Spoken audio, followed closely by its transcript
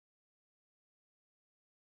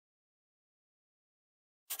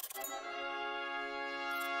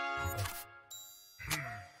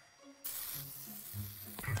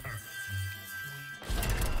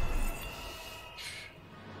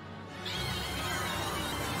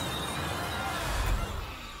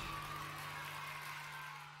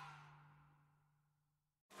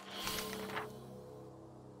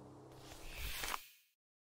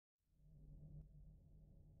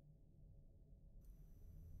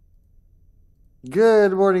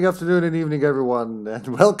Good morning, afternoon, and evening, everyone,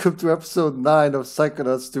 and welcome to episode 9 of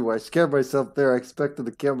Psychonauts 2. I scared myself there. I expected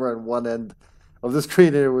the camera on one end of the screen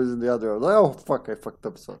and it was in the other. I was like, oh, fuck, I fucked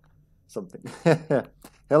up something.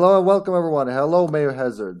 Hello and welcome, everyone. Hello, Mayor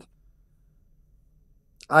Hazard.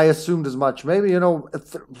 I assumed as much. Maybe, a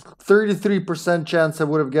 33% chance I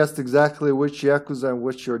would have guessed exactly which Yakuza and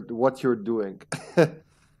what you're doing.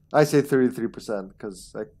 I say 33%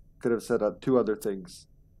 because I could have said two other things.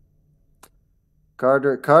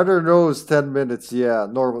 Carter knows 10 minutes, yeah,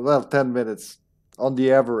 normal, well, 10 minutes on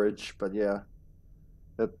the average, but yeah.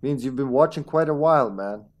 That means you've been watching quite a while,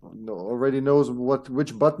 man. Already knows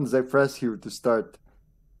which buttons I press here to start.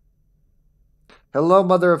 Hello,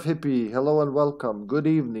 Mother of Hippie. Hello and welcome. Good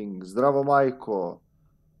evening. Zdravo Majko.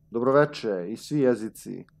 Dobroveče. I svi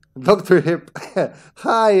jezici. Dr. Hip.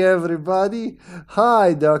 Hi, everybody.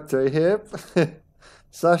 Hi, Dr. Hip.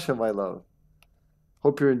 Sasha, my love.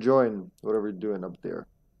 Hope you're enjoying whatever you're doing up there.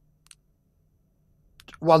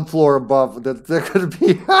 One floor above. That could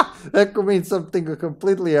be that could mean something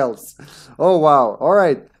completely else. Oh wow.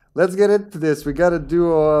 Alright. Let's get into this. We gotta get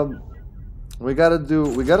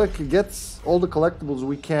all the collectibles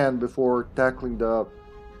we can before tackling the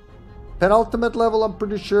penultimate level. I'm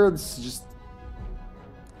pretty sure it's just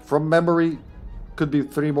from memory. Could be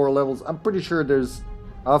 3 more levels. I'm pretty sure there's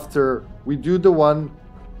after we do the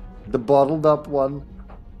bottled up one.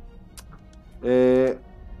 I'm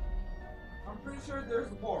pretty sure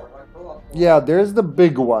there's more. Yeah, there's the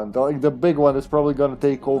big one. The big one is probably gonna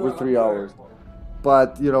take over 3 hours.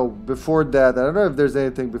 But before that, I don't know if there's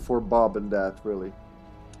anything before Bob and that really.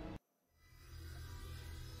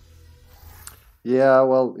 Yeah,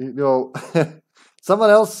 well,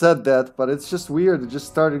 someone else said that, but it's just weird.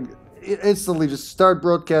 Just instantly just start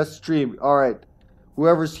broadcast stream. All right,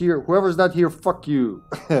 whoever's here, whoever's not here, fuck you.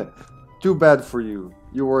 Too bad for you.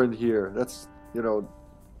 You weren't here. That's,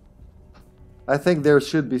 I think there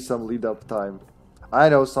should be some lead up time. I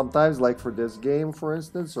know sometimes, like for this game, for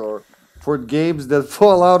instance, or for games that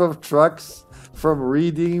fall out of trucks from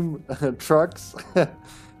redeem trucks, I'm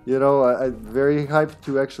very hyped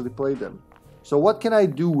to actually play them. So what can I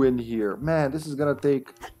do in here? Man, this is gonna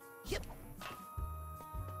take... I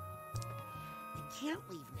can't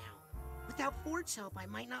leave now. Without Ford's help, I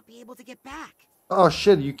might not be able to get back. Oh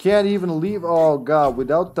shit, you can't even leave. Oh god,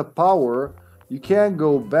 without the power, you can't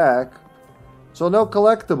go back. So no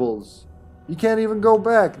collectibles. You can't even go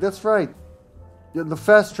back. That's right. The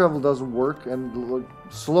fast travel doesn't work, and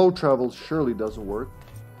slow travel surely doesn't work.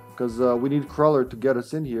 Because we need Crawler to get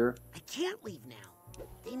us in here. I can't leave now.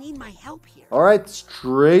 They need my help here. Alright,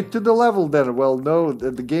 straight to the level then. Well, no,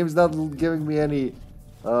 the game's not giving me any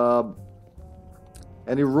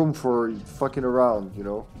room for fucking around,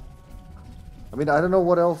 I mean, I don't know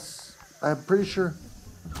what else. I'm pretty sure.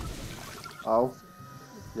 Ow.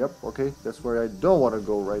 Yep, okay. That's where I don't want to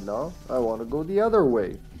go right now. I want to go the other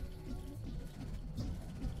way.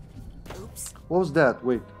 Oops. What was that?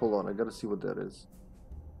 Wait, hold on. I gotta see what that is.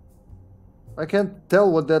 I can't tell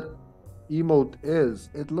what that emote is.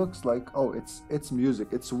 It looks like... Oh, it's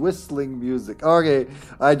music. It's whistling music. Okay,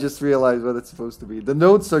 I just realized what it's supposed to be. The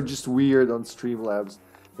notes are just weird on Streamlabs.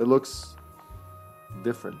 It looks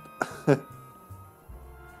different.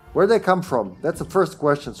 Where'd they come from? That's the first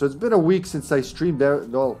question. So it's been a week since I streamed...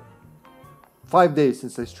 No, 5 days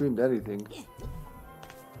since I streamed anything.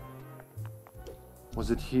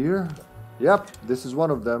 Was it here? Yep, this is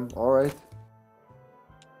one of them. Alright.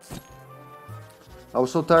 I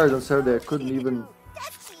was so tired on Saturday I couldn't even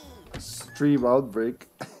stream Outbreak.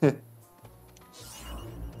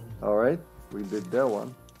 Alright, we did that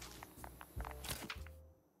one.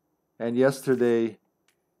 And yesterday...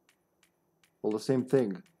 Well, the same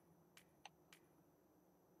thing.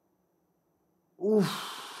 Oof.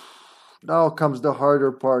 Now comes the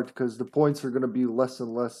harder part because the points are going to be less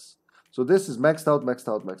and less. So this is maxed out, maxed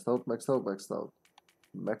out, maxed out, maxed out, maxed out,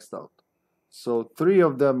 maxed out. So 3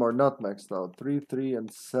 of them are not maxed out. 3, 3,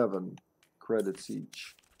 and 7 credits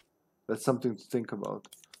each. That's something to think about.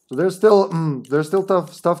 So there's still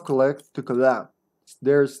tough stuff to collect.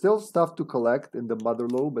 There's still stuff to collect in the Mother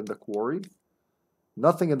Lobe and the Quarry.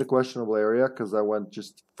 Nothing in the questionable area because I went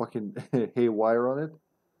just fucking haywire on it.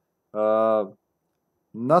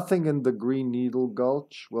 Nothing in the Green Needle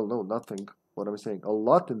Gulch. Well, no, nothing. What am I saying? A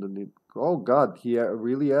lot in the Needle. Oh God, he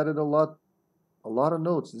really added a lot of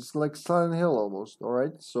notes. This is like Silent Hill almost. All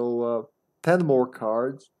right, so 10 more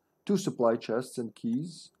cards, 2 supply chests and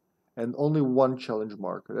keys, and only 1 challenge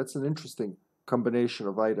marker. That's an interesting combination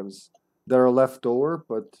of items that are left over,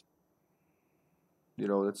 but you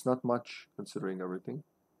know, it's not much considering everything.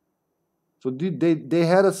 So they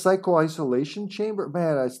had a psycho isolation chamber?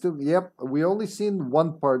 Man, I still, yep, we only seen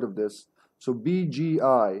one part of this. So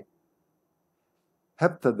BGI,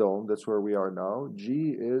 Heptadome, that's where we are now.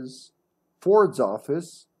 G is Ford's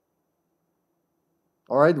office.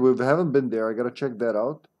 All right, we haven't been there. I gotta check that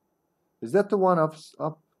out. Is that the one up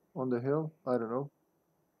on the hill? I don't know.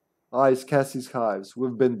 Ah, it's Cassie's Hives.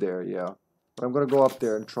 We've been there, yeah. But I'm gonna go up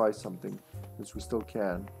there and try something, since we still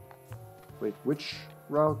can. Wait, which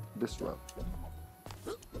route? This route.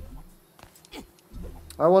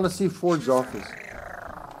 I want to see Ford's office.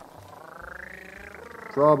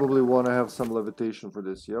 Probably want to have some levitation for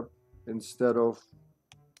this, yep. Instead of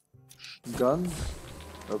guns,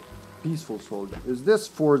 a peaceful soldier. Is this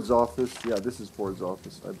Ford's office? Yeah, this is Ford's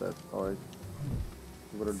office, I bet. Alright.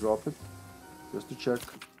 I'm gonna drop it. Just to check.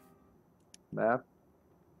 Map.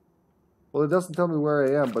 Well, it doesn't tell me where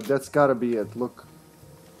I am, but that's gotta be it. Look.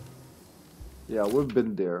 Yeah, we've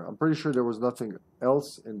been there. I'm pretty sure there was nothing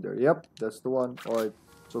else in there. Yep, that's the one. Alright,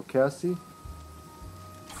 so Cassie.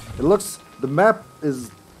 It looks, the map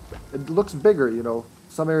is, it looks bigger, you know.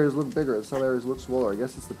 Some areas look bigger and some areas look smaller. I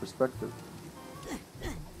guess it's the perspective.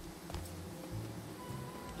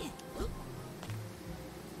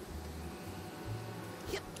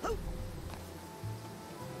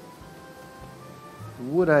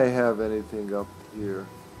 Would I have anything up here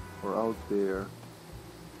or out there?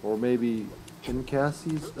 Or maybe in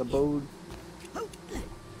Cassie's abode?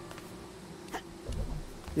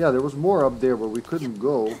 Yeah, there was more up there, but we couldn't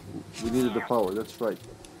go. We needed the power, that's right.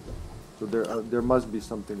 So there must be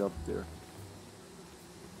something up there.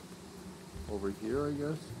 Over here, I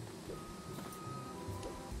guess?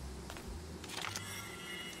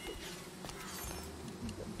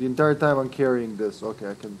 The entire time I'm carrying this. Okay,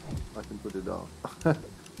 I can put it down.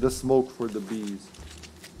 The smoke for the bees.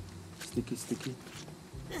 Sticky, sticky.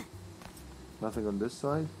 Nothing on this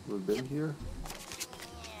side. We've been here.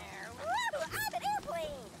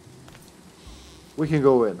 We can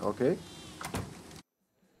go in, okay?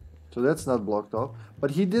 So that's not blocked off.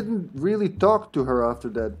 But he didn't really talk to her after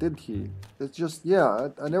that, did he? It's just, yeah,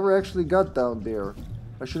 I never actually got down there.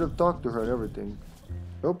 I should have talked to her and everything.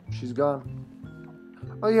 Oh, she's gone.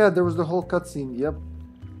 Oh yeah, there was the whole cutscene. Yep.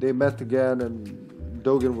 They met again and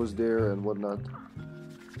Dogen was there and whatnot.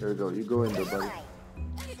 There you go. You go in there, buddy.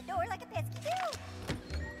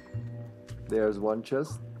 There's one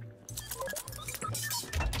chest.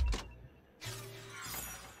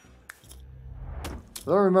 I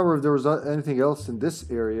don't remember if there was anything else in this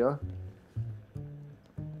area.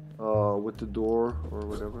 With the door or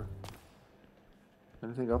whatever.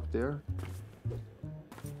 Anything up there?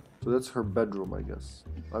 So that's her bedroom, I guess.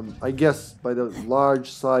 I guess by the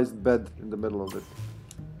large-sized bed in the middle of it.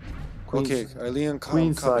 Okay, Eileen,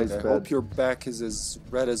 queen-sized I bed. hope your back is as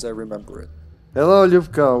red as I remember it. Hello,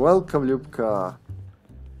 Lyubka. Welcome, Lyubka.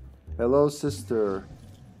 Hello, sister.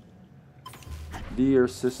 Dear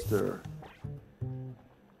sister.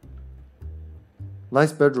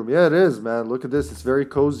 Nice bedroom. Yeah, it is, man. Look at this. It's very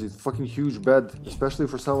cozy. It's a fucking huge bed. Especially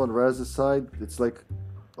for someone Raz's side. It's like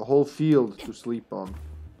a whole field to sleep on.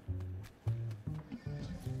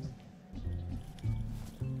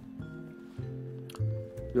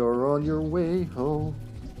 You're on your way home.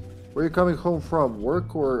 Where are you coming home from?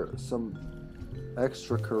 Work or some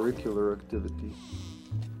extracurricular activity?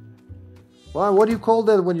 Well, what do you call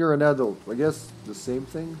that when you're an adult? I guess the same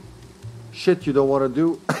thing? Shit you don't want to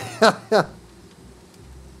do.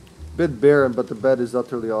 Bit barren, but the bed is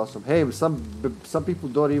utterly awesome. Hey, some people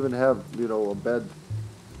don't even have, you know, a bed.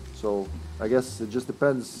 So, I guess it just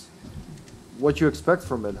depends what you expect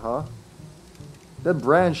from it, huh? That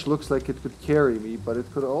branch looks like it could carry me, but it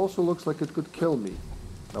could also looks like it could kill me.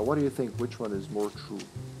 Now, what do you think? Which one is more true?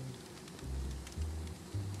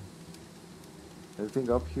 Anything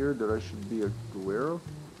up here that I should be aware of?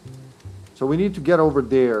 So we need to get over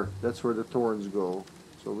there. That's where the thorns go.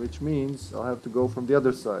 So which means I'll have to go from the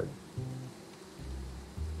other side.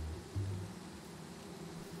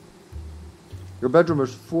 Your bedroom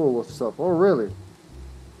is full of stuff. Oh, really?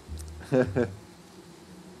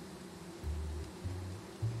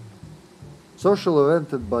 Social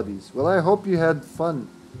event and buddies. Well, I hope you had fun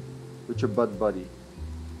with your buddy.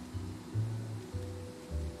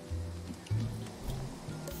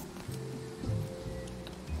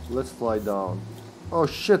 So let's fly down. Oh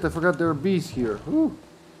shit, I forgot there are bees here. Ooh.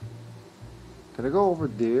 Can I go over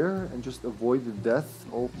there and just avoid the death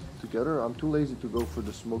altogether? I'm too lazy to go for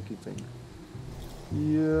the smoky thing.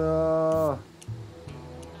 Yeah.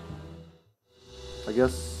 I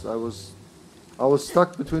guess I was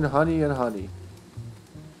stuck between honey and honey.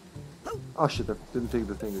 Oh shit, I didn't take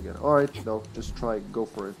the thing again. Alright, no, just try, go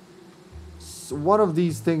for it. So one of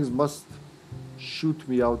these things must shoot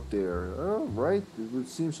me out there. Oh, right, it would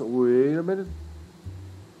seem so. Wait a minute.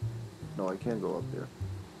 No, I can't go up there.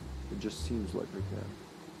 It just seems like I can.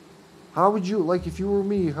 How would you, like if you were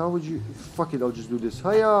me, how would you, fuck it, I'll just do this.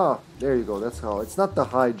 Hiya! There you go, that's how. It's not the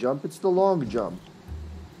high jump, it's the long jump.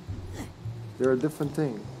 They're a different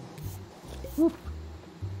thing. Whoop.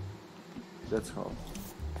 That's how.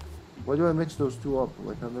 Why do I mix those two up?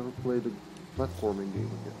 Like I've never played a platforming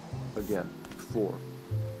game again before.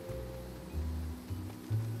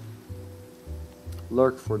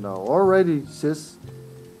 Lurk for now. Alrighty, sis.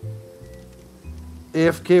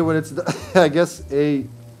 AFK when it's the I guess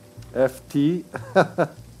AFT.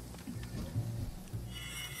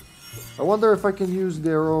 I wonder if I can use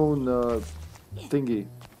their own thingy.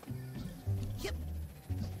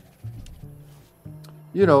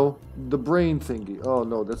 You know, the brain thingy. Oh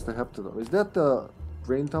no, that's the heptatom. Is that the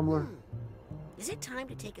brain tumbler? Is it time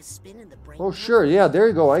to take a spin in the brain? Oh sure, yeah, there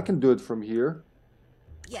you go. I can do it from here.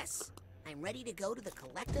 Yes, I'm ready to go to the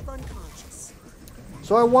collective unconscious.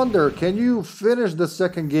 So I wonder, can you finish the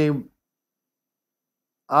second game?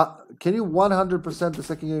 Can you 100% the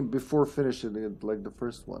second game before finishing it like the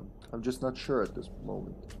first one? I'm just not sure at this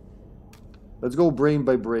moment. Let's go brain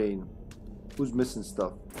by brain. Who's missing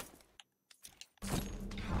stuff?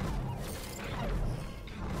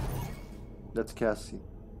 That's Cassie.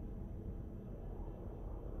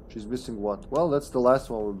 She's missing what? Well, that's the last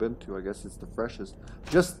one we've been to. I guess it's the freshest.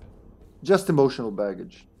 Just emotional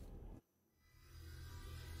baggage.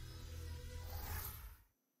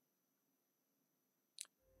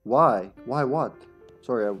 Why? Why what?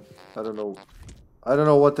 Sorry, I don't know. I don't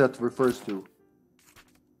know what that refers to.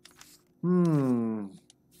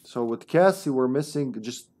 So with Cassie, we're missing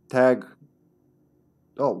just tag.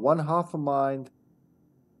 Oh, one half a mind.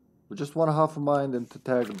 Just one half a mind and to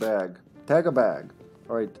tag a bag. Tag a bag.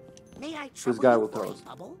 All right. This guy will tell us.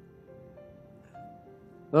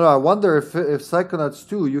 No, I wonder if Psychonauts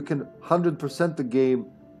 2, you can 100% the game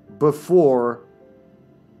before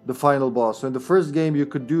the final boss. So in the first game, you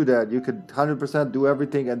could do that. You could 100% do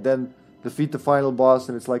everything and then defeat the final boss,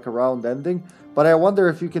 and it's like a round ending. But I wonder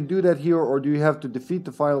if you can do that here, or do you have to defeat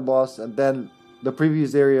the final boss and then the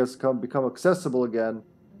previous areas become accessible again,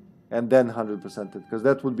 and then 100% it? Because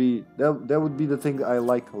that would be the thing I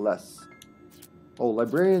like less. Oh,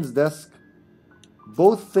 librarian's desk.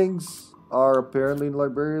 Both things are apparently in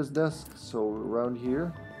librarian's desk. So around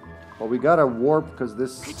here. Well, we gotta warp because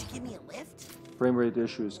this Could you give me a lift? frame rate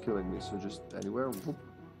issue is killing me. So just anywhere. Whoop.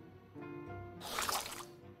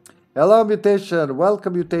 Hello, Mutation.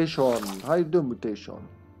 Welcome, Mutation. How you doing, Mutation?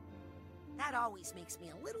 That always makes me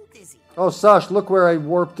a little dizzy. Oh, Sash, look where I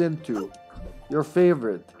warped into. Your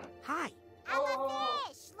favorite. Hi. I'm a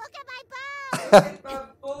fish! Look at my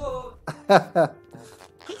boat! Hey, little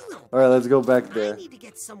Alright, let's go back I there. need to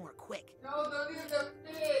get somewhere quick. No, don't leave the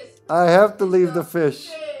fish. I have to leave the fish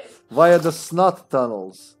via the snot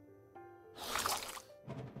tunnels.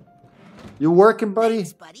 You working, buddy?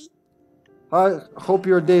 Thanks, buddy. I hope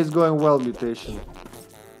your day is going well, Mutation.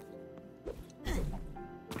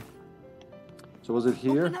 So was it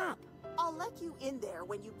here? Open up. I'll let you in there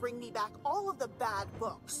when you bring me back all of the bad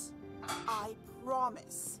books. I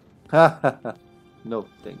promise. No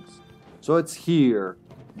thanks. So it's here.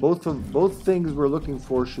 Both things we're looking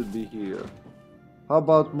for should be here. How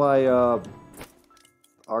about my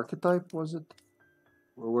archetype? Was it?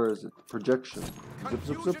 Or where is it? Projection. Zip,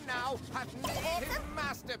 zip, zip. now has made his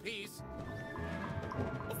masterpiece.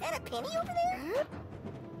 Is that a penny over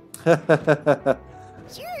there?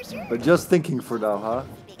 Sure. But just thinking for now, huh?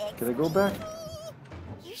 Can I go back?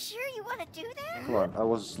 You sure you want to do that? Come on, I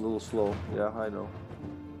was a little slow. Yeah, I know.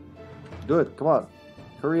 Do it, come on.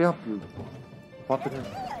 Hurry up, you. Pop it in.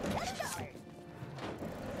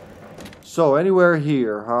 So, anywhere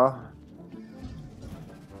here, huh?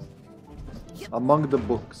 Among the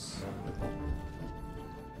books.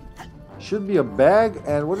 Should be a bag,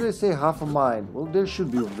 and what did they say? Half a mind. Well, they should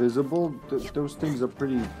be visible. Those things are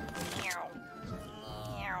pretty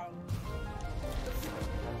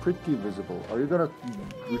visible. Are you gonna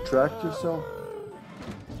retract yourself?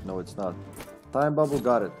 No, it's not. Time bubble,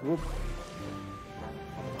 got it. Whoop.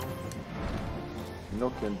 No,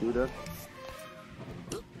 can't do that.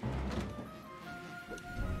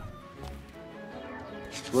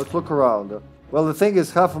 Let's look around. Well, the thing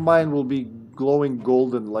is, half of mine will be glowing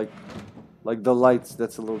golden, like the lights.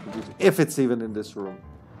 That's a little confusing. If it's even in this room.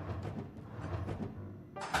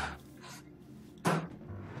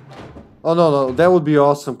 Oh no, that would be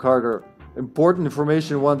awesome, Carter. Important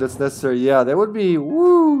information, one that's necessary. Yeah, that would be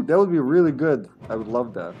woo. That would be really good. I would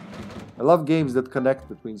love that. I love games that connect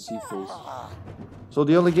between sequels. So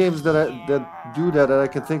the only games that do that I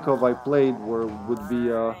can think of I played would be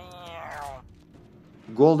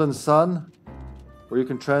Golden Sun, where you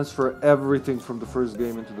can transfer everything from the first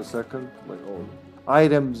game into the second, like all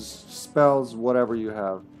items, spells, whatever you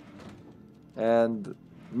have, and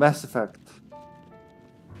Mass Effect.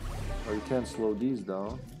 Oh, you can't slow these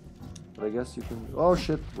down, but I guess you can. Oh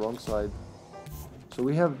shit, wrong side. So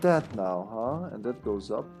we have that now, huh? And that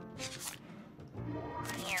goes up.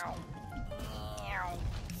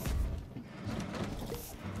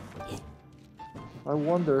 I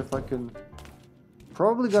wonder if I can...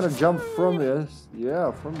 Probably gonna jump from this.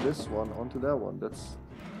 Yeah, from this one onto that one. That's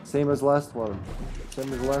same as last one.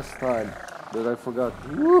 Same as last time that I forgot.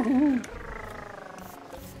 Woohoo!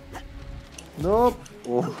 Nope.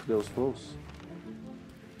 Oh, that was close.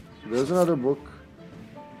 There's another book.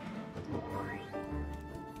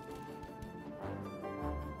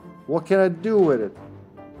 What can I do with it?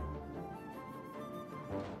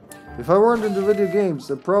 If I weren't into video games,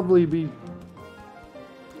 I'd probably be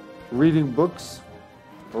reading books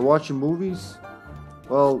or watching movies.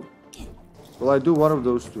 Well, I do one of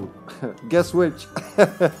those two. Guess which?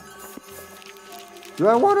 Do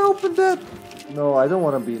I want to open that? No, I don't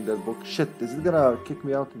want to be in that book. Shit, is it gonna kick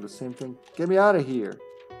me out in the same thing? Get me out of here.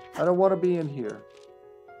 I don't want to be in here.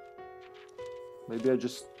 Maybe I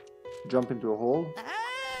just jump into a hole?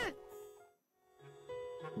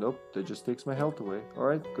 Nope, that just takes my health away.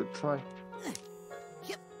 Alright, good try.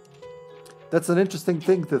 That's an interesting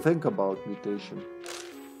thing to think about, mutation.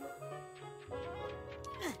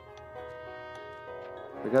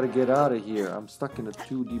 I gotta get out of here. I'm stuck in a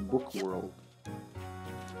 2D book world.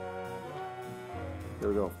 There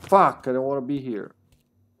we go. Fuck, I don't want to be here.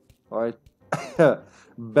 Alright.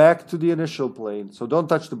 Back to the initial plane. So don't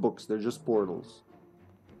touch the books, they're just portals.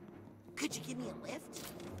 Could you give me a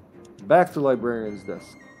lift? Back to librarian's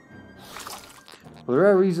desk. For the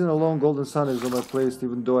rare reason alone, Golden Sun is on my playlist,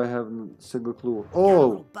 even though I haven't a single clue. Got a Oh!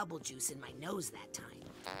 little bubble juice in my nose that time.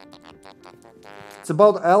 It's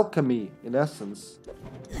about alchemy, in essence.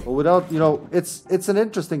 But without, you know, it's an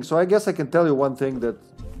interesting... So I guess I can tell you one thing that...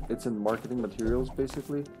 It's in marketing materials,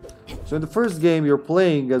 basically. So in the first game, you're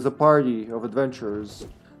playing as a party of adventurers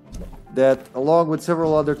that, along with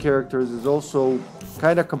several other characters, is also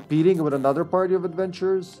kind of competing with another party of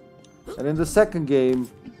adventurers. And in the second game,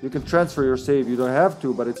 you can transfer your save. You don't have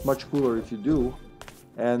to, but it's much cooler if you do.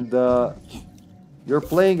 And you're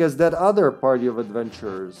playing as that other party of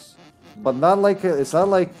adventurers. But not like... It's not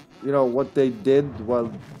like, you know, what they did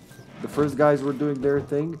while the first guys were doing their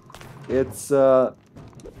thing. It's...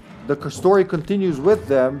 the story continues with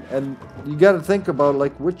them, and you got to think about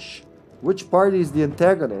like which party is the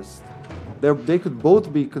antagonist. They could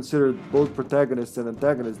both be considered both protagonists and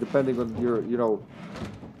antagonists, depending on your, you know,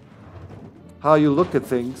 how you look at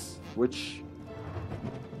things. Which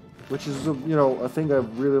is, you know, a thing I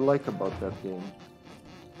really like about that game.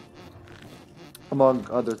 Among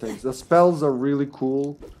other things, the spells are really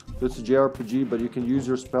cool. It's a JRPG, but you can use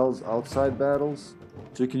your spells outside battles,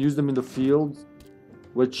 so you can use them in the field,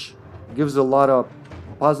 which gives a lot of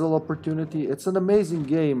puzzle opportunity. It's an amazing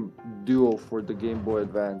game duo for the Game Boy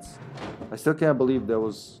Advance. I still can't believe there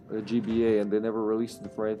was a GBA and they never released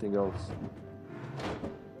it for anything else.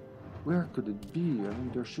 Where could it be? I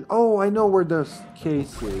mean, there should... Oh, I know where this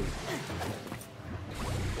case is.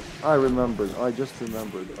 I remembered. I just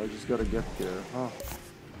remembered. I just gotta get there. Huh.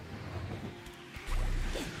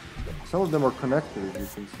 Some of them are connected,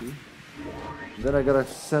 as you can see. Then I gotta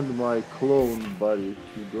send my clone buddy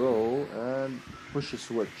to go and push a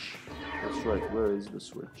switch. That's right, where is the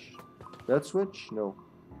switch? That switch? No.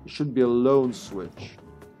 It should be a lone switch.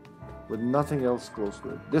 With nothing else close to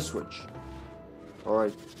it. This switch.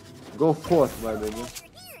 Alright. Go forth, my minion.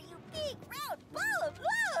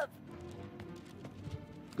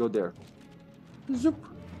 Go there. Zoop.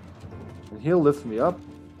 And he'll lift me up.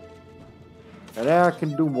 And then I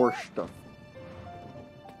can do more stuff.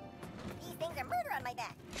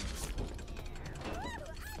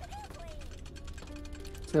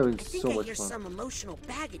 Having so much fun. Some emotional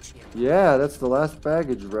baggage here. Yeah, that's the last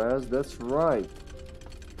baggage, Raz. That's right.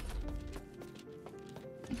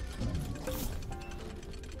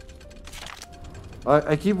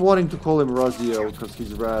 I keep wanting to call him Raziel because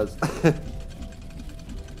he's Raz.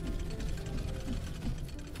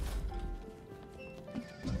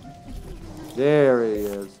 There he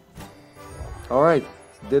is. Alright,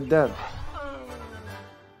 did that.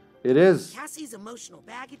 It is. Cassie's emotional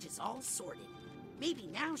baggage is all sorted. Maybe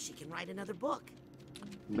now she can write another book.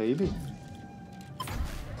 Maybe.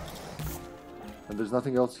 And there's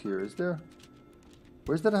nothing else here, is there?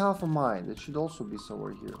 Where's that half of mine? It should also be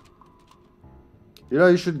somewhere here. You know,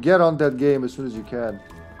 you should get on that game as soon as you can.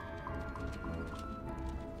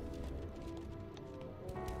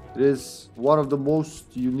 It is one of the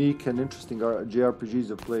most unique and interesting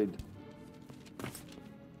JRPGs I've played.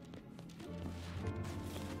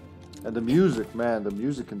 And the music, man, the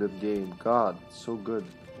music in that game, God, it's so good.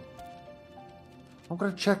 I'm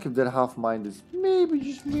gonna check if that half mind is maybe,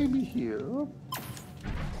 just maybe here.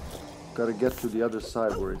 Gotta get to the other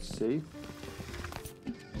side where it's safe.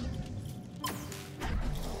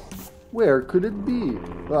 Where could it be?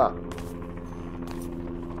 Ah.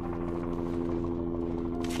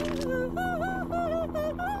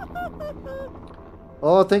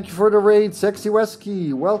 Oh, thank you for the raid, Sexy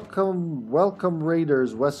Wesky. Welcome, welcome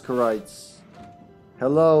raiders, Weskerites.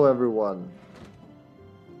 Hello, everyone.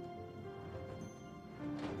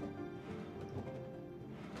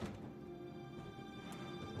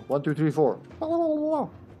 One, two, three, four.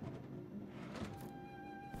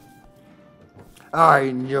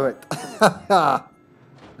 I knew it.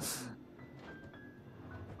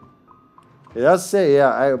 Yeah, say,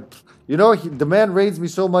 yeah, you know, the man raids me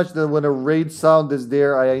so much that when a raid sound is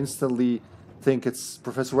there, I instantly think it's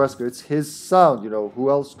Professor Wesker. It's his sound, you know. Who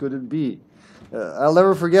else could it be? I'll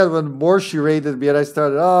never forget when Morshi raided me and I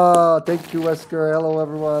started, thank you, Wesker. Hello,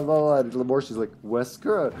 everyone. Blah, blah. Morshi's like,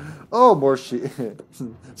 Wesker? Oh, Morshi.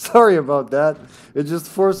 Sorry about that. It's just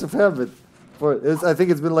force of habit. I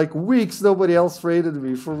think it's been like weeks. Nobody else raided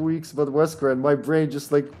me for weeks but Wesker. And my brain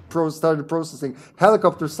just like started processing.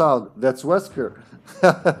 Helicopter sound. That's Wesker.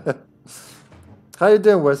 How you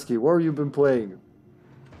doing, Wesky? What have you been playing?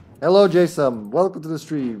 Hello, Jason. Welcome to the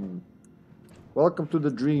stream. Welcome to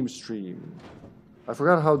the dream stream. I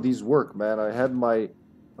forgot how these work, man. I had my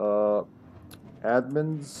admins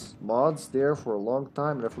mods there for a long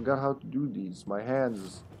time, and I forgot how to do these. My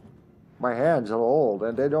hands are old,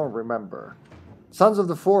 and they don't remember. Sons of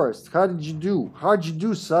the Forest. How did you do? How'd you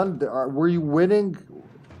do, son? Were you winning?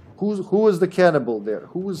 Who was the cannibal there?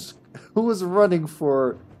 Who was running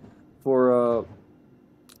for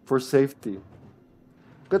safety?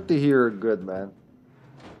 Good to hear. Good, man.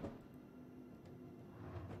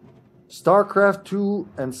 StarCraft 2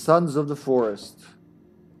 and Sons of the Forest.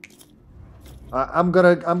 I'm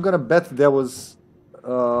gonna bet that was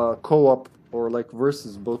co-op or like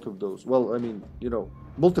versus both of those. Well, I mean, you know,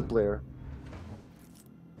 multiplayer.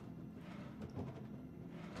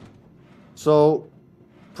 So,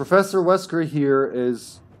 Professor Wesker here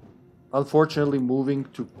is unfortunately moving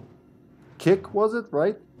to Kick, was it,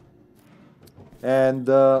 right? And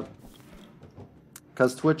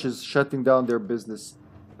because Twitch is shutting down their business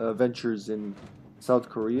ventures in South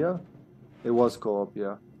Korea. It was co-op,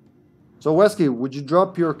 yeah. So, Wesky, would you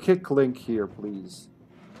drop your Kick link here, please?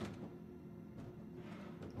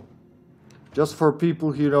 Just for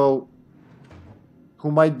people, you know, who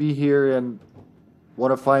might be here and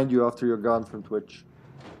want to find you after you're gone from Twitch.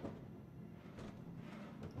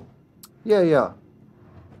 Yeah.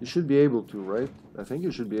 You should be able to, right? I think you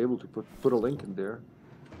should be able to put a link in there.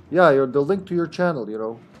 Yeah, the link to your channel, you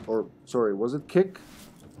know. Or, sorry, was it Kick?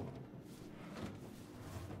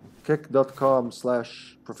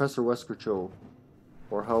 Kick.com/Professor Wesker Show.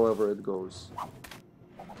 Or however it goes.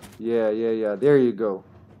 Yeah. There you go.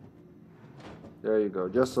 There you go.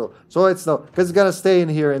 Just so it's no, because it's gonna stay in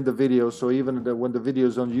here in the video. So even when the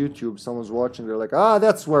video's on YouTube, someone's watching, they're like,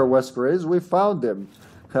 that's where Wesker is. We found him.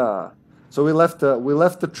 So we left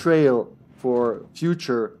a trail for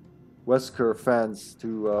future Wesker fans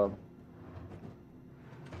to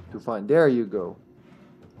find. There you go.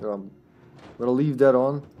 I'm gonna leave that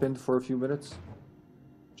on pinned for a few minutes,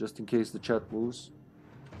 just in case the chat moves.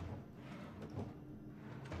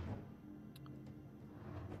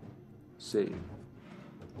 Save.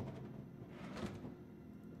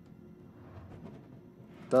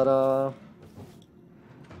 Ta-da!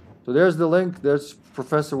 So there's the link. There's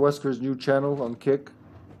Professor Wesker's new channel on Kick.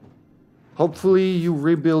 Hopefully you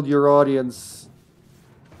rebuild your audience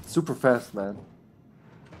super fast, man.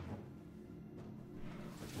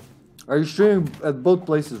 Are you streaming at both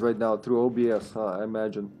places right now through OBS? I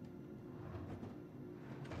imagine.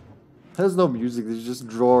 There's no music. There's just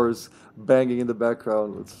drawers banging in the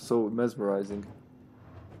background. It's so mesmerizing.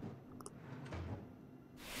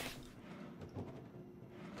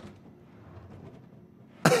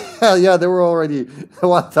 Yeah, there were already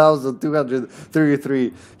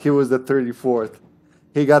 1,233. He was the 34th.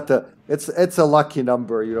 He got the. It's a lucky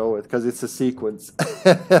number, you know, because it's a sequence.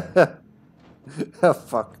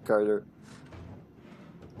 Fuck, Carter.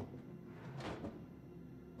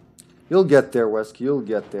 You'll get there, Wesky. You'll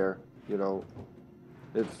get there. You know,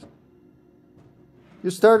 it's. You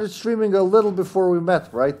started streaming a little before we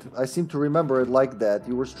met, right? I seem to remember it like that.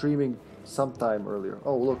 You were streaming sometime earlier.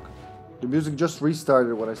 Oh, look. The music just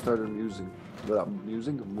restarted when I started moving.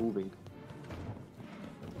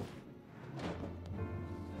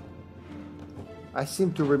 I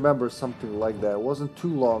seem to remember something like that. It wasn't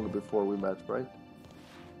too long before we met, right?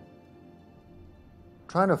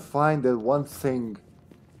 Trying to find that one thing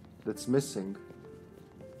that's missing.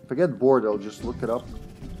 If I get bored, I'll just look it up.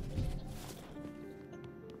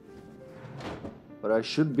 But it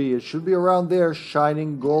should be around there,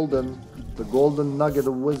 shining golden, the golden nugget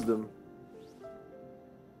of wisdom.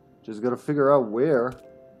 Just gotta figure out where.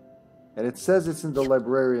 And it says it's in the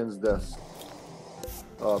librarian's desk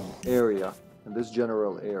area, in this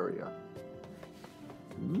general area.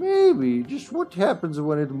 Maybe, just what happens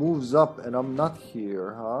when it moves up and I'm not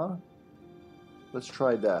here, huh? Let's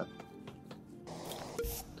try that.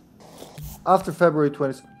 After February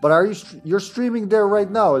 20th. But are you're streaming there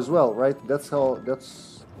right now as well, right? That's the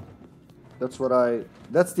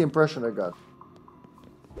impression I got.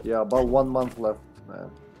 Yeah, about 1 month left,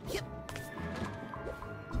 man.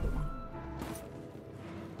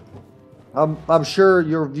 I'm sure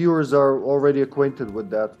your viewers are already acquainted with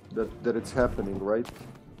that it's happening, right?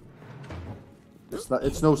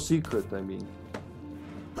 It's no secret, I mean.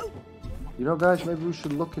 You know, guys, maybe we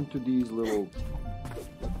should look into these little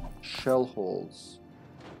shell holes.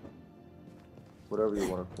 Whatever you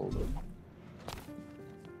want to call them.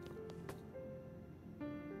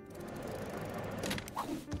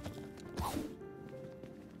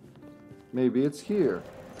 Maybe it's here.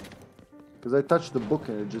 Because I touched the book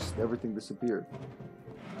and it just, everything disappeared.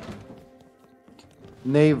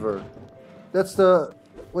 Naver. That's the...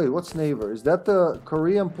 Wait, what's Naver? Is that the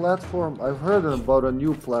Korean platform? I've heard about a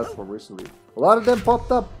new platform recently. A lot of them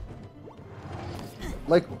popped up.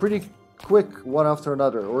 Like, pretty quick, one after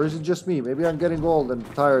another. Or is it just me? Maybe I'm getting old and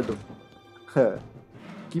tired of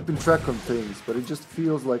keeping track of things. But it just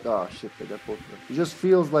feels like... Ah, shit, I got both of them. It just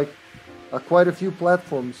feels like quite a few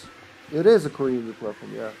platforms. It is a Korean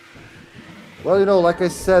platform, yeah. Well, you know, like I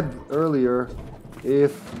said earlier,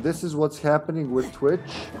 if this is what's happening with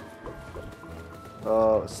Twitch,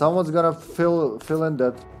 someone's gonna fill in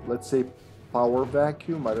that, let's say, power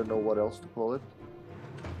vacuum. I don't know what else to call it.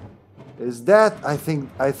 Is that? I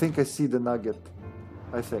think I see the nugget.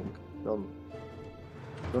 I think. Don't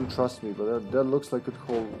trust me, but that looks like it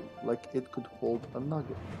could hold a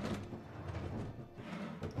nugget.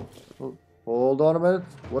 Oh. Hold on a minute.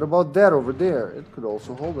 What about that over there? It could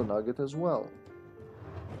also hold a nugget as well.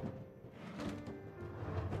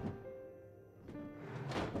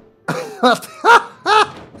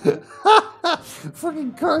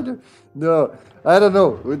 Fucking Carter. No, I don't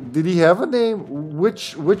know. Did he have a name?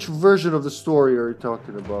 Which version of the story are you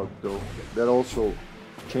talking about, though? That also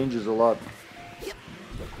changes a lot.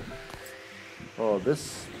 Oh,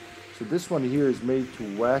 this. So this one here is made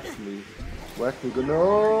to whack me. Whack me, go,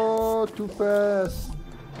 no, too fast.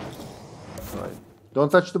 Alright. Don't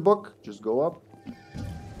touch the book, just go up.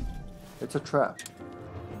 It's a trap.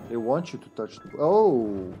 They want you to touch the book.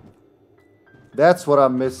 Oh! That's what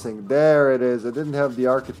I'm missing. There it is. I didn't have the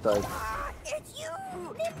archetype. It's you!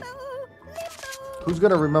 Limbo! Who's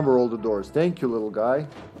gonna remember all the doors? Thank you, little guy.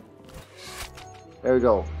 There we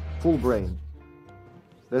go. Full brain.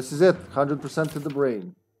 This is it. 100% to the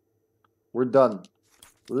brain. We're done.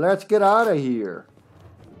 Let's get out of here.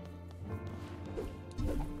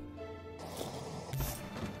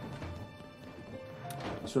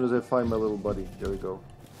 As soon as I find my little buddy. There we go.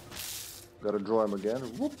 Gotta draw him again.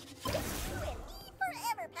 Whoop. You and me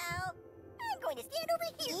forever, pal. I'm going to stand over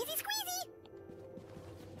here. Easy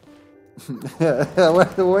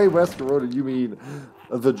squeezy. The way Wesker wrote it, you mean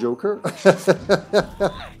the Joker?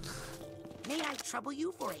 May I trouble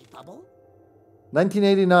you for a bubble?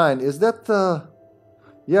 1989. Is that the...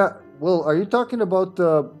 Yeah, well, are you talking about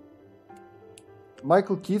the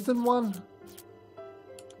Michael Keaton one?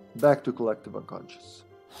 Back to Collective Unconscious.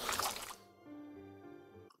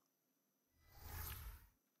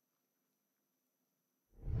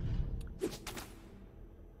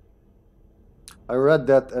 I read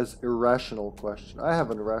that as irrational question. I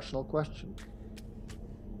have an irrational question.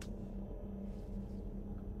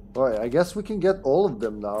 Alright, I guess we can get all of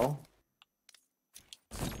them now.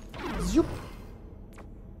 Zoop.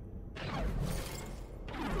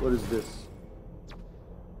 What is this?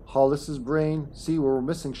 Hollis's brain. See, we're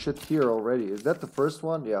missing shit here already. Is that the first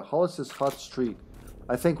one? Yeah, Hollis's hot streak.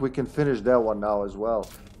 I think we can finish that one now as well.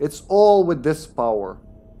 It's all with this power.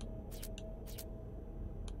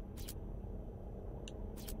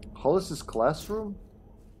 Hollis's classroom?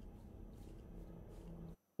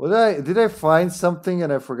 Did I find something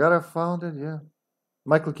and I forgot I found it? Yeah.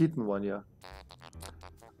 Michael Keaton one, yeah.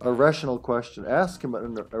 A rational question. Ask him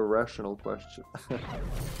an irrational question.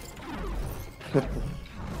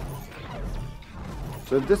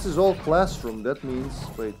 So if this is all classroom, that means...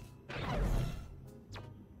 Wait.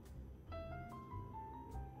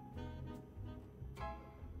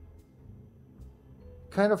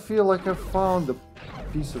 Kind of feel like I found a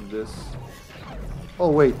piece of this.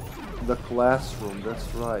 Oh wait, the classroom,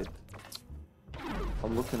 that's right.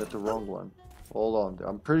 I'm looking at the wrong one. Hold on,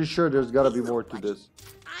 I'm pretty sure there's gotta be more to this.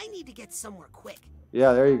 I need to get somewhere quick.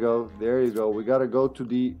 Yeah, there you go, there you go. We gotta go to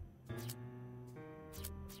the...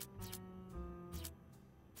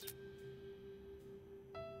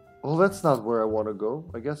 Oh, that's not where I want to go.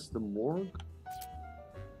 I guess the morgue?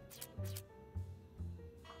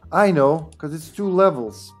 I know, because it's 2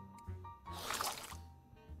 levels.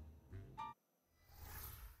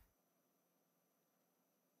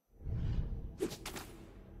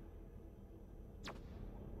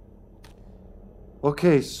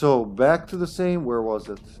 Okay, so back to the same. Where was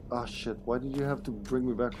it? Ah, shit. Why did you have to bring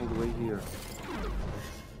me back all the way here?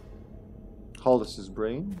 Hollis's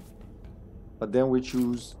brain. But then we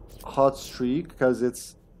choose Hot Streak because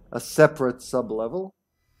it's a separate sub-level.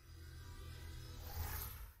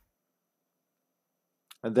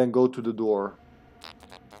 And then go to the door.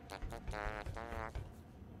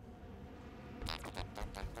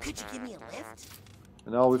 Could you give me a lift?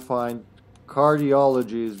 And now we find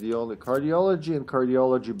cardiology is the only... Cardiology and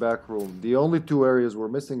cardiology back room. The only 2 areas we're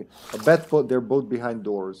missing. I bet they're both behind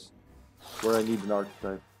doors. Where I need an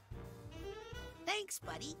archetype. Thanks,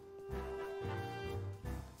 buddy.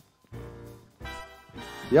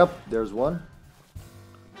 Yep, there's one.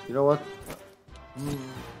 You know what?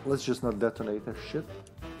 Let's just not detonate that shit.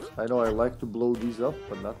 I know I like to blow these up,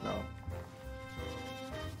 but not now.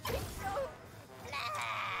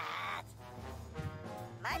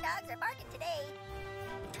 My dogs are barking today.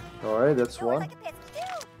 Alright, that's Snore one. like a pesky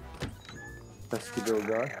Pesky little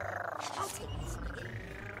guy. I'll take this.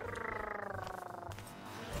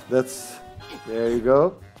 That's... There you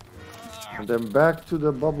go. And then back to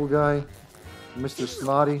the bubble guy. Mr.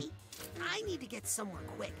 Snotty. I need to get somewhere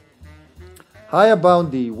quick. Hiya,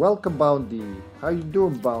 Boundy. Welcome, Boundy. How you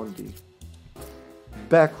doing, Boundy?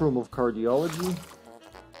 Back room of cardiology.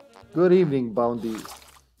 Good evening, Boundy.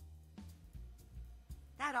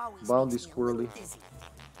 That always Boundy makes me a little squirrely. dizzy.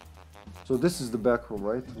 So this is the back room,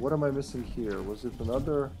 right? What am I missing here? Was it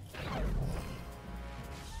another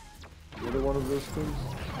one of those things?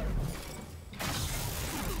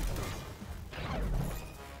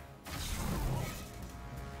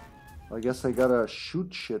 I guess I gotta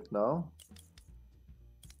shoot shit now.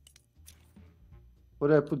 What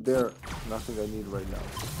did I put there? Nothing I need right now.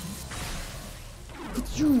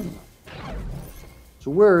 So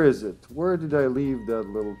where is it? Where did I leave that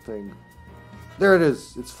little thing? There it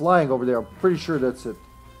is. It's flying over there. I'm pretty sure that's it.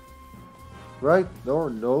 Right? No,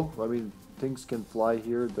 no. I mean, things can fly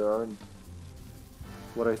here. They aren't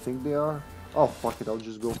what I think they are. Oh, fuck it. I'll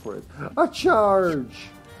just go for it. A charge!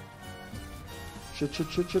 Shit, shit,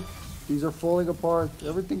 shit, shit. These are falling apart.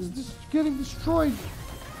 Everything's just getting destroyed.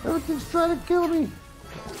 Everything's trying to kill me.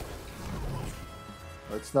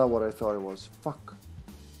 That's not what I thought it was. Fuck.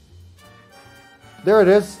 There it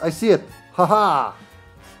is. I see it. Haha.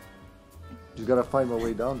 Just gotta find my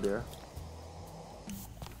way down there.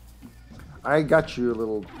 I got you,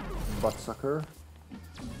 little butt sucker.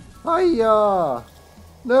 Hiya.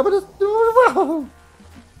 No, but it's...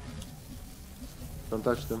 Don't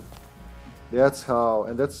touch them. That's how,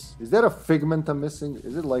 and that's, is that a figment I'm missing?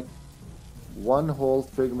 Is it like one whole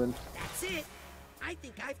figment? That's it. I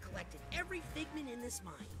think I've collected every figment in this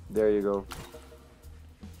mine. There you go.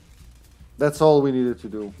 That's all we needed to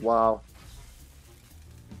do. Wow.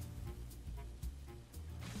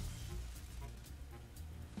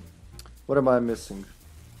 What am I missing?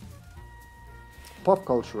 Pop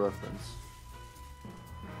culture reference.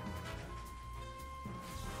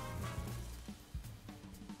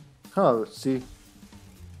 Huh, see,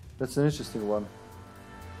 that's an interesting one.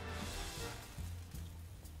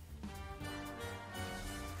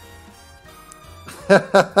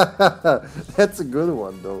 That's a good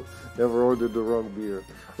one though. Never ordered the wrong beer.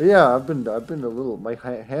 But yeah, I've been a little. My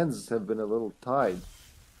hands have been a little tied.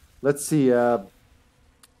 Let's see,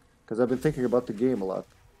 because I've been thinking about the game a lot.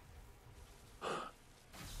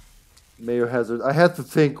 Mayo Hazard. I had to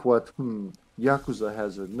think what. Yakuza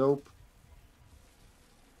Hazard. Nope.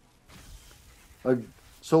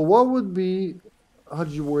 So what would be... How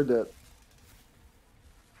did you word that?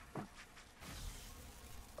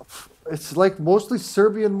 It's like mostly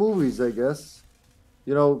Serbian movies, I guess.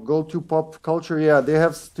 You know, go to pop culture. Yeah, they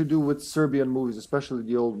have to do with Serbian movies, especially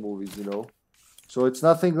the old movies, you know. So it's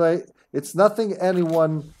nothing like... It's nothing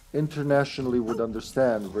anyone internationally would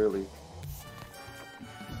understand, really.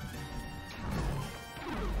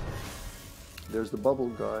 There's the bubble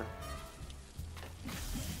guy.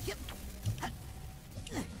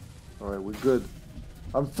 Alright, we're good.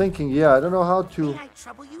 I'm thinking, yeah, I don't know how to... May I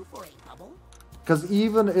trouble you for a bubble? Because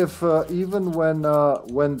even if, even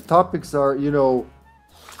when topics are, you know...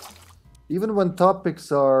 Even when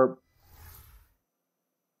topics are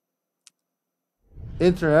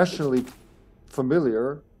internationally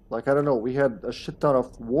familiar, like, I don't know, we had a shit ton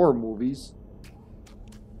of war movies.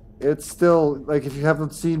 It's still, like, if you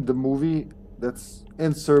haven't seen the movie that's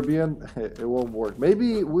in Serbian, it won't work.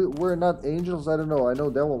 Maybe we're not angels, I don't know. I know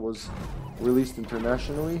that one was released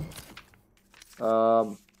internationally.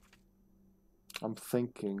 I'm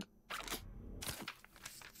thinking.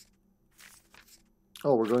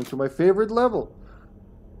 Oh, we're going to my favorite level.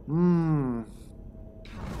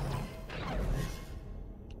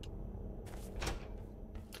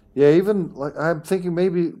 Yeah, even like I'm thinking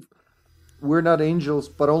maybe we're not angels,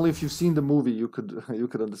 but only if you've seen the movie you could you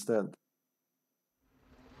could understand.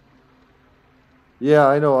 Yeah,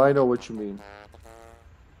 I know what you mean.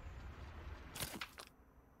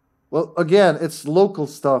 Well, again, it's local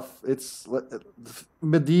stuff. It's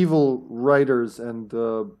medieval writers, and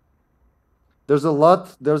there's a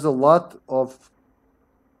lot of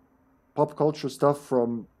pop culture stuff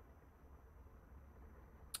from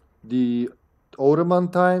the Ottoman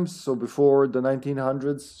times, so before the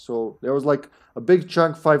 1900s. So there was like a big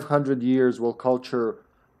chunk, 500 years, while culture,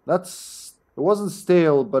 it wasn't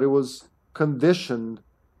stale, but it was conditioned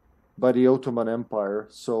by the Ottoman Empire.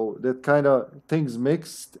 So that kind of things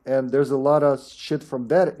mixed, and there's a lot of shit from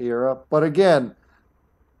that era. But again,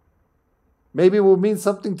 maybe it will mean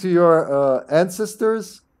something to your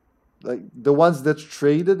ancestors, like the ones that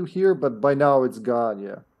traded here, but by now it's gone,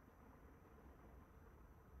 yeah.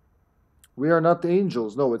 We are not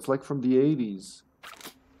angels. No, it's like from the 80s.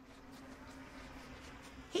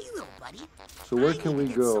 Hey, little buddy. So where I can need we to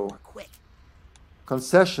get go? somewhere quick.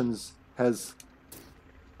 Concessions has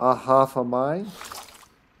a half a mile.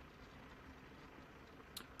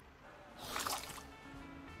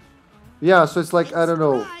 Yeah, so it's like, I don't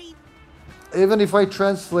know. Right. Even if I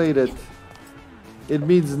translate it, it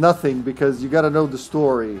means nothing because you gotta know the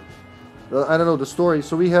story. I don't know the story.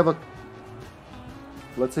 So we have a,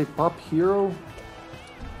 let's say, pop hero.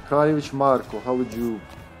 Kraljević Marko. How would you,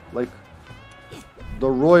 like, the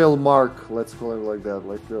royal Mark, let's call him like that.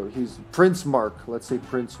 Like, he's Prince Mark. Let's say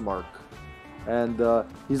Prince Mark. And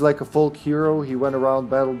he's like a folk hero. He went around,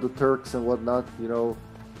 battled the Turks and whatnot, you know.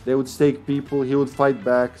 They would stake people, he would fight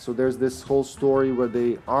back. So there's this whole story where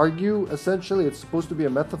they argue, essentially. It's supposed to be a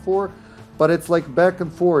metaphor, but it's like back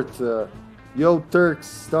and forth. Yo, Turks,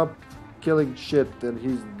 stop killing shit. And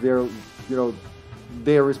he's there, you know,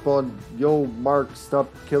 they respond, yo, Mark, stop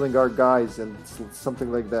killing our guys, and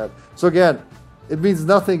something like that. So again, it means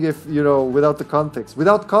nothing if, you know, without the context.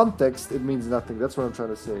 Without context, it means nothing. That's what I'm trying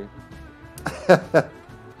to say.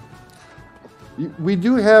 We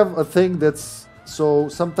do have a thing that's, so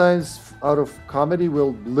sometimes out of comedy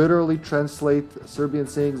we'll literally translate Serbian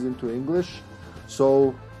sayings into English.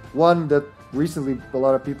 So one that recently a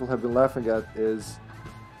lot of people have been laughing at is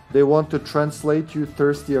they want to translate you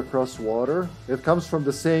thirsty across water. It comes from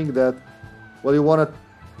the saying that, well, you want to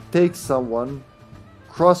take someone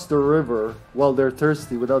cross the river while they're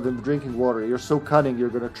thirsty without them drinking water. You're so cunning, you're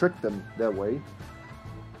going to trick them that way.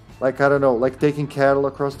 Like, I don't know, like taking cattle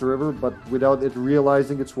across the river, but without it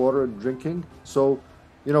realizing it's water and drinking. So,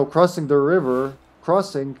 you know, crossing the river,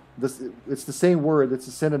 crossing, this, it's the same word. It's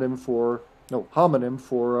a synonym for, no, homonym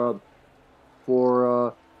for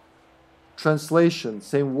translation,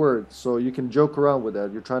 same word. So you can joke around with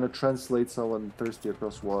that. You're trying to translate someone thirsty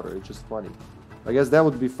across water. It's just funny. I guess that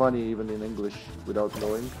would be funny even in English without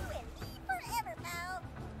knowing.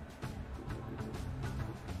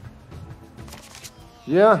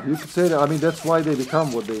 Yeah, you could say that. I mean, that's why they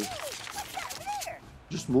become what they...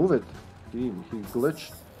 Just move it. He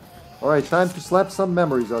glitched. Alright, time to slap some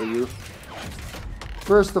memories out of you.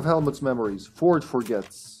 First of Helmut's memories. Ford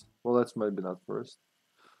forgets. Well, that's maybe not first.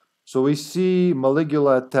 So we see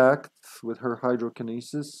Maligula attacked with her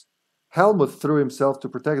hydrokinesis. Helmut threw himself to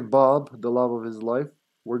protect Bob, the love of his life.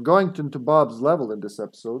 We're going into Bob's level in this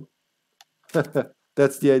episode.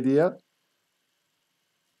 That's the idea.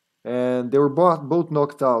 And they were both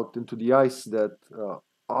knocked out into the ice that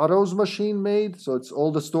Otto's machine made. So it's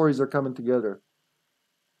all the stories are coming together.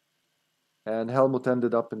 And Helmut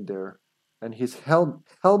ended up in there. And his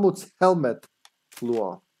Helmut's helmet flew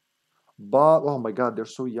off. Bob, oh my God, they're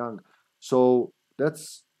so young. So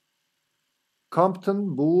that's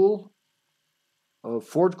Compton, Boole,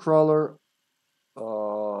 Ford Crawler,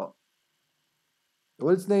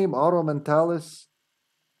 what's his name? Otto Mentalis,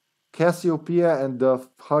 Cassiopeia, and the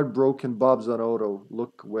heartbroken Bob Zanotto.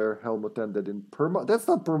 Look where Helmut ended in Perma. That's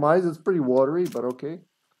not Permise, it's pretty watery, but okay.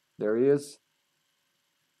 There he is.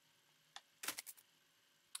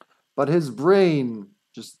 But his brain,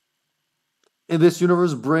 just in this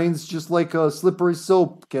universe, brains just like a slippery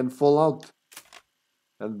soap can fall out.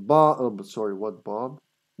 And Bob, oh, sorry, what Bob?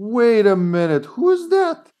 Wait a minute, who's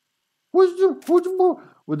that? Who's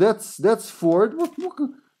well, that's Ford.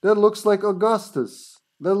 That looks like Augustus.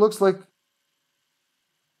 That looks like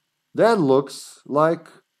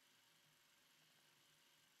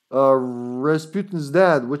Rasputin's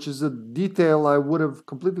dad, which is a detail I would have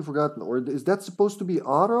completely forgotten. Or is that supposed to be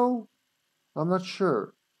Otto? I'm not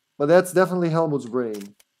sure. But that's definitely Helmut's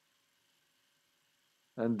brain.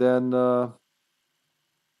 And then I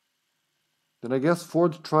guess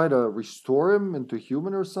Ford tried to restore him into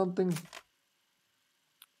human or something.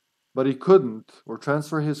 But he couldn't. Or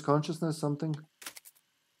transfer his consciousness, something.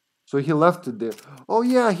 So he left it there. Oh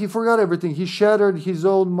yeah, he forgot everything. He shattered his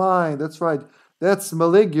own mind. That's right. That's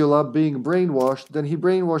Maligula being brainwashed. Then he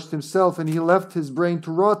brainwashed himself and he left his brain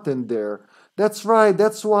to rot in there. That's right.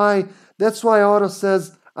 That's why Otto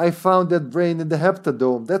says, I found that brain in the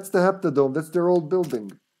Heptadome. That's the Heptadome. That's their old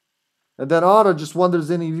building. And then Otto just wanders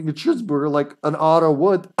in eating a cheeseburger like an Otto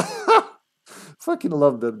would. Fucking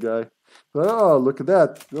love that guy. Oh, look at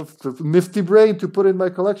that. Nifty brain to put in my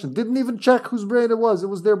collection. Didn't even check whose brain it was. It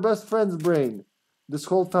was their best friend's brain. This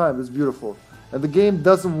whole time. It's beautiful. And the game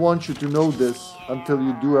doesn't want you to know this until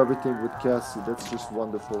you do everything with Cassie. That's just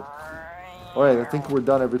wonderful. Alright, I think we're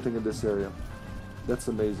done everything in this area. That's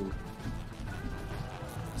amazing.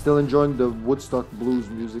 Still enjoying the Woodstock blues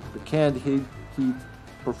music. The canned heat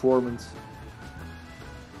performance.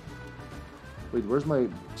 Wait, where's my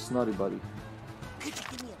snotty buddy? Could you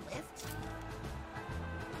give me a lift?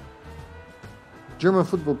 German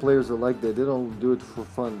football players are like that. They don't do it for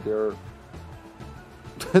fun.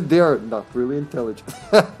 They are not really intelligent.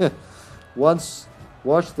 Once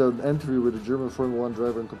watched an interview with a German Formula 1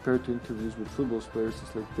 driver and compared to interviews with football players,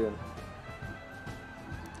 it's like that.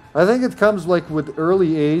 I think it comes like with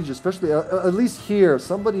early age, especially at least here.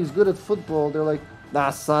 Somebody's good at football. They're like,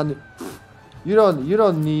 nah, son, you don't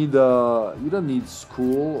need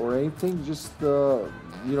school or anything. Just do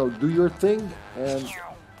your thing and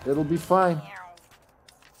it'll be fine.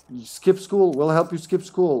 You skip school. We'll help you skip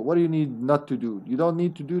school. What do you need not to do? You don't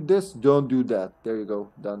need to do this. Don't do that. There you go.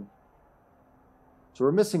 Done. So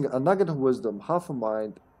we're missing a nugget of wisdom, half a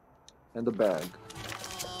mind, and a bag.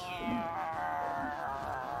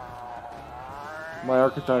 My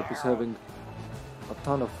archetype is having a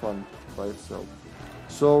ton of fun by itself.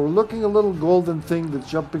 So we're looking a little golden thing that's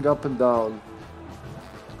jumping up and down.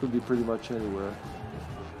 It could be pretty much anywhere.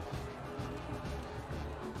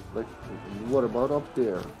 Like, what about up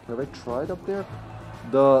there? Have I tried up there?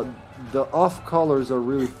 The off colors are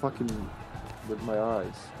really fucking with my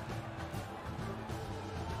eyes.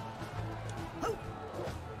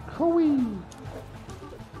 Hooey!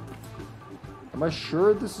 Am I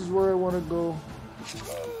sure this is where I want to go?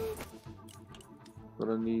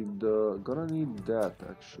 Gonna need that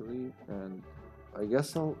actually, and I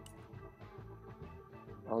guess I'll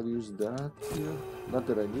use that here. Not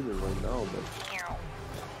that I need it right now, but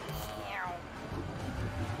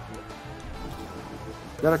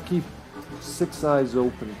gotta keep 6 eyes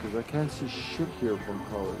open because I can't see shit here from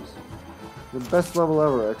colors. The best level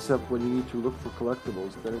ever, except when you need to look for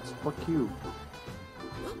collectibles. Then it's fuck you.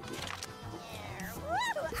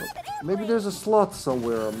 Maybe there's a slot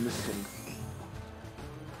somewhere I'm missing.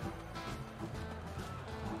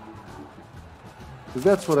 Because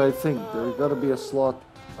that's what I think. There's gotta be a slot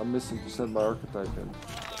I'm missing to send my archetype in.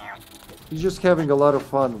 He's just having a lot of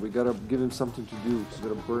fun. We gotta give him something to do. He's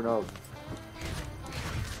gonna burn out.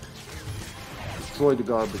 Destroy the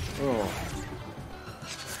garbage. Oh.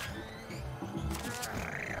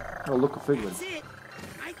 Oh, look, a figment. That's it.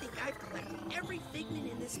 I think I've collected every figment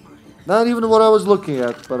in this mine. Not even what I was looking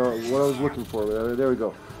at, but what I was looking for. There we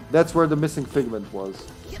go. That's where the missing figment was.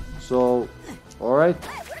 So, alright.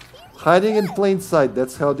 Hiding in plain sight.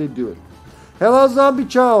 That's how they do it. Hello, Zombie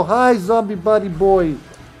Chow. Hi, Zombie Buddy Boy.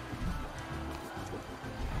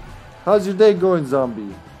 How's your day going,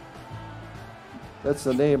 Zombie? That's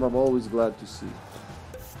a name I'm always glad to see.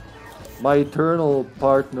 My eternal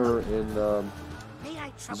partner in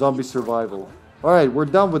Zombie survival. Alright, we're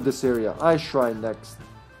done with this area. Ice Shrine next.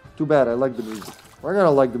 Too bad, I like the music. We're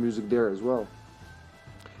gonna like the music there as well.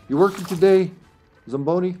 You working today,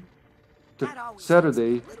 Zamboni?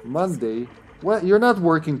 Saturday, Monday. What? You're not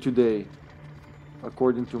working today,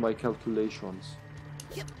 according to my calculations.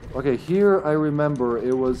 Okay, here I remember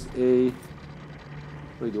it was a...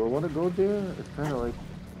 Wait, do I want to go there? It's kind of like...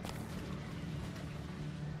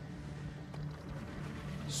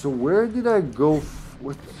 So where did I go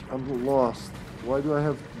with... I'm lost. Why do I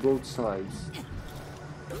have both sides?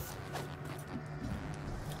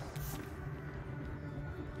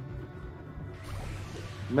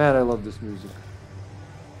 Man, I love this music.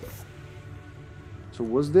 So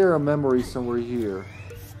was there a memory somewhere here?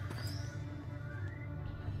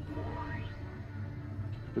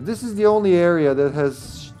 If this is the only area that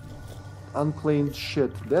has unclaimed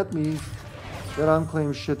shit, that means that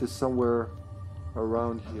unclaimed shit is somewhere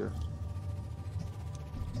around here.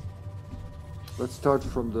 Let's start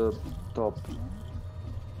from the top.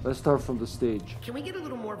 Let's start from the stage. Can we get a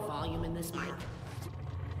little more volume in this mic?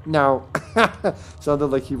 No. Sounded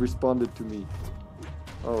like he responded to me.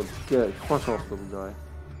 Oh, get fuck off, little guy.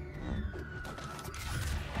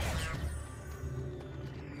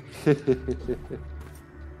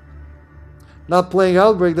 Not playing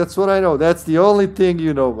Outbreak, that's what I know. That's the only thing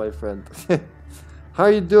you know, my friend. How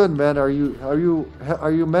are you doing, man? Are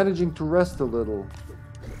you managing to rest a little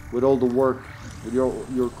with all the work, with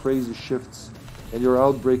your crazy shifts and your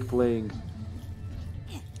Outbreak playing?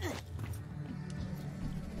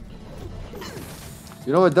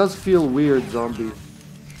 You know, it does feel weird, Zombie,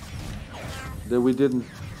 that we didn't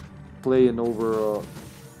play in over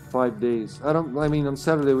 5 days. I mean, on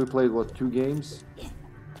Saturday we played, what, 2 games? It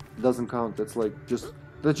doesn't count. That's like,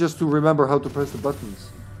 that's just to remember how to press the buttons.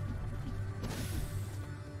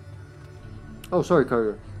 Oh, sorry,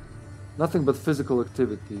 Carter. Nothing but physical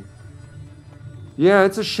activity. Yeah,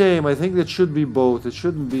 it's a shame. I think it should be both. It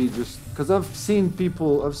shouldn't be just... Because I've seen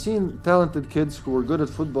talented kids who are good at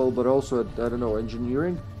football, but also at, I don't know,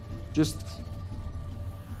 engineering. Just...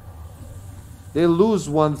 They lose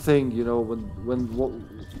one thing, you know,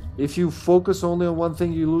 if you focus only on one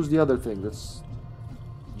thing, you lose the other thing. That's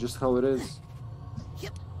just how it is.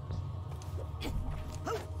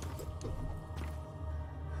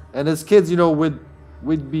 And as kids, you know,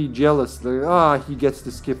 we'd be jealous. Like, he gets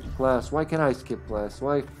to skip class. Why can't I skip class?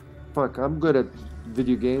 Why? Fuck, I'm good at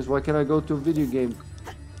video games. Why can't I go to a video game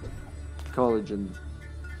college and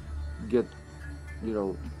get, you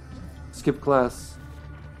know, skip class?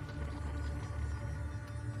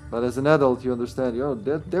 But as an adult, you understand, you know,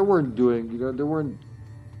 they weren't doing, you know,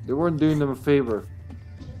 they weren't doing them a favor,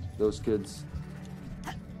 those kids.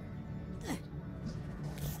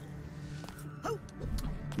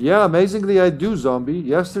 Yeah, amazingly I do, Zombie.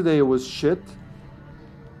 Yesterday it was shit.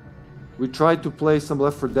 We tried to play some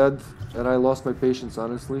Left 4 Dead, and I lost my patience,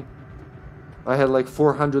 honestly. I had like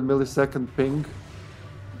 400 millisecond ping.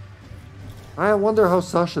 I wonder how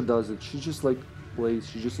Sasha does it. She just like plays,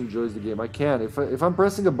 she just enjoys the game. I can't. If I'm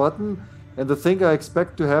pressing a button and the thing I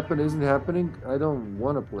expect to happen isn't happening, I don't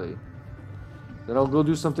want to play. Then I'll go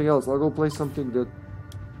do something else. I'll go play something that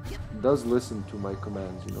does listen to my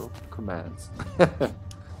commands, you know? Commands.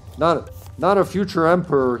 Not a future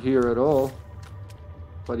emperor here at all.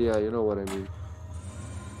 But yeah, you know what I mean.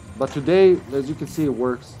 But today, as you can see, it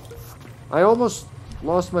works. I almost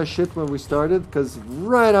lost my shit when we started, because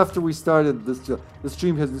right after we started, the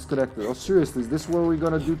stream has disconnected. Oh, seriously, is this what we're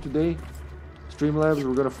gonna do today? Streamlabs,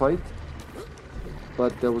 we're gonna fight?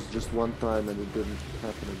 But that was just one time and it didn't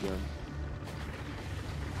happen again.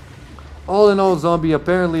 All in all, Zombie,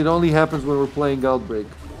 apparently it only happens when we're playing Outbreak.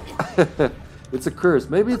 It's a curse.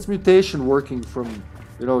 Maybe it's mutation working from,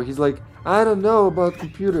 you know, he's like, I don't know about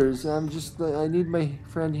computers. I need my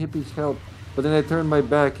friend Hippie's help. But then I turn my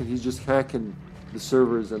back and he's just hacking the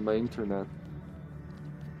servers and my internet.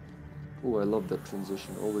 Oh, I love that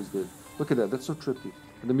transition. Always good. Look at that. That's so trippy.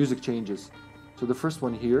 And the music changes. So the first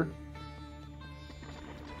one here.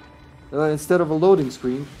 Instead of a loading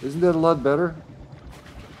screen, isn't that a lot better?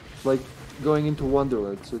 It's like going into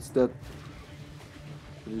Wonderland. So it's that.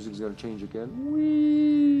 The music's gonna change again.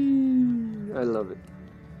 Whee! I love it.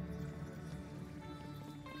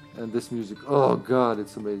 And this music, oh god,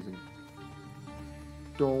 it's amazing.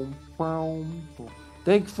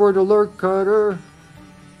 Thank you for the lurk, Carter.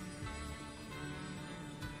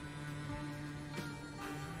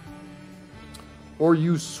 Or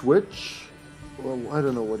you switch. Well, I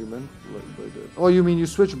don't know what he meant by that. Oh, you mean you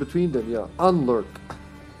switch between them? Yeah, unlurk.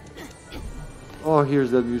 Oh,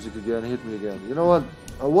 here's that music again. Hit me again. You know what?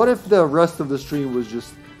 What if the rest of the stream was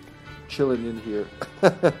just chilling in here?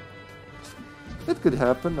 It could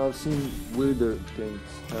happen. I've seen weirder things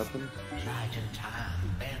happen. Light and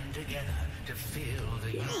time band together to fill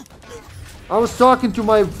the I was talking to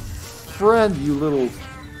my friend, you little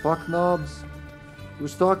fucknobs. He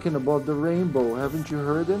was talking about the rainbow. Haven't you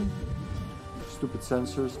heard him? Stupid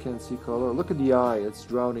sensors can't see color. Look at the eye. It's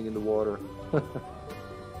drowning in the water.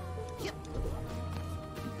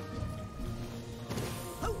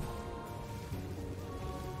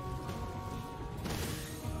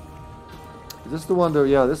 This is the one that,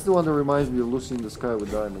 yeah, this is the one that reminds me of Lucy in the Sky with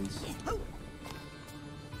Diamonds.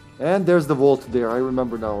 And there's the vault there. I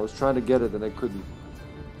remember now. I was trying to get it and I couldn't.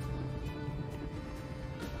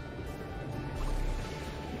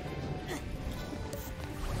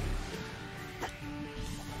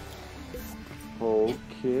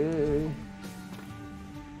 Okay.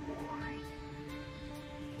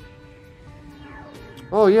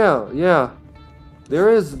 Oh yeah, yeah. There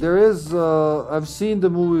is, I've seen the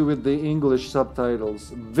movie with the English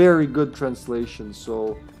subtitles. Very good translation,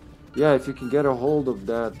 so yeah, if you can get a hold of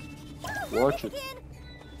that, watch it.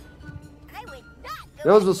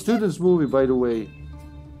 That was a student's movie, by the way.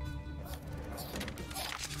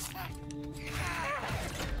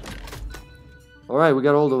 Alright, we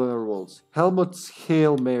got all the werewolves. Helmut's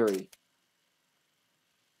Hail Mary.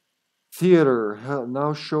 Theater,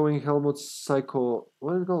 now showing Helmut's Psycho...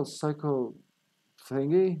 What is it called? Psycho...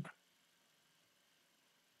 thingy?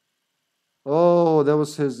 Oh, that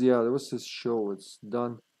was his, yeah, that was his show. It's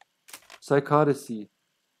done. Psychodacy.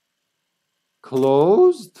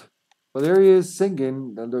 Closed? Well, there he is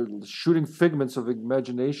singing, and they're shooting figments of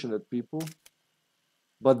imagination at people.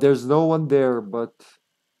 But there's no one there but...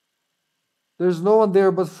 There's no one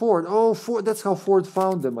there but Ford. Oh, Ford, that's how Ford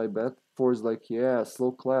found them, I bet. Ford's like, yeah,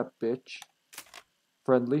 slow clap, bitch.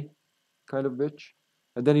 Friendly, kind of bitch.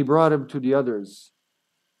 And then he brought him to the others.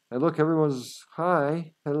 And look, everyone's,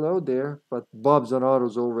 hi, hello there. But Bob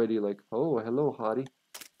Zanotto's already like, oh, hello, hottie.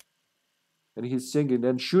 And he's singing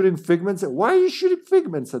and shooting figments. Why are you shooting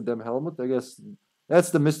figments at them, Helmut? I guess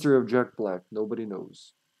that's the mystery of Jack Black. Nobody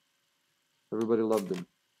knows. Everybody loved him.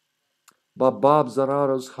 But Bob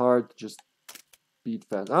Zanotto's heart just beat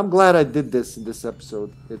fast. I'm glad I did this in this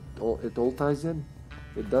episode. It all ties in.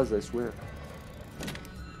 It does, I swear.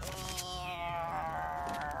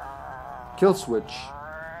 Kill switch.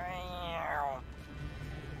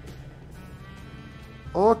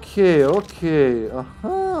 Okay, okay.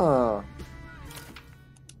 Aha.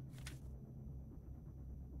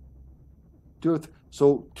 Dude,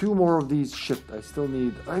 so 2 more of these. Shit, I still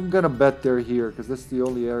need. I'm gonna bet they're here because that's the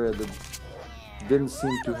only area that didn't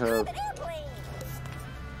seem to have.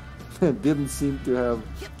 Didn't seem to have.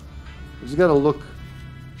 I just gotta look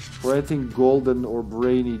for anything golden or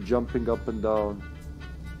brainy jumping up and down.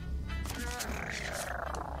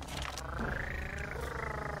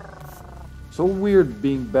 So weird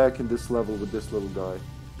being back in this level with this little guy.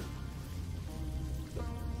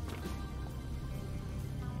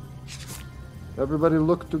 Everybody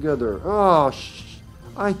look together. Oh,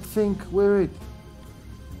 I think, wait.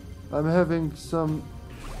 I'm having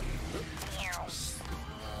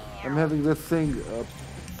the thing,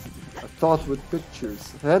 a thought with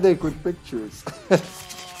pictures. Headache with pictures.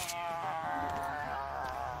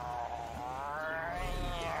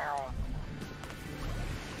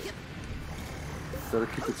 Gotta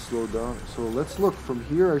keep it slowed down. So let's look. From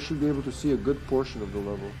here I should be able to see a good portion of the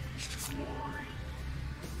level.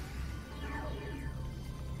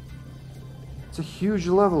 It's a huge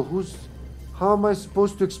level. How am I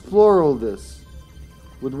supposed to explore all this?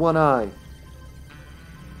 With one eye.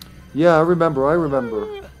 Yeah, I remember.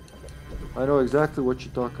 I know exactly what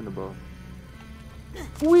you're talking about.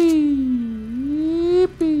 Whee!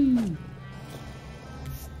 Yippee!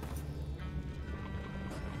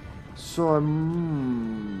 So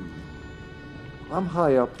I'm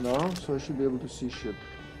high up now, so I should be able to see shit.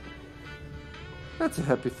 That's a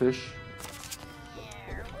happy fish.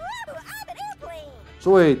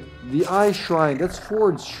 So wait, the eye shrine, that's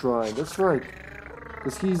Ford's shrine, that's right.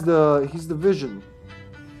 Because he's the vision.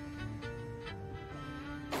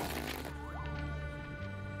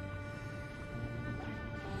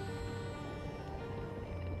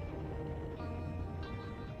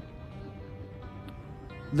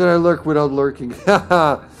 Did I lurk without lurking?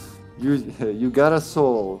 Haha! you got a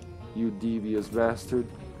soul, you devious bastard.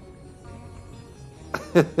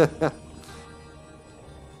 The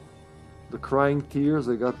crying tears,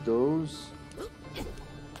 I got those.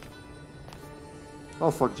 Oh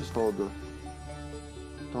fuck, just hold the...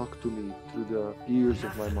 Talk to me through the ears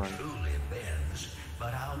of my mind.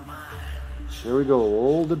 There we go,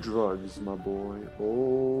 all the drugs, my boy.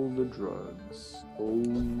 All the drugs. Oh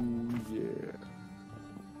yeah.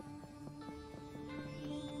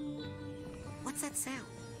 What's that sound?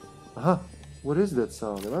 Huh? What is that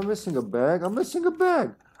sound? Am I missing a bag? I'm missing a bag.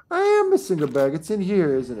 I am missing a bag. It's in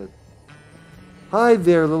here, isn't it? Hi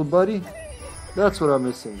there, little buddy. That's what I'm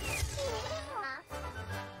missing.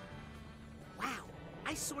 Wow,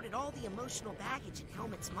 I sorted all the emotional baggage in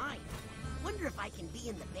Helmet's mind. Wonder if I can be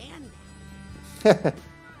in the band.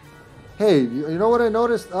 Hey, you know what I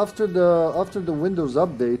noticed after the Windows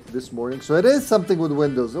update this morning? So it is something with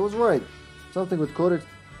Windows. I was right. Something with codecs.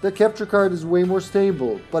 The capture card is way more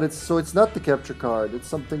stable, but it's not the capture card. It's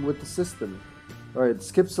something with the system. All right, it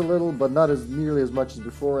skips a little, but not as nearly as much as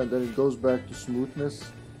before, and then it goes back to smoothness,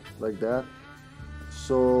 like that.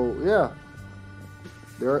 So yeah,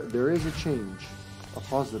 there is a change, a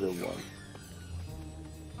positive one.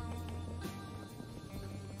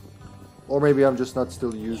 Or maybe I'm just not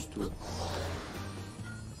still used to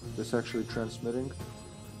this actually transmitting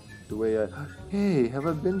the way I... Hey, have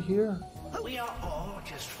I been here? We are all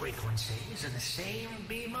just frequencies in the same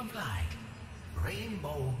beam of light,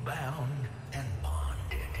 rainbow bound and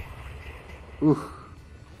bonded. Ooh.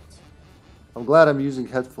 I'm glad I'm using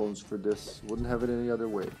headphones for this. Wouldn't have it any other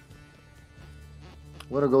way. I'm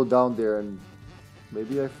gonna go down there and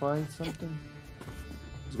maybe I find something.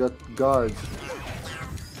 It's got guards.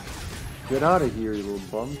 Get out of here, you little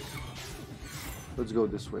bums. Let's go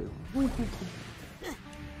this way.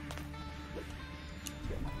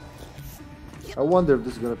 I wonder if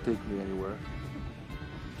this is gonna take me anywhere.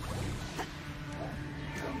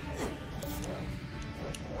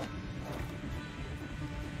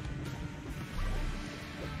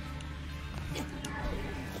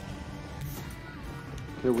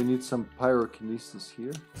 Okay, we need some pyrokinesis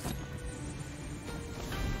here.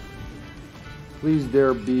 Please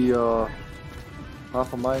there be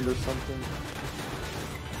half a mind or something.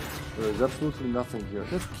 There is absolutely nothing here.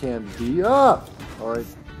 That can't be. Ah! Alright.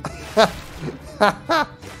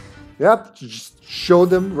 Yep, just show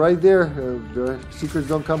them right there. The secrets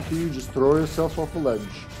don't come to you, just throw yourself off a ledge.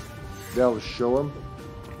 That'll show them.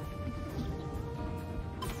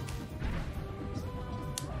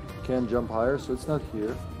 Can't jump higher, so it's not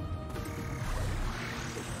here.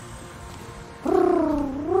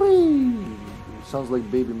 Sounds like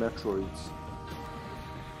baby Metroids.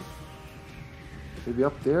 Maybe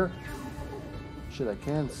up there? Shit, I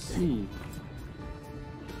can't see.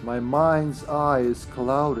 My mind's eye is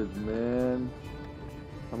clouded, man.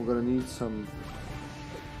 I'm gonna need some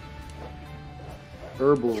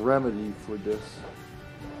herbal remedy for this.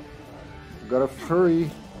 Gotta hurry.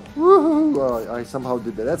 Woohoo! Oh, I somehow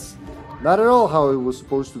did that. That's not at all how it was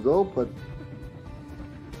supposed to go, but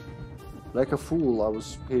like a fool, I was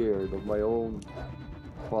spared of my own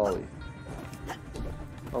folly.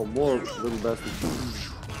 Oh, more little bastards.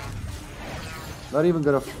 Not even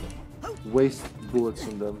gonna waste bullets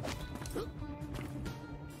on them.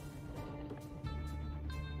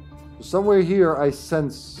 So somewhere here, I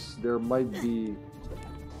sense there might be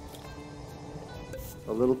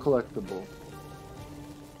a little collectible.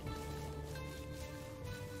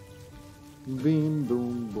 Beam,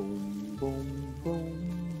 boom, boom, boom,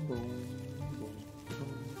 boom, boom.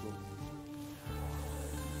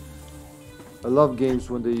 I love games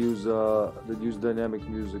when they use dynamic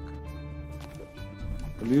music.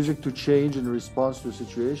 The music to change in response to a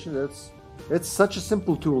situation. It's such a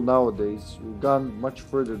simple tool nowadays. We've gone much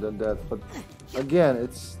further than that. But again,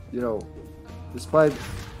 it's, you know, despite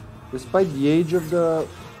the age of the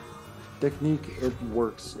technique, it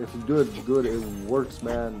works. If you do it good, it works,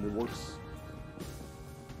 man. It works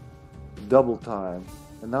double time.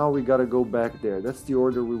 And now we gotta go back there. That's the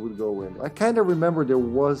order we would go in. I kind of remember there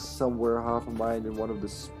was somewhere half a mind in one of the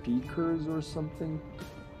speakers or something.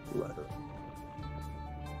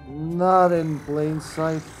 Not in plain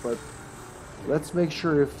sight, but let's make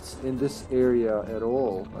sure if it's in this area at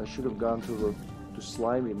all. I should have gone to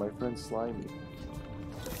Slimy, my friend Slimy.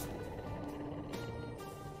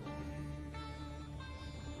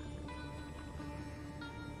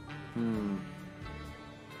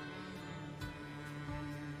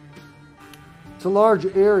 It's a large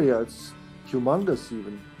area. It's humongous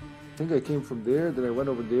even. I think I came from there, then I went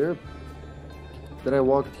over there, then I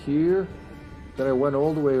walked here, then I went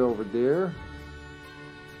all the way over there,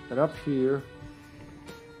 and up here.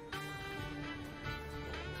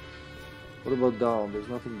 What about down? There's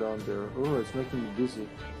nothing down there. Oh, it's making me dizzy.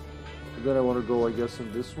 And then I want to go, I guess,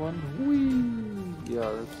 in this one. Whee!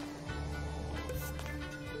 Yeah,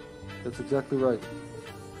 that's exactly right.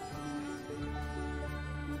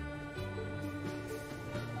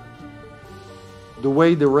 The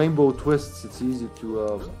way the rainbow twists, it's easy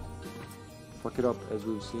to fuck it up, as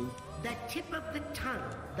we've seen. The tip of the tongue,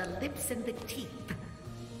 the lips and the teeth.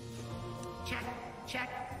 Check, check,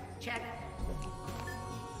 check.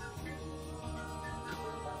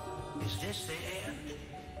 this the end?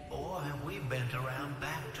 Or have we bent around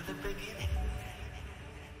back to the beginning?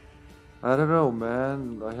 I don't know,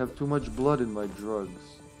 man. I have too much blood in my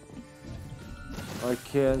drugs. I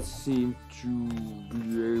can't seem to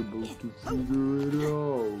be able to figure it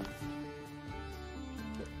out.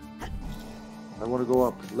 I want to go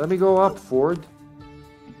up. Let me go up, Ford.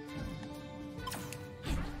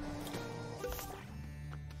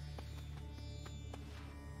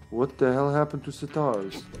 What the hell happened to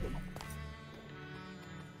Sitars?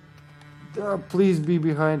 Please be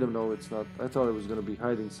behind him. No, it's not. I thought it was going to be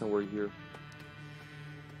hiding somewhere here.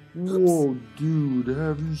 Whoa, dude,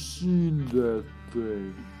 have you seen that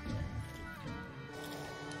thing?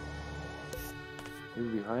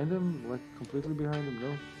 Maybe behind him? Like, completely behind him?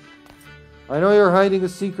 No. I know you're hiding a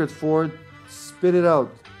secret, Ford. Spit it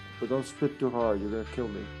out. But don't spit too hard. You're going to kill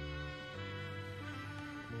me.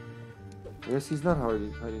 Yes, he's not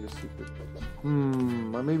hiding a secret.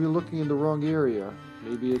 I may be looking in the wrong area.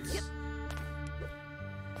 Maybe it's...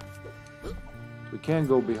 We can't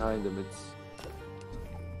go behind him. It's...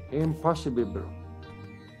 impossible, bro.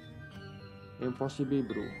 Impossible,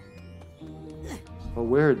 bro. But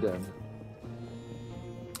where then?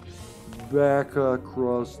 Back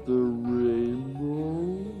across the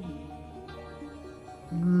rainbow?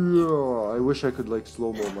 Yeah, I wish I could like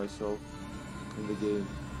slow-mo myself in the game.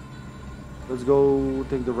 Let's go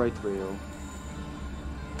take the right rail.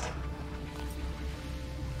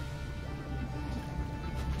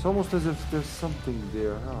 It's almost as if there's something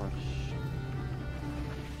there. Oh,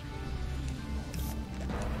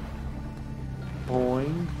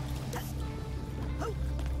 Boing.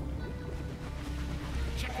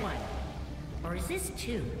 Check one. Or is this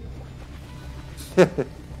two?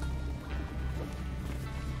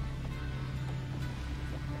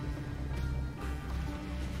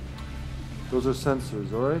 Those are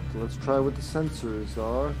sensors, alright? Let's try what the sensors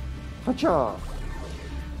are. Hacha!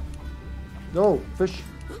 No, fish!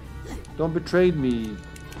 Don't betray me,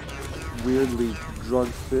 weirdly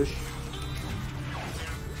drugged fish.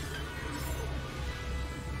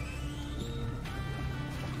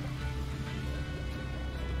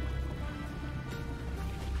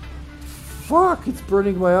 Fuck! It's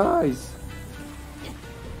burning my eyes!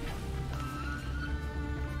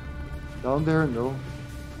 Down there? No.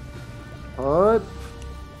 Up!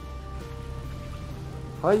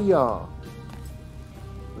 Hiya!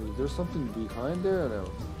 Wait, there's something behind there? No,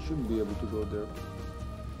 shouldn't be able to go there.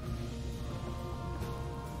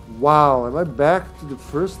 Wow, am I back to the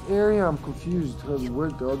first area? I'm confused. Where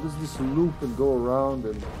does this loop and go around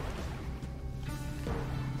and...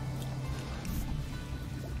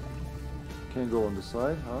 Can't go on the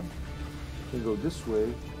side, huh? Can go this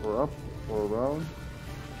way, or up, or around.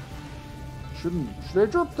 Should I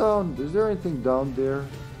drop down? Is there anything down there?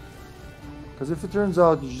 Because if it turns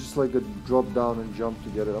out you just like a drop down and jump to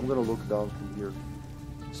get it, I'm gonna look down from here.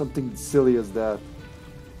 Something silly as that.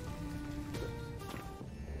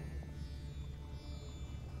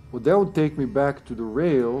 Well, that would take me back to the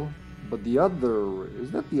rail, but the other...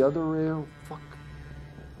 Is that the other rail? Fuck.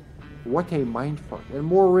 What a mindfuck. And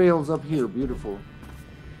more rails up here, beautiful.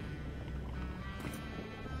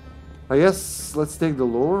 I guess let's take the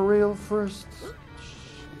lower rail first.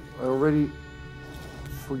 I already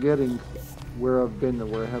forgetting where I've been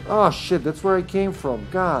and where I have... Oh shit, that's where I came from.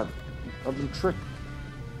 God, I've been tricked.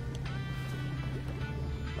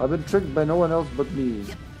 I've been tricked by no one else but me.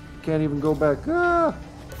 Can't even go back. Ah!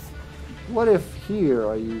 What if here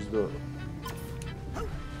I use the...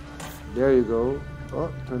 There you go.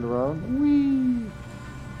 Oh, turn around. Whee!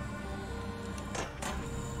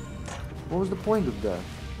 What was the point of that?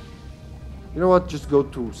 You know what? Just go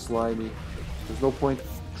to slimy. There's no point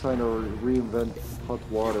trying to reinvent hot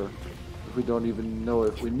water if we don't even know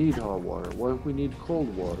if we need hot water. What if we need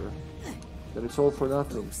cold water? Then it's all for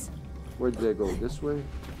nothing. Where did I go? This way?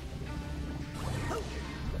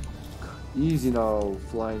 Easy now,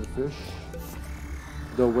 flying fish.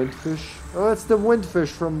 The windfish. Oh, it's the windfish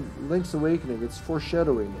from Link's Awakening. It's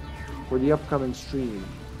foreshadowing for the upcoming stream.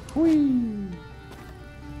 Whee!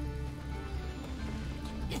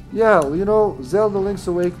 Yeah, you know, Zelda Link's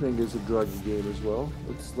Awakening is a druggy game as well.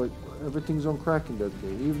 It's like everything's on crack in that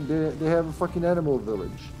game. Even they have a fucking animal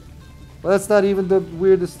village. Well, that's not even the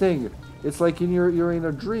weirdest thing. It's like you're in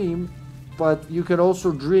a dream, but you can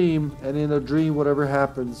also dream, and in a dream whatever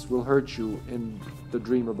happens will hurt you in the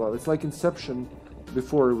dream above. It's like Inception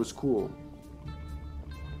before it was cool.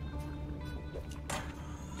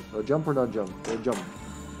 Jump or not jump? Jump.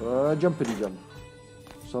 Jumpity jump.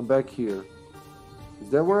 So I'm back here. Is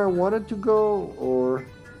that where I wanted to go, or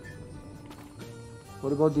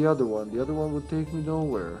what about the other one? The other one would take me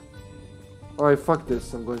nowhere. Alright, fuck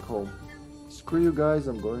this, I'm going home. Screw you guys,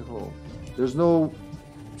 I'm going home. There's no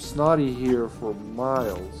snotty here for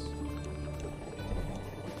miles.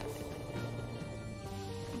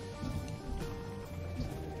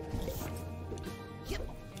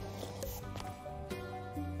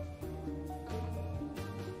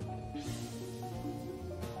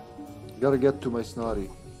 Gotta get to my snotty.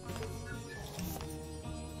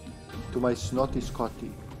 To my snotty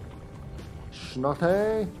Scotty.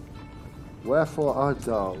 Snotty? Wherefore art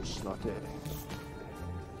thou, Snotty? I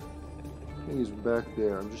think he's back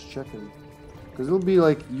there. I'm just checking. Because it'll be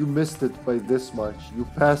like you missed it by this much. You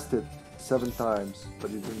passed it 7 times,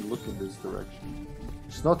 but you didn't look in this direction.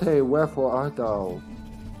 Snotty, wherefore art thou?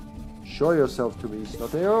 Show yourself to me,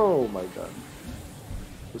 Snotty. Oh my god.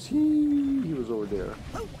 Was he? He was over there.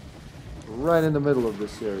 Right in the middle of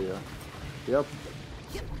this area. Yep.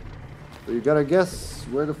 So you gotta guess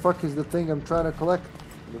where the fuck is the thing I'm trying to collect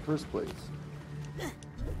in the first place.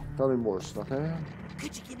 Tell me more, Snotty.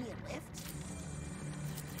 Could you give me a lift?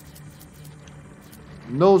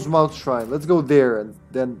 Nose Mouth Shrine. Let's go there, and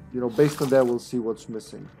then, you know, based on that, we'll see what's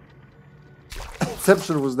missing.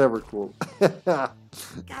 Inception was never cool. Got a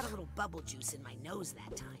little bubble juice in my nose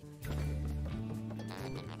that time.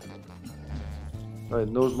 Alright,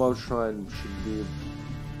 Nose Mouth Shrine should be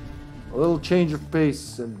a little change of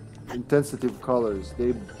pace and intensity of colors.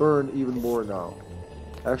 They burn even more now.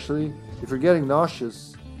 Actually, if you're getting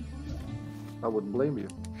nauseous, I wouldn't blame you.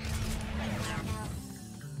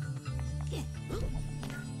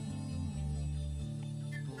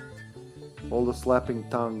 All the slapping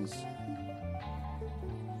tongues.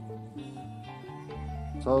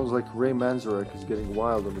 Sounds like Ray Manzarek is getting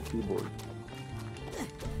wild on the keyboard.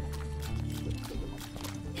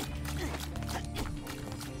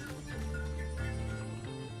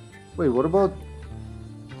 Wait, what about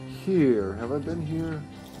here? Have I been here?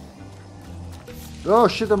 Oh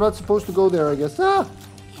shit, I'm not supposed to go there, I guess. Ah!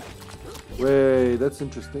 Wait, that's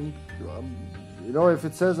interesting. You know, if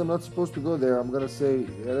it says I'm not supposed to go there, I'm gonna say,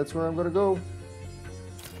 yeah, that's where I'm gonna go.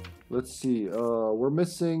 Let's see, we're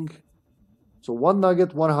missing... So 1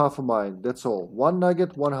 nugget, 1 half of mine. That's all. 1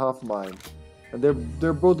 nugget, 1 half mine. And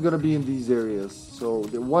they're both gonna be in these areas. So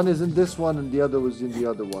the one is in this one and the other was in the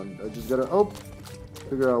other one. I just gotta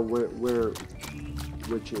figure out where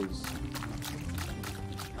which is.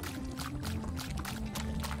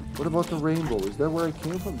 What about the rainbow? Is that where I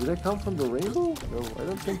came from? Did I come from the rainbow? No, I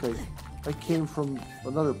don't think I came from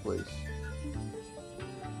another place.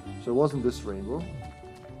 So it wasn't this rainbow.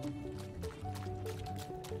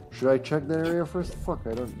 Should I check that area first? Fuck, I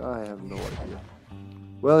have no idea.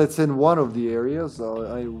 Well, it's in one of the areas.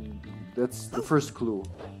 That's the first clue.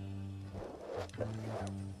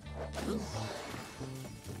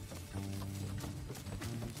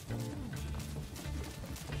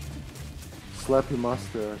 Slappy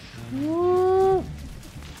mustache. Woo!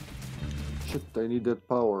 Shit, I need that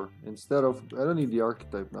power. Instead of... I don't need the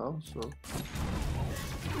archetype now, so...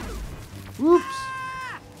 Whoops!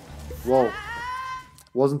 Whoa.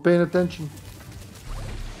 Wasn't paying attention.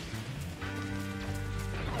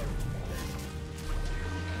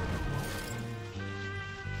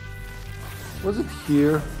 Was it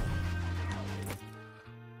here?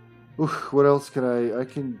 Oof, what else can I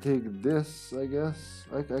can take this, I guess.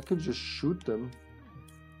 I could just shoot them.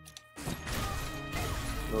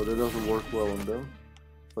 No, that doesn't work well on them.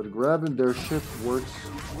 But grabbing their shit works.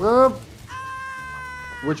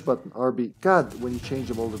 Which button? RB. God, when you change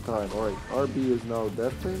them all the time. Alright, RB is now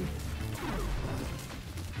that thing.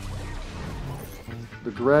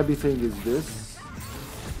 The grabby thing is this.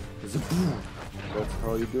 That's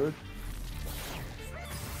how you do it.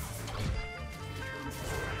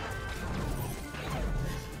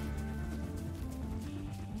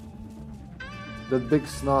 That big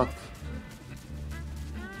snot.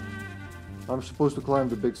 I'm supposed to climb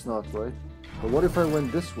the big snot, right? But what if I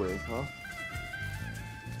went this way, huh?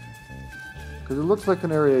 Because it looks like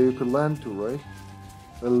an area you could land to, right?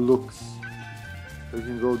 It looks. So you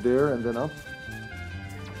can go there and then up.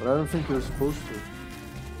 But I don't think you're supposed to.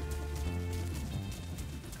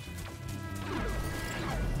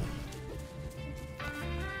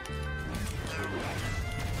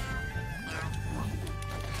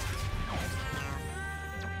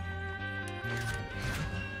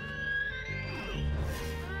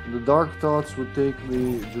 The dark thoughts would take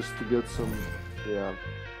me just to get some, yeah,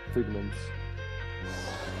 pigments.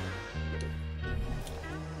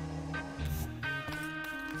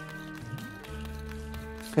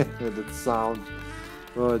 That sound.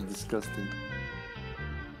 Oh, it's disgusting.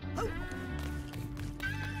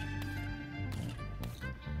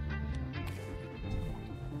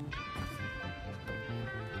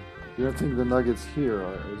 You don't think the nugget's here,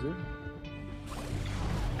 is it?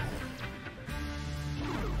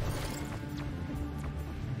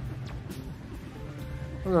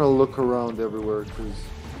 I'm gonna look around everywhere because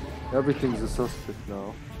everything's a suspect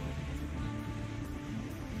now.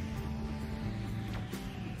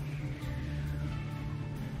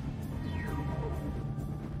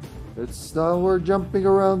 It's now we're jumping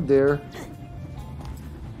around there.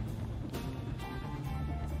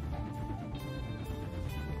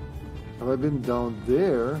 Have I been down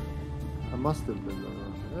there? I must have been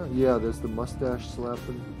down there. Yeah, there's the mustache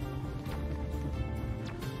slapping.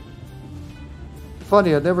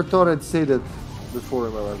 Funny, I never thought I'd say that before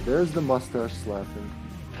in my life. There's the mustache slapping.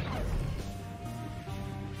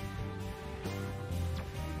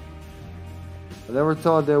 I never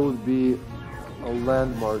thought there would be a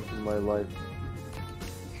landmark in my life.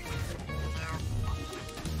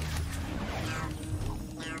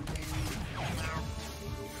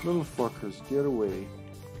 Little fuckers, get away.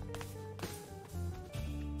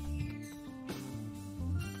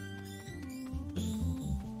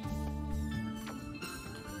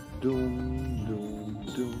 Doom, doom,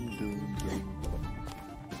 doom, doom, doom.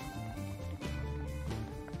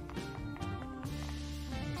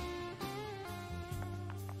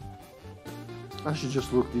 I should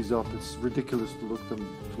just look these up. It's ridiculous to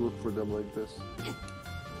look for them like this.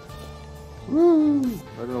 Woo!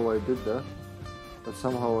 I don't know why I did that, but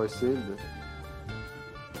somehow I saved it.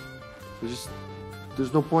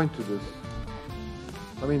 There's no point to this.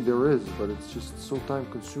 I mean, there is, but it's just so time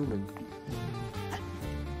consuming.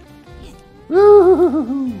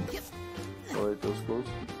 Alright, that was close.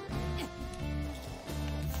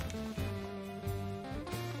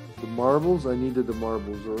 The marbles? I needed the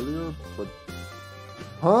marbles earlier, but...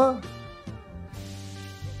 Huh?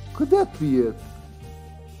 Could that be it?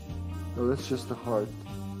 No, that's just a heart.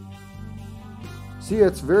 See,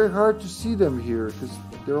 it's very hard to see them here, because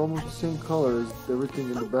they're almost the same color as everything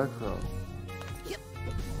in the background.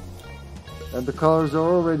 And the colors are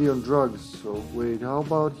already on drugs, so wait, how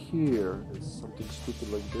about here? Is something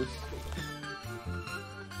stupid like this?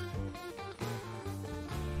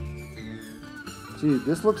 See,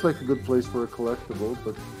 this looks like a good place for a collectible,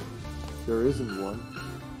 but there isn't one.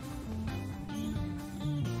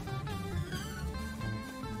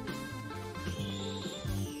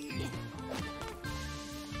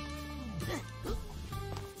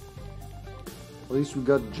 At least we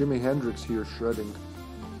got Jimi Hendrix here shredding.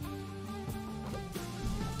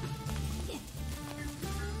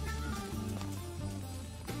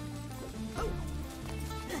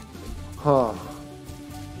 Huh.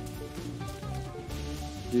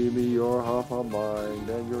 Give me your half a mind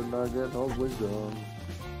and your nugget of wisdom.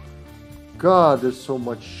 God, there's so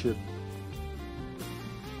much shit.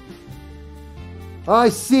 I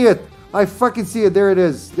see it! I fucking see it. There it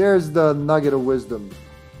is. There's the nugget of wisdom.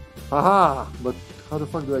 Haha! But how the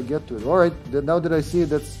fuck do I get to it? Alright, now that I see it,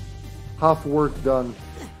 that's half work done.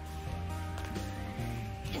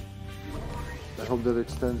 I hope that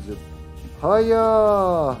extends it.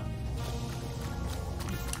 Hiya!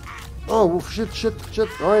 Oh shit!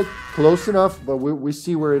 Alright, close enough, but we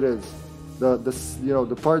see where it is.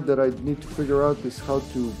 The part that I need to figure out is how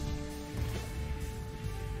to.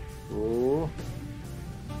 Oh.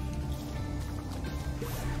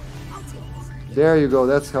 There you go.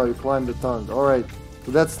 That's how you climb the tongue. All right,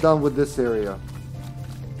 so that's done with this area.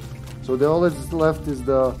 So the only that's left is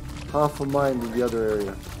the half a mind in the other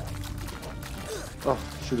area. Oh,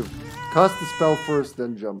 should have cast the spell first,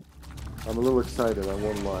 then jump. I'm a little excited. I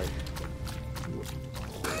won't lie.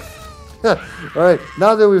 Alright,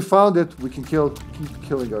 now that we found it, we can keep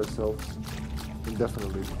killing ourselves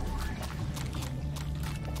indefinitely.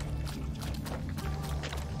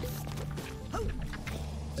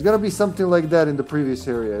 There's gotta be something like that in the previous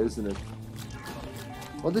area, isn't it?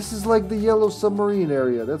 Well, this is like the yellow submarine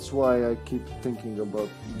area. That's why I keep thinking about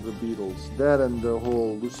the Beatles. That and the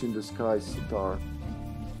whole Lucy in the Sky sitar.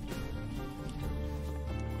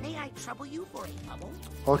 May I trouble you for a bubble?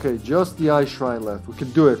 Okay, just the ice shrine left. We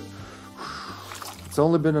can do it. It's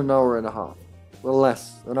only been an hour and a half. Well,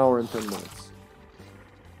 less. An hour and 10 minutes.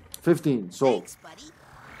 15, sold. Thanks, buddy.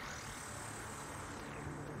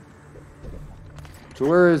 So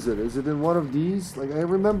where is it? Is it in one of these? Like, I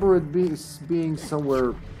remember it being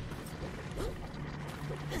somewhere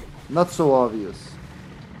not so obvious.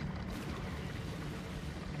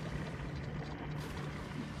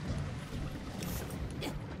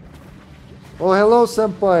 Oh, hello,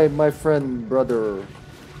 senpai, my friend, brother.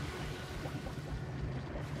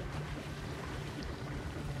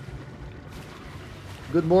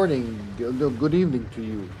 Good morning, good evening to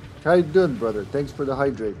you. How you doing, brother? Thanks for the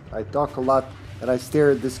hydrate. I talk a lot and I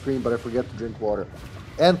stare at this screen, but I forget to drink water.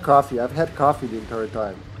 And coffee. I've had coffee the entire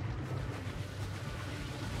time.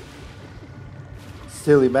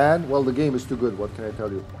 Silly man. Well, the game is too good. What can I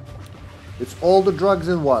tell you? It's all the drugs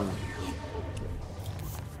in one.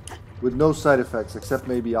 With no side effects, except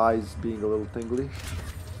maybe eyes being a little tingly.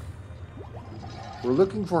 We're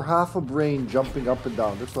looking for half a brain jumping up and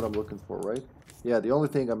down. That's what I'm looking for, right? Yeah, the only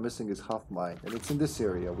thing I'm missing is half mine. And it's in this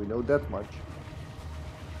area. We know that much.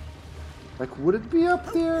 Like, would it be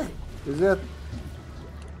up there? Is that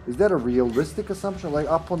a realistic assumption? Like,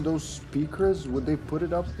 up on those speakers? Would they put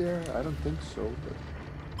it up there? I don't think so.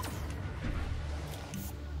 But...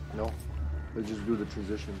 No. Let's just do the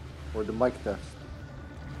transition. Or the mic test.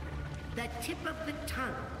 The tip of the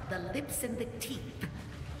tongue, the lips and the teeth.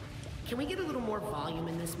 Can we get a little more volume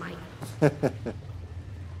in this mic?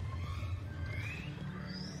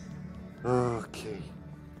 Okay.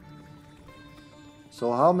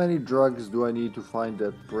 So how many drugs do I need to find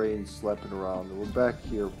that brain slapping around? We're back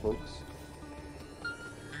here, folks.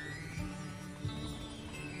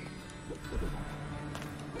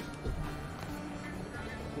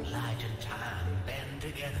 Light and time band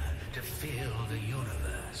together to fill the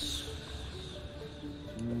universe.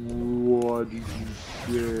 What did you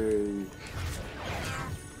say?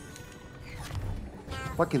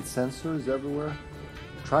 Fucking sensors everywhere.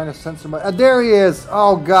 Trying to censor my... there he is!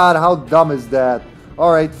 Oh god, how dumb is that?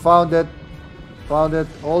 Alright, found it. Found it.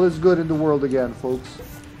 All is good in the world again, folks.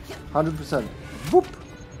 100%. Whoop!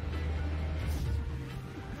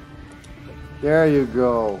 There you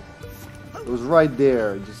go. It was right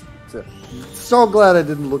there. Just so glad I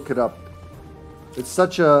didn't look it up. It's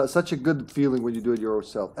such a good feeling when you do it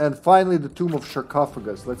yourself. And finally, the Tomb of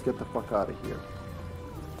Sarcophagus. Let's get the fuck out of here.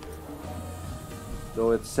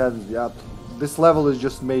 Though it says, yeah, this level is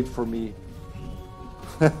just made for me.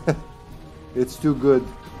 It's too good.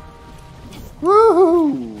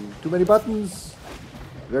 Woohoo! Too many buttons.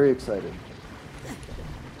 Very excited.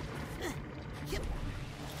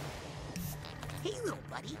 Hey, little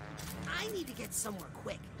buddy. I need to get somewhere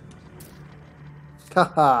quick.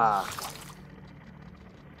 Haha.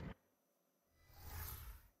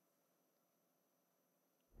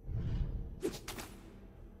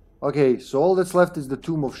 Okay, so all that's left is the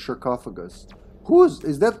Tomb of Sarcophagus.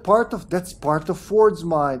 Is that part of... That's part of Ford's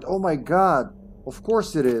mind. Oh my god. Of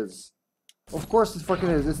course it is. Of course it fucking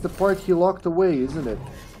is. It's the part he locked away, isn't it?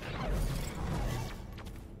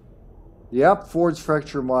 Yep, Ford's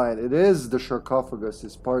fractured mind. It is the sarcophagus.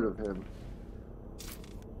 It's part of him.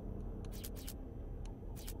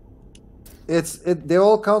 They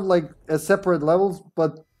all count like as separate levels,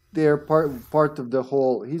 but they're part of the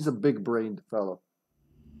whole. He's a big-brained fellow.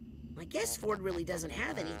 I guess Ford really doesn't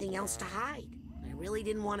have anything else to hide. I really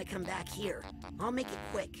didn't want to come back here. I'll make it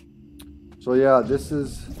quick. So yeah, this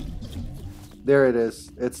is... There it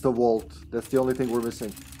is. It's the vault. That's the only thing we're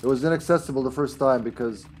missing. It was inaccessible the first time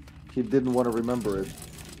because he didn't want to remember it.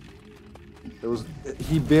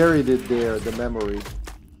 He buried it there, the memory.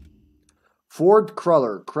 Ford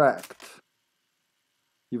Cruller, cracked.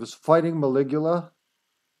 He was fighting Maligula,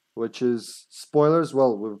 which is... Spoilers,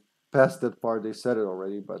 well, we've passed that part. They said it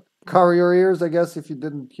already, but... Cover your ears, I guess, if you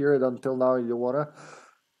didn't hear it until now and you wanna.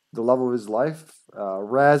 The love of his life.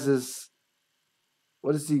 Raz's...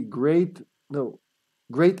 What is he? Great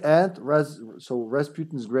aunt. So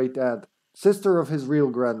Razputin's great aunt. Sister of his real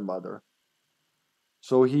grandmother.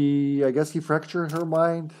 So I guess he fractured her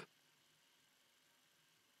mind.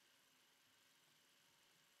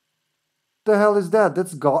 The hell is that?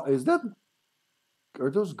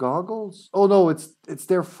 Are those goggles? Oh no, it's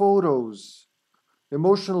their photos.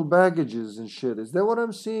 Emotional baggages and shit. Is that what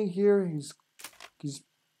I'm seeing here? He's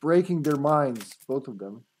breaking their minds, both of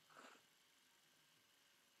them.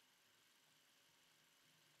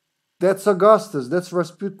 That's Augustus. That's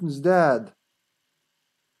Rasputin's dad.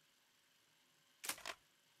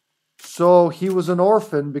 So he was an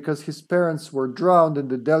orphan because his parents were drowned in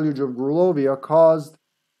the deluge of Grulovia caused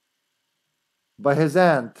by his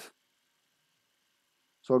aunt.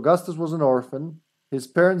 So Augustus was an orphan. His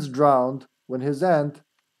parents drowned when his aunt,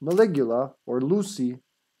 Maligula, or Lucy,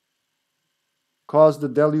 caused the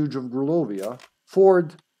deluge of Grulovia.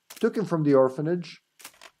 Ford took him from the orphanage.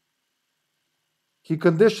 He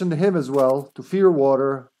conditioned him as well to fear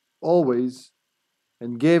water, always,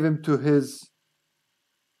 and gave him to his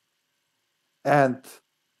aunt,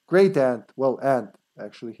 great aunt, well, aunt,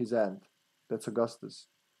 actually, his aunt. That's Augustus.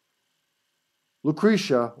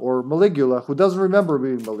 Lucretia, or Maligula, who doesn't remember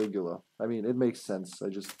being Maligula. I mean, it makes sense. I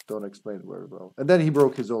just don't explain it very well. And then he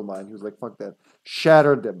broke his own mind. He was like, fuck that.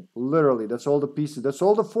 Shattered them. Literally. That's all the pieces. That's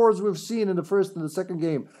all the Fords we've seen in the first and the second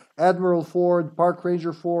game. Admiral Ford, Park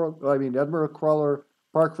Ranger Ford, Admiral Cruller,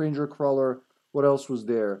 Park Ranger Cruller. What else was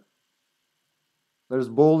there? There's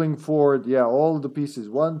bowling for, yeah, all of the pieces.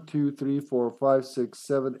 1, 2, 3, 4, 5, 6,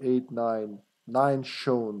 7, 8, 9. 9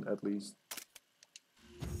 shown, at least.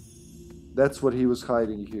 That's what he was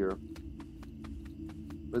hiding here.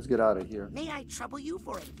 Let's get out of here. May I trouble you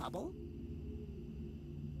for a bubble?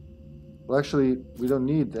 Well, actually, we don't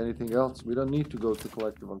need anything else. We don't need to go to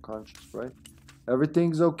collective unconscious, right?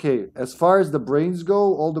 Everything's okay. As far as the brains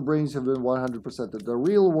go, all the brains have been 100%. The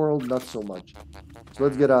real world, not so much. So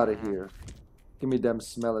let's get out of here. Give me them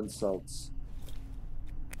smelling salts.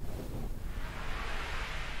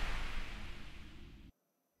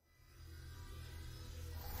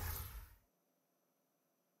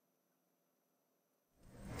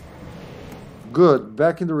 Good.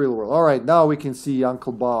 Back in the real world. Alright, now we can see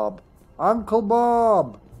Uncle Bob. Uncle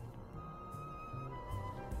Bob!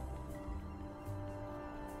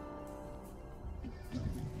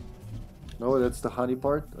 No, that's the honey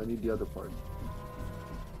part. I need the other part.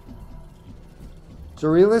 So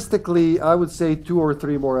realistically, I would say 2 or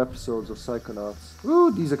 3 more episodes of Psychonauts. Ooh,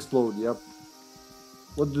 these explode, yep.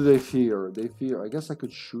 What do they fear? They fear... I guess I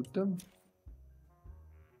could shoot them?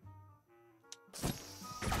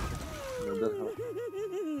 No, that helps.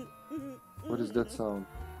 What is that sound?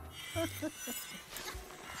 You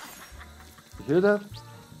hear that?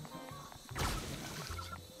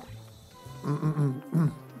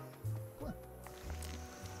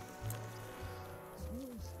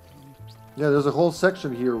 Yeah, there's a whole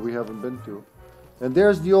section here we haven't been to. And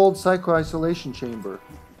there's the old psycho-isolation chamber.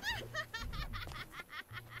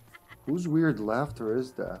 Whose weird laughter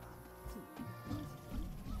is that?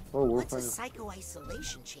 Oh, we're What's a finding...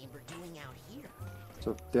 psycho-isolation chamber doing out here? It's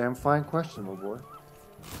a damn fine question, my boy.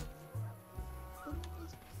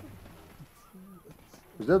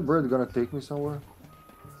 Is that bird gonna take me somewhere?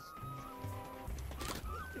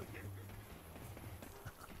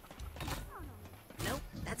 Nope,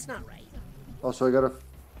 that's not right. Oh, so I gotta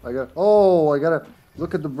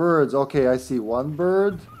look at the birds. Okay, I see 1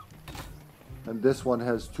 bird. And this one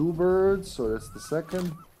has 2 birds, so that's the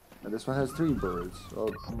second. And this one has 3 birds.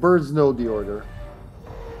 Oh, birds know the order.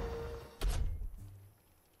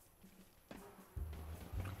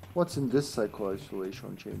 What's in this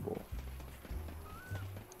psycho-isolation chamber?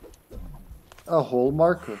 A hole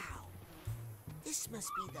marker. Wow. This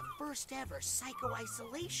must be the first ever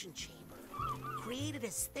psycho-isolation chamber. Created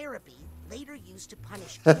as therapy, later used to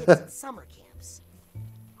punish kids in summer camps.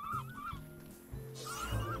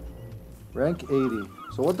 Rank 80.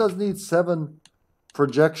 So what does need 7?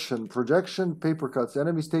 Projection. Projection, paper cuts.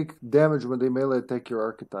 Enemies take damage when they melee attack your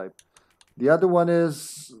archetype. The other one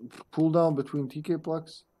is cooldown between TK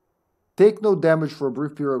plucks. Take no damage for a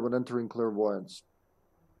brief period when entering clairvoyance.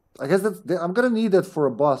 I guess I'm gonna need that for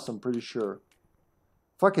a boss, I'm pretty sure.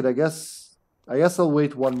 Fuck it, I guess I'll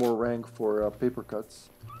wait 1 more rank for paper cuts.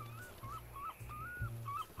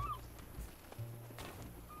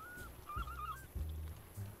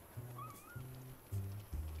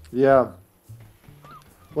 Yeah.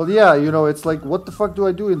 Well, yeah, you know, it's like, what the fuck do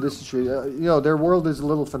I do in this situation? You know, their world is a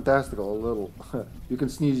little fantastical, a little. You can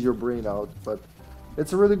sneeze your brain out, but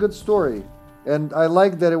it's a really good story. And I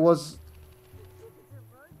like that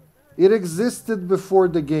it existed before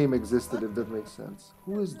the game existed, if that makes sense.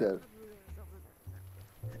 Who is that?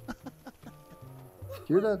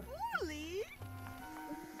 Hear that?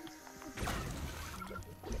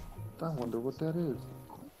 I wonder what that is.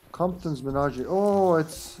 Compton's Menagerie. Oh,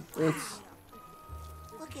 it's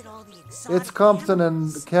Look at all the exotic Compton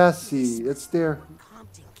animals. and Cassie. It's there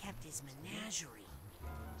Compton kept his menagerie.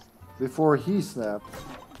 before he snapped.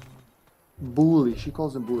 Bully. She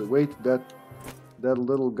calls him Bully. Wait, that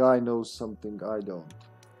little guy knows something I don't.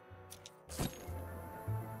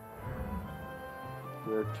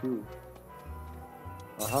 Where to?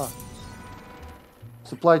 Aha.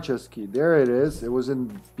 Supply chest key. There it is. It was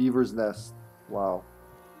in Beaver's Nest. Wow.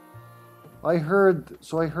 I heard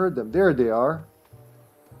them. There they are.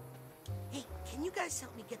 Hey, can you guys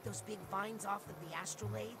help me get those big vines off of the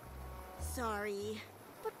astrolabe? Sorry,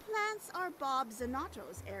 but plants are Bob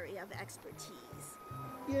Zanotto's area of expertise.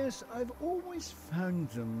 Yes, I've always found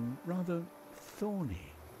them rather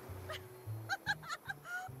thorny.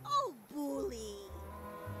 Oh, bully.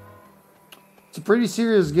 It's a pretty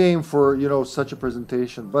serious game for, you know, such a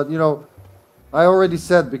presentation. But, you know, I already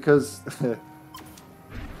said because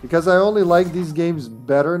because I only like these games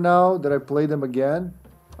better now that I play them again.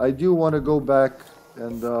 I do want to go back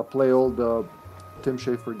and play all the Tim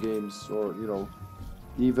Schafer games, or, you know,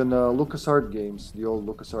 even LucasArts games, the old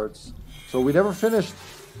LucasArts. So we never finished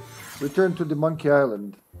Return to the Monkey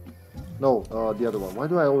Island. No, the other one. Why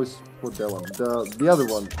do I always put that one? The other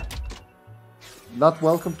one. Not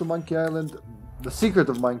Welcome to Monkey Island. The Secret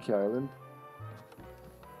of Monkey Island.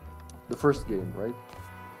 The first game, right?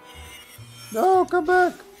 No, come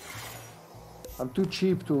back! I'm too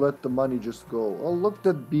cheap to let the money just go. Oh, look,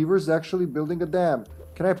 that beaver's actually building a dam.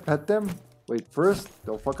 Can I pet them? Wait, first,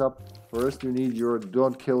 don't fuck up. First, you need your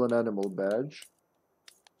Don't Kill an Animal badge.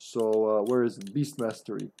 So, where is it? Beast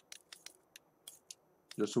Mastery.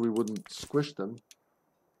 Just so we wouldn't squish them.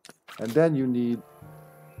 And then you need...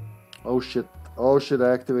 Oh shit. Oh shit,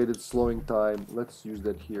 I activated slowing time. Let's use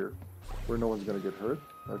that here. Where no one's gonna get hurt.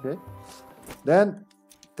 Okay. Then,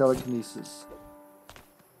 telekinesis.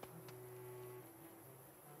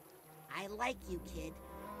 I like you, kid.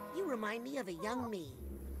 You remind me of a young me.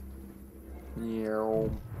 Yeah.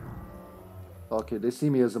 Okay, they see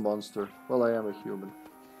me as a monster. Well, I am a human.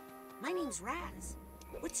 My name's Raz.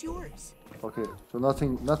 What's yours? Okay, so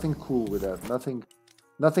nothing cool with that.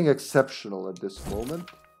 Nothing exceptional at this moment.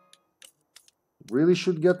 Really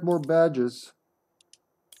should get more badges.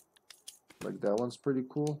 Like that one's pretty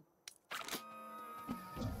cool.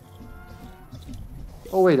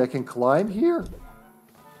 Oh wait, I can climb here?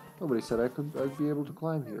 Nobody said I'd be able to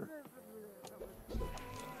climb here.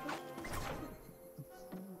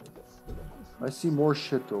 I see more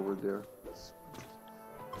shit over there.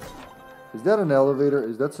 Is that an elevator?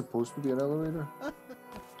 Is that supposed to be an elevator?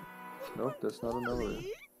 Nope, that's not an elevator.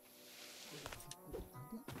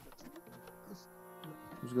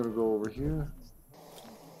 Who's gonna go over here?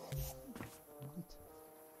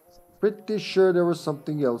 Pretty sure there was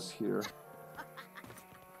something else here.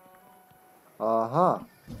 Aha.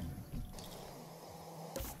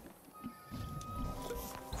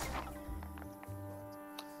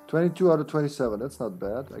 $22 out of 27. That's not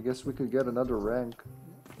bad. I guess we could get another rank.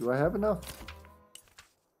 Do I have enough?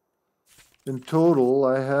 In total,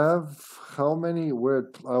 I have how many? Where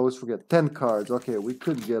I always forget. 10 cards. Okay, we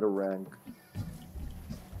could get a rank.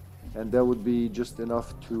 And that would be just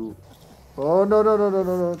enough to... Oh, no, no, no, no,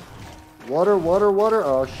 no, no. Water, water, water.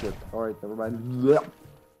 Oh, shit. Alright, never mind. Blech.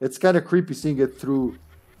 It's kind of creepy seeing it through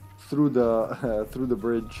the through the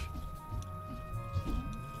bridge.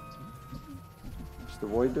 Just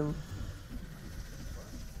avoid them.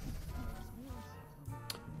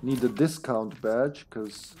 Need a discount badge,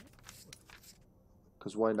 cause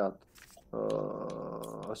why not?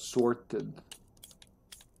 Assorted.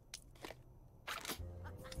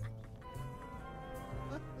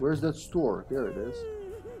 Where's that store? There it is.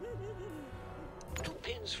 2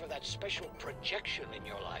 pins for that special projection in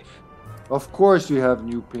your life. Of course you have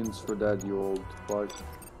new pins for that, you old fuck.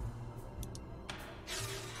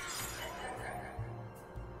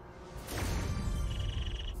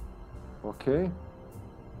 Okay.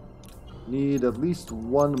 Need at least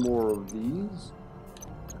one more of these.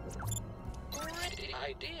 Great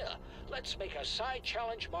idea. Let's make a side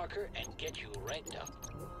challenge marker and get you ranked up.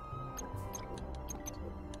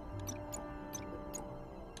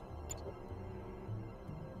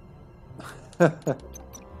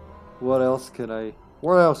 What else can I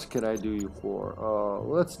do you for?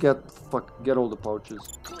 Let's get all the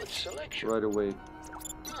pouches. Good selection. Right away.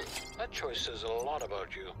 That choice says a lot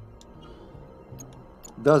about you.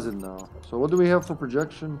 Does it now? So what do we have for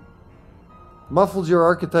projection? Muffles your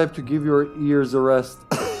archetype to give your ears a rest.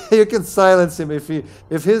 You can silence him if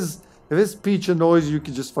his speech annoys you. You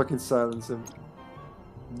can just fucking silence him.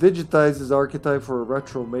 Digitize his archetype for a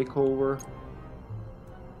retro makeover.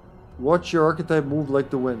 Watch your archetype move like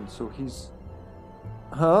the wind. So he's...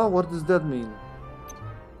 Huh? What does that mean?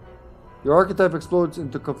 Your archetype explodes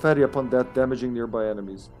into confetti upon death, damaging nearby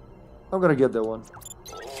enemies. I'm gonna get that one.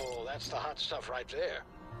 Oh, that's the hot stuff right there.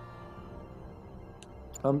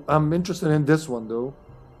 I'm interested in this one though.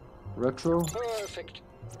 Retro. Perfect.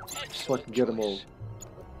 So I can get them all.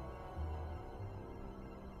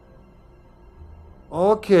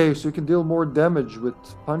 Okay, so you can deal more damage with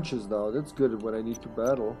punches now. That's good when I need to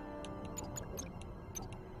battle.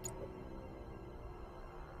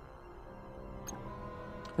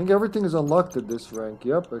 I think everything is unlocked at this rank,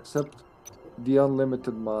 yep, except the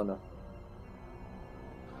unlimited mana.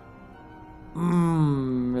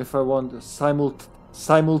 If I want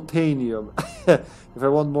simultaneum. If I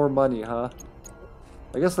want more money, huh?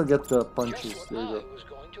 I guess I'll get the punches. There you go.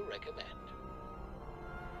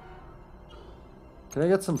 Can I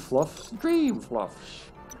get some fluff? Dream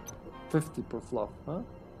fluff. 50 per fluff, huh?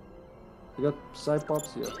 You got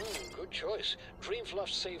Psypops here. Good choice. Dream Fluff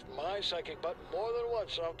saved my psychic butt more than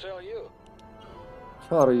once, I'll tell you.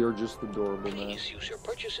 Chara, you're just adorable, man. Please use your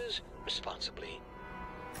purchases responsibly.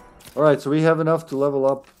 Alright, so we have enough to level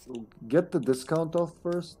up. Get the discount off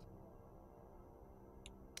first.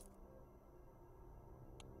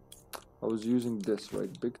 I was using this, right?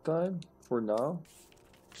 Big time for now.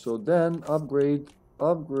 So then upgrade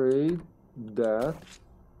that.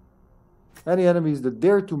 Any enemies that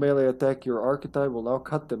dare to melee attack your archetype will now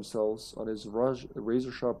cut themselves on his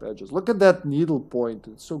razor sharp edges. Look at that needle point.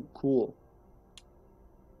 It's so cool.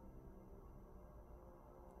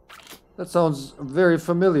 That sounds very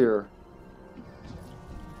familiar.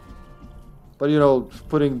 But you know,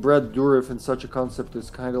 putting Brad Dourif in such a concept is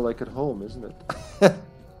kind of like at home, isn't it?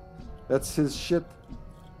 That's his shit.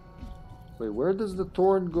 Wait, where does the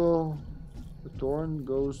thorn go? The thorn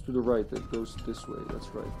goes to the right. It goes this way. That's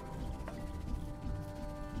right.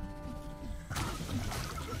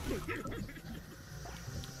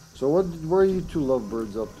 So what were you two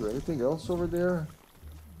lovebirds up to? Anything else over there?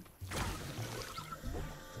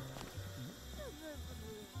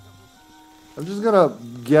 I'm just gonna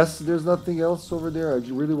guess there's nothing else over there. I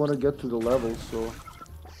really want to get to the level, so...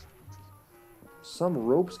 Some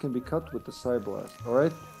ropes can be cut with the side blast.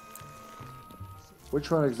 Alright.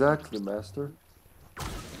 Which one exactly, Master?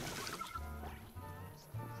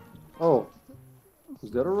 Oh.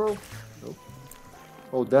 Is that a rope? Nope.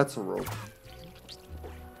 Oh, that's a rope.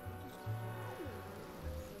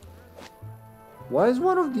 Why is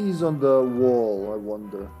one of these on the wall, I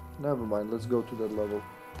wonder? Never mind, let's go to that level.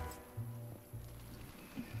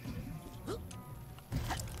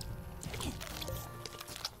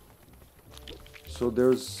 So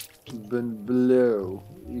there's been below.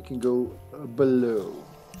 You can go below.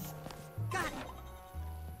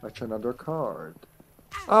 That's another card.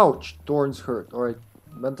 Ouch! Thorns hurt. Alright.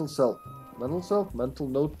 Mental self. Mental self? Mental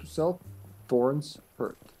note to self. Thorns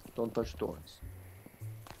hurt. Don't touch thorns.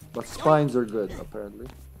 But spines are good, apparently.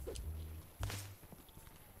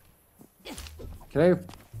 Can I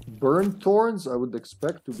burn thorns? I would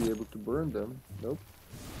expect to be able to burn them. Nope.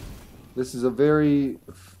 This is a very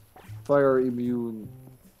fire immune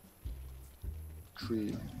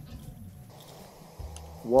tree.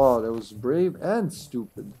 Wow, that was brave and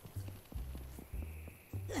stupid.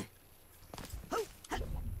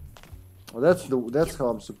 Well, that's how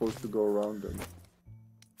I'm supposed to go around them.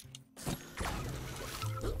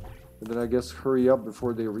 And then I guess hurry up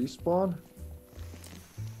before they respawn.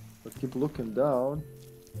 But keep looking down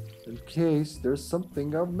in case there's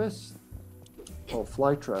something I've missed. Oh,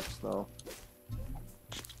 fly traps now.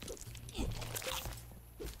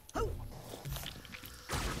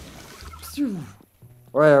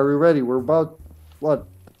 Alright, are we ready? We're about, what?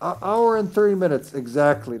 An hour and 30 minutes.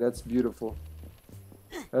 Exactly, that's beautiful.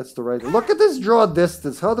 That's the right... Look at this draw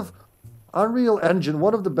distance. How the... Unreal Engine,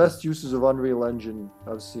 one of the best uses of Unreal Engine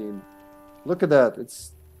I've seen. Look at that.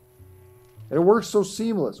 It's... And it works so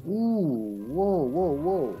seamless. Ooh, whoa, whoa,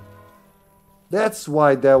 whoa. That's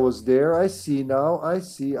why that was there. I see now. I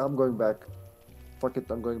see. I'm going back. Fuck it,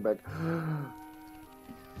 I'm going back.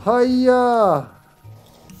 Hiya!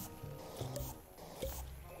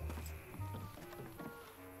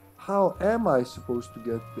 How am I supposed to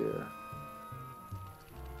get there?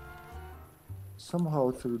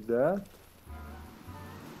 Somehow through that.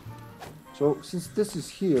 So, since this is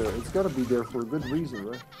here, it's gotta be there for a good reason,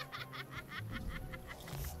 right?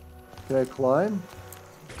 Can I climb?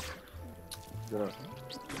 Yeah.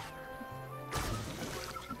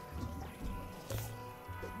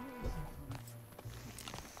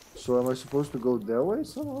 So am I supposed to go that way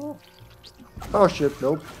somehow? Oh shit,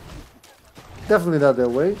 nope. Definitely not that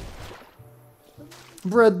way.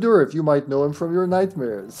 Brad Dourif, you might know him from your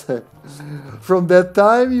nightmares. From that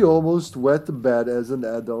time, you almost wet the bed as an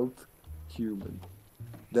adult human.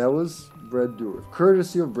 That was Brad Dourif.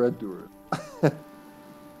 Courtesy of Brad Dourif.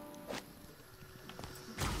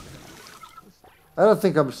 I don't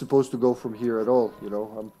think I'm supposed to go from here at all, you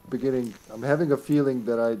know. I'm having a feeling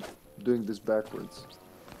that I'm doing this backwards.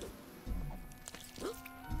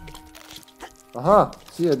 Aha!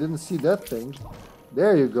 See, I didn't see that thing.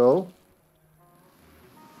 There you go.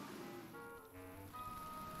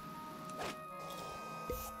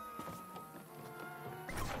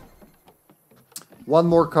 One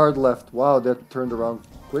more card left. Wow, that turned around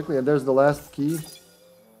quickly. And there's the last key.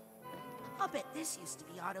 I'll bet this used to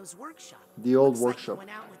be Otto's workshop. The old Looks workshop. Like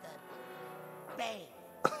it went out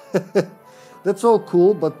with a bang. That's all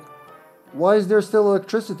cool, but why is there still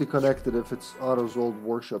electricity connected if it's Otto's old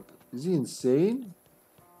workshop? Is he insane?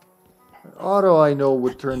 Otto, I know,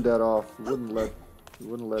 would turn that off. He wouldn't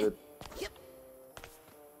let it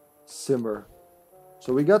simmer.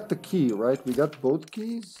 So we got the key, right? We got both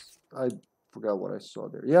keys? I forgot what I saw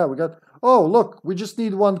there. Yeah, we got... Oh, look! We just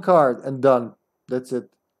need one card and done. That's it.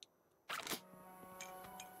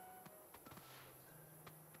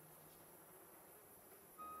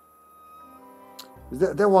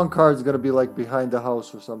 That one card is going to be like behind the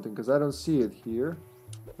house or something, because I don't see it here.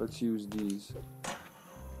 Let's use these.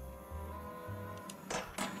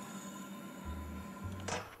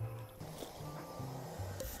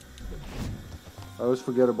 I always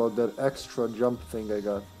forget about that extra jump thing I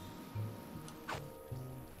got.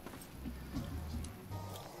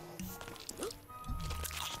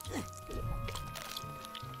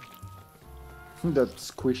 That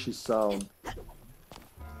squishy sound.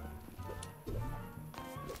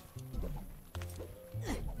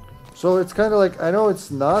 So it's kind of like, I know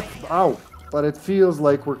it's not, ow, but it feels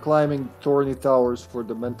like we're climbing thorny towers for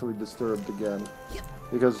the mentally disturbed again.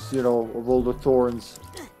 Because, you know, of all the thorns,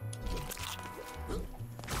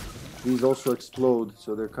 these also explode,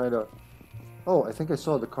 so they're kind of... Oh, I think I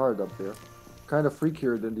saw the card up there. Kind of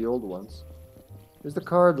freakier than the old ones. Is the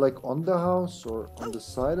card like on the house or on the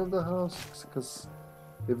side of the house? Because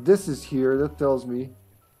if this is here, that tells me...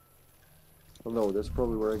 Oh no, that's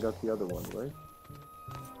probably where I got the other one, right?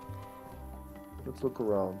 Let's look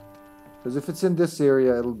around. Because if it's in this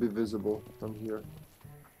area, it'll be visible from here.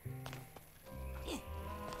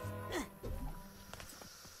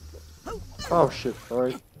 Oh shit,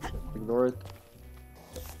 alright. Ignore it.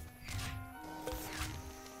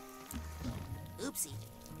 Oopsie.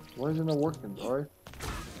 Why is it not working?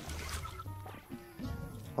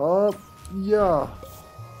 Alright. Yeah.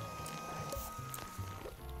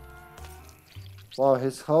 Wow,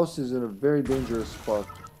 his house is in a very dangerous spot.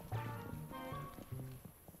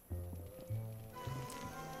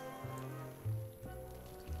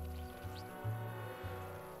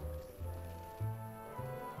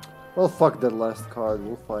 Well, fuck that last card.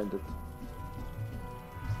 We'll find it.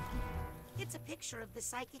 It's a picture of the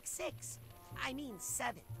Psychic 6. I mean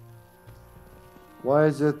 7. Why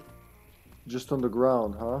is it just on the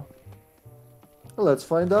ground, huh? Well, let's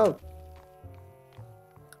find out.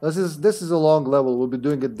 This is a long level. We'll be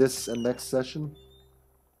doing it this and next session.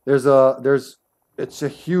 It's a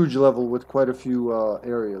huge level with quite a few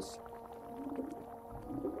areas.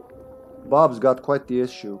 Bob's got quite the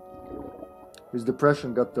issue. His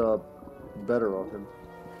depression got the better of him.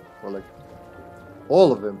 Or like,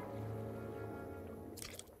 all of him.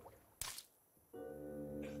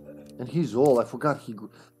 And he's old. I forgot he grew.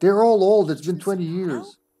 They're all old. It's been 20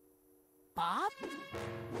 years. Bob?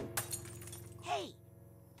 Hey,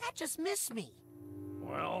 that just missed me.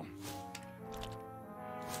 Well,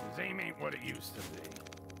 his aim ain't what it used to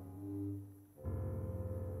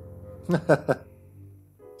be.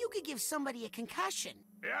 You could give somebody a concussion.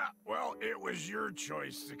 Yeah, well, it was your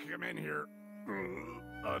choice to come in here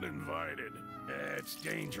uninvited. It's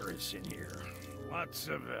dangerous in here. Lots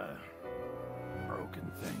of,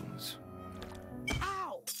 broken things.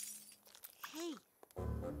 Ow! Hey,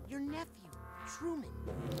 your nephew, Truman,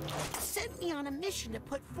 sent me on a mission to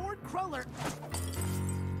put Ford Cruller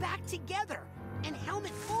back together, and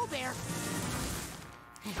Helmut Fullbear...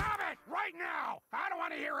 Stop it! Right now! I don't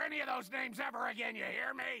want to hear any of those names ever again, you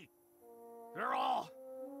hear me? They're all...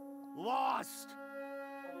 lost.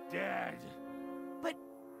 Dead. But,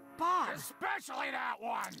 Bob... Especially that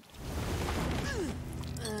one!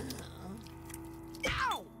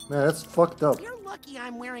 Ow! Man, that's fucked up. You're lucky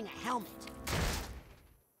I'm wearing a helmet.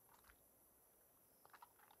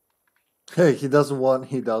 Hey, he doesn't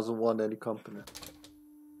want any company.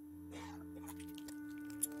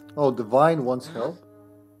 Oh, Divine wants help?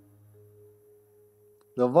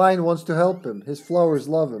 Divine wants to help him. His flowers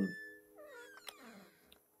love him.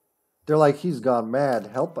 They're like, he's gone mad.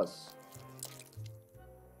 Help us.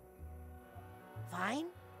 Vine?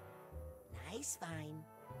 Nice Vine.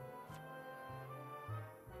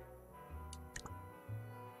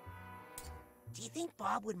 Do you think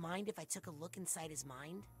Bob would mind if I took a look inside his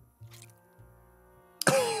mind?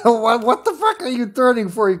 What the fuck are you turning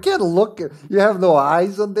for? You can't look. You have no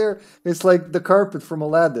eyes on there. It's like the carpet from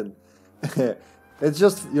Aladdin. It's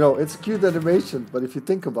just, you know, it's cute animation, but if you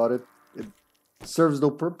think about it, it serves no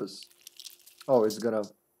purpose. Oh, he's gonna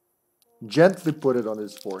gently put it on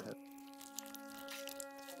his forehead.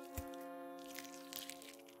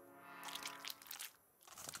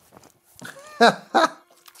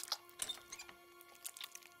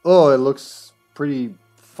 Oh, it looks pretty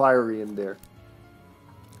fiery in there.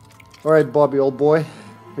 Alright, Bobby, old boy.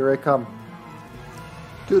 Here I come.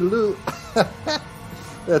 Toodaloo.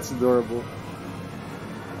 That's adorable.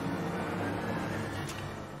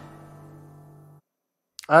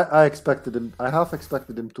 I expected him. I half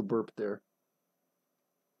expected him to burp there.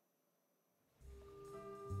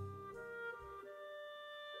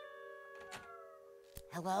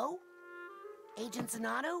 Hello? Agent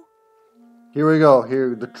Zanotto? Here we go.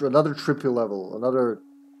 Here, another trippy level. Another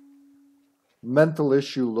mental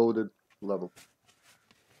issue loaded level.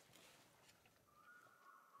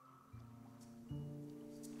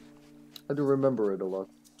 I do remember it a lot.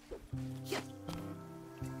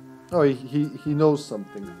 Oh, he knows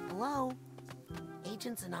something. Hello?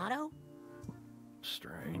 Agent Zanotto?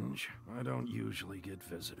 Strange. I don't usually get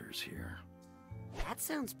visitors here. That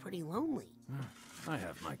sounds pretty lonely. I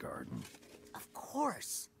have my garden. Of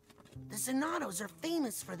course. The Zanottos are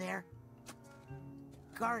famous for their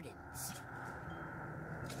gardens.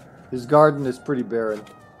 His garden is pretty barren.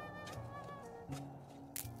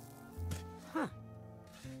 Huh.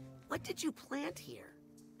 What did you plant here?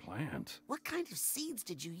 Plant? What kind of seeds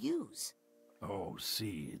did you use? Oh,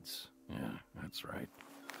 seeds. Yeah, that's right.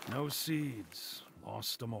 No seeds.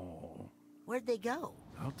 Lost them all. Where'd they go?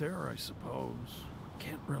 Out there, I suppose.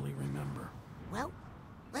 Can't really remember. Well,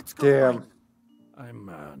 let's go find Damn. them.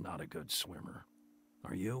 I'm not a good swimmer.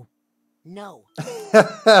 Are you? No.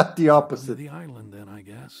 The To opposite. the island, then, I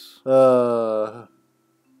guess.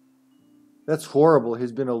 That's horrible.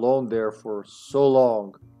 He's been alone there for so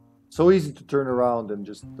long. So easy to turn around and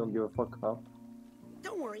just don't give a fuck, huh?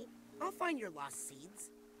 Don't worry. I'll find your lost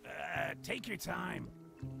seeds. Take your time.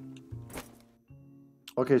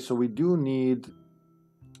 Okay, so we do need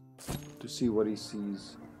to see what he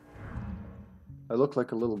sees. I look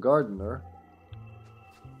like a little gardener.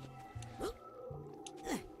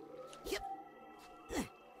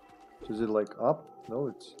 Is it like up? No,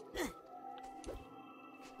 it's...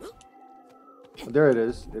 Oh, there it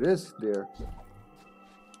is. It is there.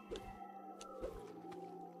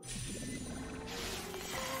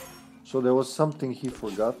 So there was something he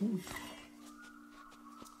forgotten?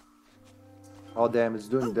 Oh damn, it's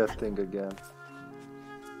doing that thing again.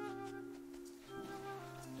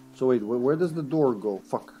 So wait, where does the door go?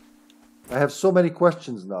 Fuck. I have so many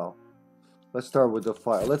questions now. Let's start with the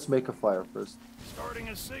fire. Let's make a fire first. Starting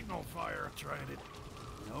a signal fire. Tried it.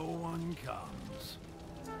 No one comes.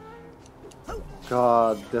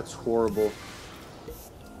 God, that's horrible.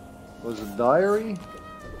 Was it diary?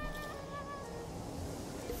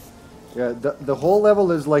 Yeah, the whole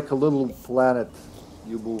level is like a little planet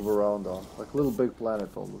you move around on. Like a little big planet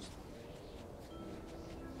almost.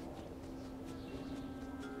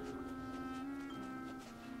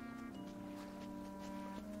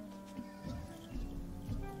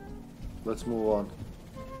 Let's move on.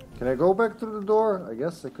 Can I go back through the door? I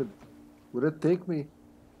guess I could. Would it take me?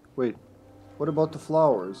 Wait. What about the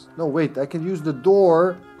flowers? No, wait. I can use the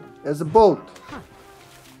door as a boat.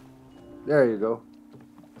 There you go.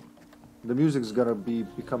 The music's gonna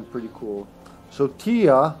become pretty cool. So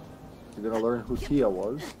Tia, you're gonna learn who Tia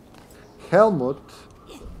was. Helmut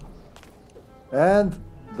and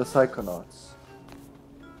the Psychonauts.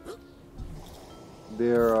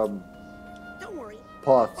 They're Don't worry.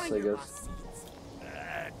 pots, Find I your guess. lost seeds.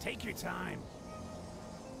 Take your time.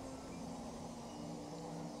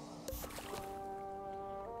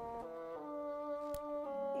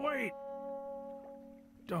 Wait.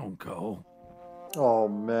 Don't go. Oh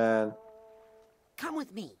man. Come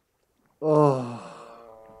with me. Oh.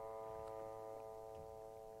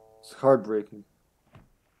 It's heartbreaking.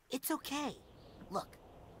 It's okay. Look,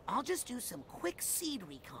 I'll just do some quick seed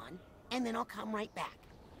recon, and then I'll come right back.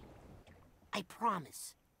 I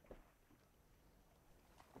promise.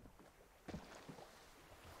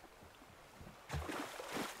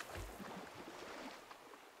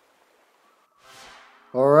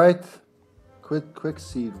 All right. Quick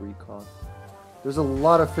seed recon. There's a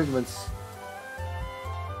lot of figments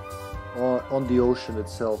on the ocean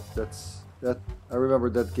itself. That I remember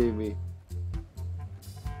that gave me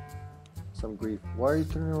some grief. Why are you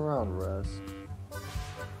turning around, Raz?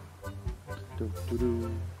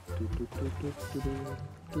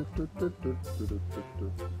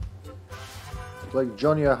 It's like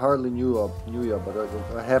Johnny, I hardly knew ya, but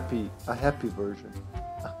a happy version.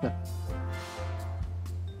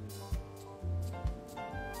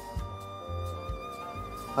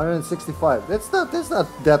 165. That's not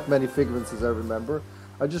that many figments as I remember.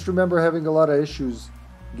 I just remember having a lot of issues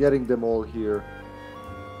getting them all here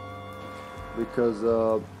because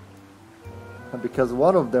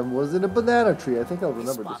one of them was in a banana tree. I think I'll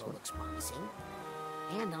remember this one. Looks promising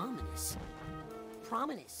and ominous.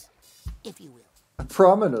 Prominous, if you will.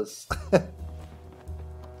 Prominous.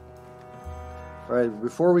 Alright,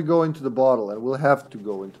 before we go into the bottle, and we'll have to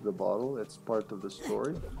go into the bottle, it's part of the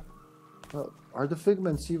story. Well, are the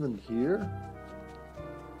figments even here?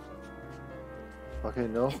 Okay,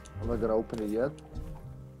 no, I'm not gonna open it yet.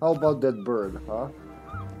 How about that bird, huh?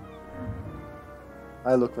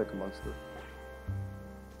 I look like a monster.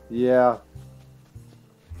 Yeah.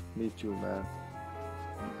 Me too, man.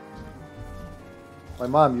 My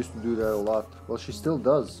mom used to do that a lot. Well, she still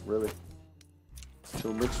does, really.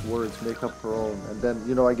 She'll mix words, make up her own, and then,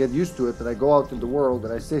 you know, I get used to it, and I go out in the world,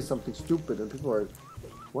 and I say something stupid, and people are,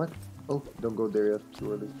 what? Oh, don't go there yet,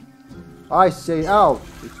 too early. I say out!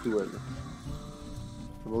 It's too early.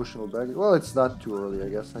 Emotional baggage. Well, it's not too early, I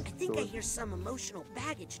guess. I think I hear some emotional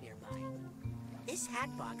baggage nearby. This hat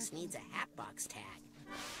box needs a hat box tag.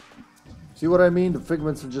 See what I mean? The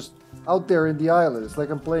figments are just out there in the island. It's like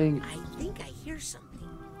I'm playing I think I hear something.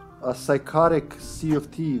 a psychotic Sea of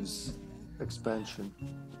Thieves expansion.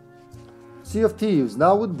 Sea of Thieves,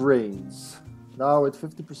 now with brains. Now with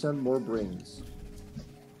 50% more brains.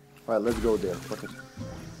 Alright, let's go there. Fuck it.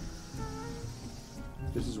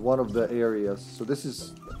 This is one of the areas. So this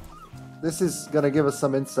is gonna give us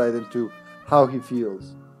some insight into how he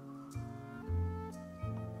feels.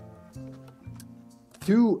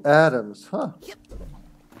 2 atoms, huh? Yep.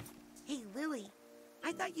 Hey, Lily,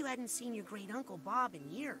 I thought you hadn't seen your great uncle Bob in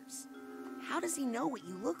years. How does he know what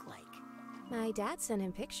you look like? My dad sent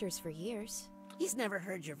him pictures for years. He's never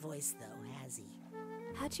heard your voice, though, has he?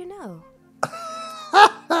 How'd you know?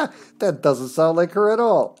 That doesn't sound like her at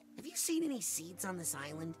all. Have you seen any seeds on this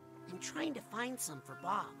island? I'm trying to find some for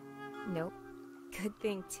Bob. Nope. Good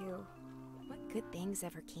thing, too. What good things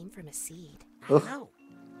ever came from a seed? I don't know.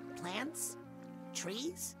 Plants?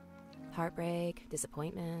 Trees? Heartbreak,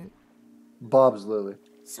 disappointment. Bob's Lily.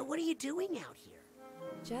 So what are you doing out here?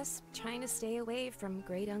 Just trying to stay away from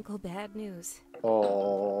Great Uncle Bad News.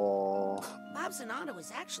 Oh. Bob Zanotto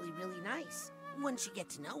is actually really nice, once you get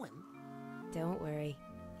to know him. Don't worry.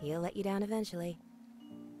 He'll let you down eventually.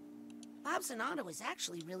 Bob Zanotto is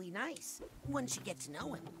actually really nice, once you get to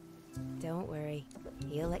know him. Don't worry.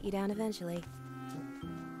 He'll let you down eventually.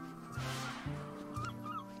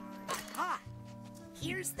 Aha!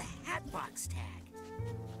 Here's the Hatbox tag.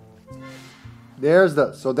 There's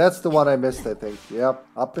the... So that's the one I missed, I think. Yep,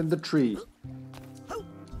 up in the tree.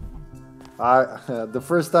 The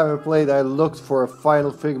first time I played, I looked for a final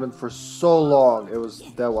figment for so long. It was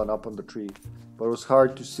that one up on the tree. But it was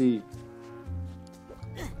hard to see.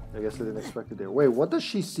 I guess I didn't expect it there. Wait, what does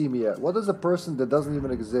she see me at? What is a person that doesn't even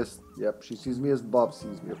exist? Yep, she sees me as Bob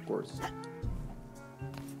sees me, of course.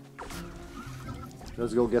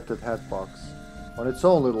 Let's go get that hat box. On its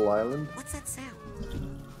own little island. What's that sound?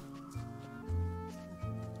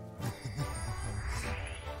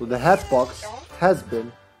 So the hat box has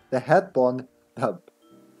been... The hat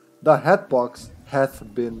box hath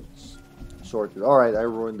been sorted. Alright, I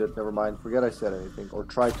ruined it. Never mind. Forget I said anything. Or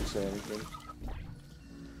tried to say anything.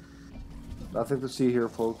 Nothing to see here,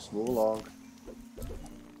 folks. Move along.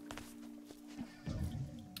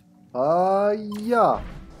 Yeah.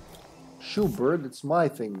 Shoebird, it's my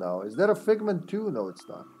thing now. Is that a figment too? No, it's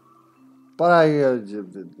not. But it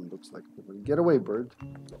looks like a figment. Get away, bird.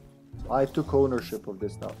 I took ownership of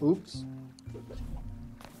this now. Oops.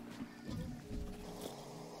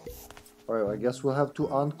 Alright, I guess we'll have to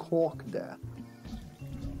uncork that.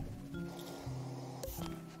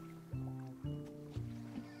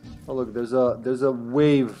 Oh look, there's a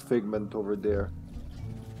wave figment over there.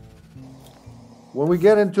 When we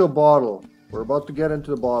get into a bottle, we're about to get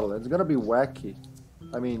into the bottle, and it's gonna be wacky.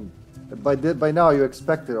 I mean, by now you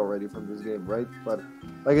expect it already from this game, right? But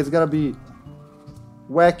like it's gonna be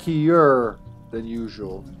wackier than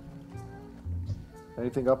usual.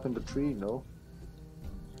 Anything up in the tree? No.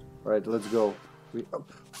 Alright, let's go.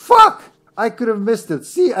 Fuck! I could have missed it.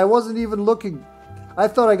 See, I wasn't even looking. I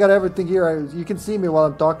thought I got everything here. You can see me while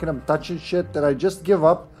I'm talking. I'm touching shit that I just give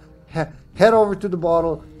up. Head over to the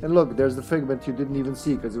bottle. And look, there's the figment you didn't even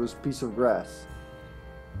see because it was a piece of grass.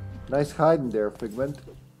 Nice hiding there, figment.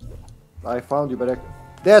 I found you, but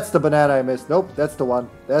that's the banana I missed. Nope, that's the one.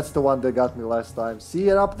 That's the one that got me last time. See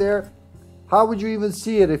it up there? How would you even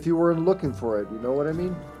see it if you weren't looking for it? You know what I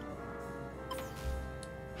mean?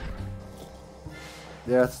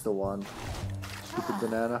 That's the one. Stupid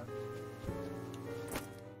banana.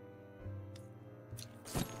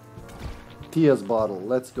 Tia's bottle.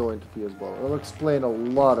 Let's go into Tia's bottle. It'll explain a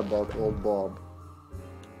lot about old Bob.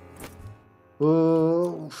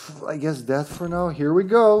 I guess that for now. Here we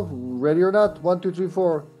go. Ready or not? 1, 2, 3,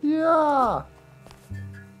 4. Yeah!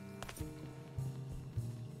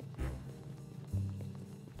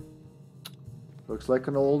 Looks like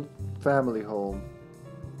an old family home.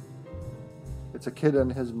 It's a kid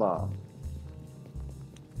and his mom.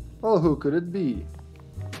 Well, who could it be?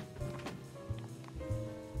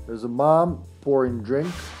 There's a mom pouring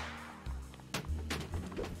drink.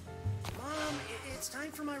 Mom, it's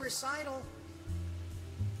time for my recital.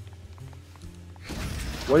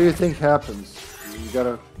 What do you think happens? You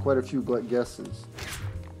got quite a few guesses.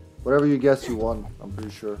 Whatever you guess, you won. I'm pretty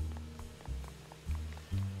sure.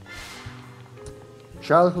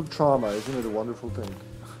 Childhood trauma, isn't it a wonderful thing?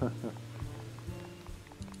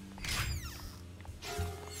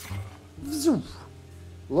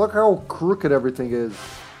 Look how crooked everything is.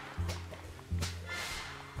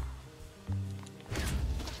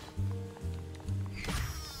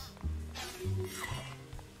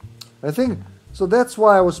 I think so. That's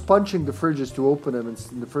why I was punching the fridges to open them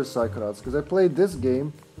in the first Psychonauts, because I played this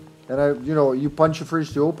game, and you punch a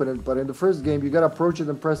fridge to open it. But in the first game, you gotta approach it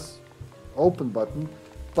and press open button.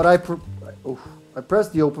 But I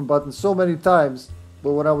pressed the open button so many times.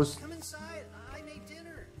 But when I was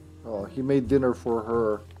he made dinner for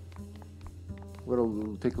her.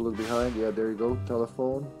 We'll take a look behind. Yeah, there you go.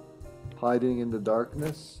 Telephone. Hiding in the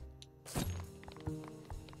darkness.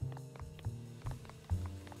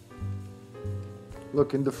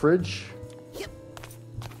 Look in the fridge. Yep.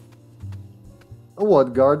 Oh,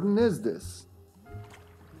 what garden is this?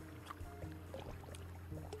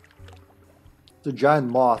 It's a giant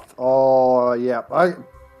moth. Oh, yeah.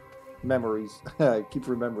 Memories. I keep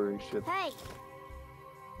remembering shit. Hey!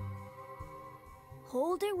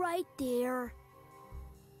 Hold it right there.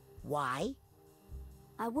 Why?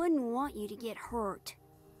 I wouldn't want you to get hurt.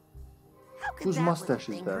 How could Whose that mustache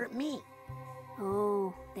little is thing that? hurt me?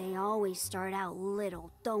 Oh, they always start out little,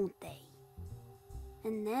 don't they?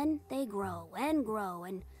 And then they grow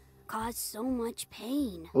and cause so much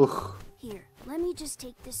pain. Ugh. Here, let me just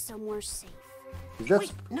take this somewhere safe.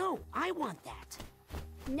 Wait, no, I want that.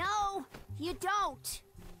 No, you don't.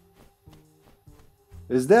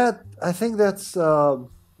 Is that... I think that's...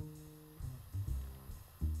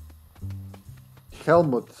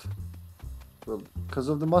 Helmut. Well, because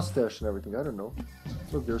of the mustache and everything. I don't know.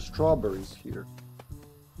 Look, there's strawberries here.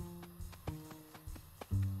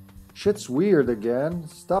 Shit's weird again.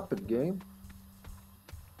 Stop it, game.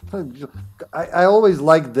 I always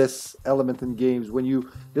like this element in games when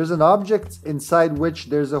there's an object inside which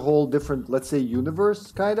there's a whole different, let's say,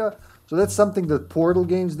 universe, kinda. So that's something that Portal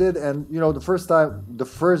games did, and the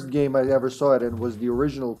first game I ever saw it in was the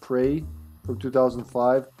original Prey from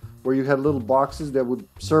 2005, where you had little boxes that would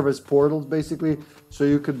serve as portals, basically, so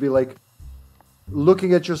you could be like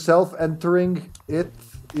looking at yourself entering it.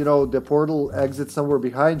 The portal exits somewhere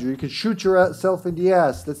behind you. You could shoot yourself in the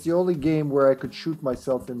ass. That's the only game where I could shoot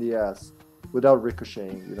myself in the ass without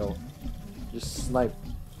ricocheting, just snipe.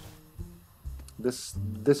 This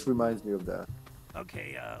reminds me of that.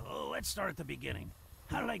 Okay, let's start at the beginning.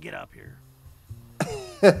 How did I get up here?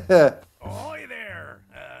 Ahoy there!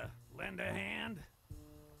 Lend a hand?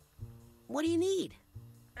 What do you need?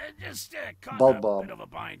 Just caught Bulb a bomb. bit of a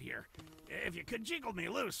bind here. If you could jiggle me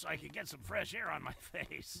loose, I could get some fresh air on my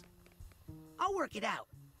face. I'll work it out.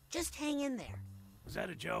 Just hang in there. Was that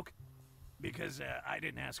a joke? Because I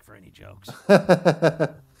didn't ask for any jokes.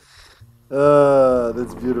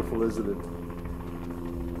 That's beautiful, isn't it?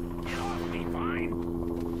 You'll be fine.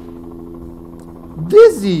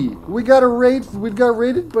 Dizzy! We got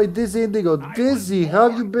raided by Dizzy Indigo. Dizzy, how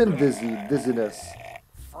have you been, Dizzy? Dizziness.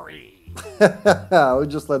 Free. We'll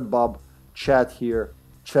just let Bob chat here.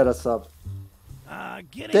 Chat us up.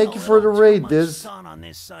 Thank you for the raid, Diz.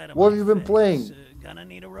 What have you been playing? Gonna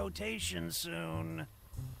need a rotation soon.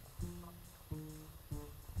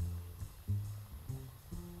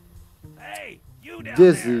 Hey, you down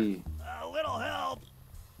Dizzy. there. A little help.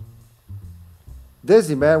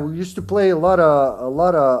 Dizzy, man, we used to play a lot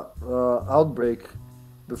of Outbreak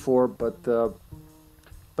before, but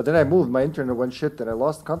then I moved. My internet went shit, and I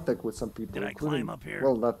lost contact with some people. Did I climb up here?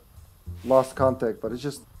 Well, not lost contact, but it's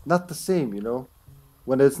just not the same,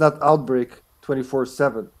 when it's not Outbreak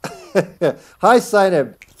 24/7. Hi,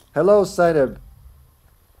 Sineb. Hello, Sineb.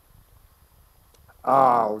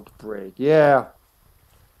 Outbreak, yeah.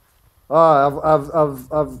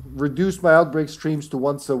 I've reduced my Outbreak streams to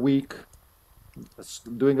once a week.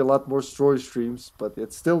 Doing a lot more story streams, but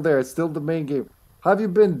it's still there. It's still the main game. How have you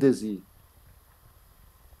been, Dizzy?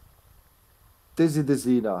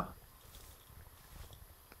 Dizzyna.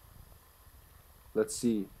 Let's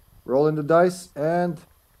see. Rolling the dice and...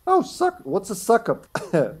 Oh, suck. What's a suck up?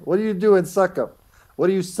 What do you do in suck up? What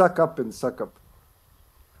do you suck up in suck up?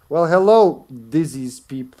 Well, hello, Dizzy's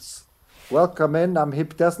peeps. Welcome in. I'm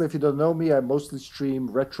HippyTesla. If you don't know me, I mostly stream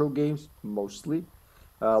retro games. Mostly.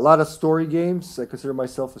 A lot of story games. I consider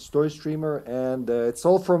myself a story streamer. And it's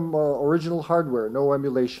all from original hardware. No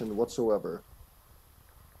emulation whatsoever.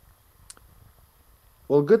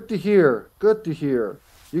 Well, good to hear. Good to hear.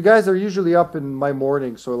 You guys are usually up in my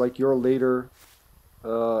morning, so like your later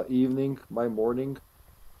evening, my morning.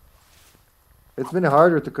 It's been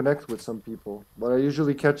harder to connect with some people, but I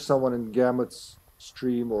usually catch someone in Gamut's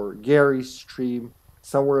stream or Gary's stream,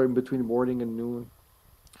 somewhere in between morning and noon.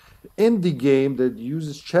 Indie game that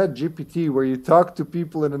uses ChatGPT, where you talk to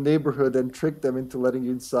people in a neighborhood and trick them into letting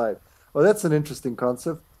you inside. Well, that's an interesting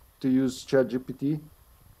concept, to use ChatGPT.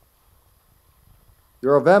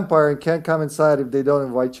 You're a vampire and can't come inside if they don't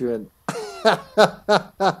invite you in.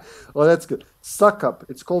 Oh, that's good. Suck up.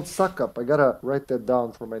 It's called suck up. I gotta write that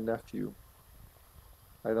down for my nephew.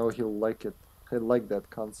 I know he'll like it. I like that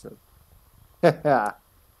concept.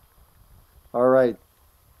 All right.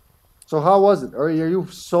 So how was it? Were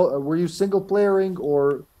you single playering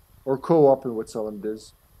or co-oping with someone,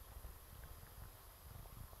 Diz?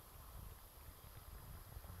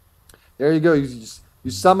 There you go.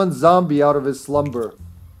 You summon zombie out of his slumber.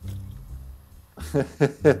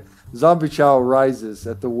 Zombie Chow rises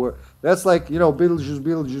at the word. That's like, you know, Beetlejuice,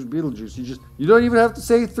 Beetlejuice, Beetlejuice. You don't even have to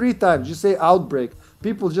say it 3 times. You say outbreak.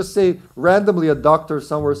 People just say randomly. A doctor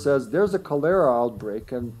somewhere says there's a cholera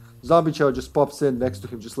outbreak, and Zombie Chow just pops in next to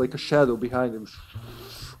him, just like a shadow behind him.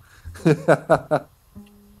 It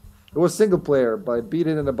was single player, but I beat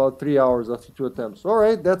it in about 3 hours after 2 attempts. All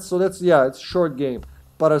right, that's yeah, it's a short game,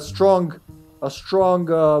 but a strong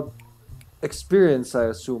experience, I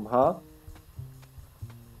assume, huh?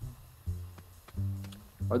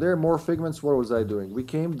 Are there more figments? What was I doing? We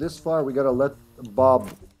came this far. We gotta let Bob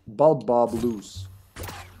loose.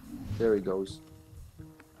 There he goes.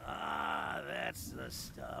 Ah, that's the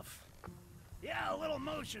stuff. Yeah, a little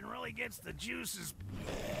motion really gets the juices.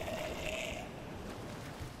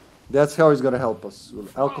 That's how he's gonna help us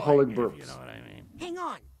with alcoholic burps. You know what I mean? Hang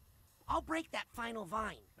on. I'll break that final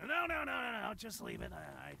vine. No. Just leave it.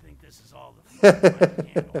 I think this is all the fun I can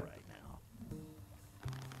handle right now.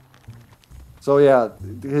 So yeah,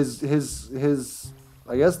 his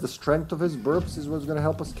I guess the strength of his burps is what's gonna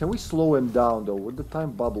help us. Can we slow him down though? Would the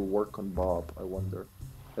time bubble work on Bob? I wonder.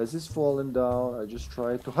 Has this fallen down? I just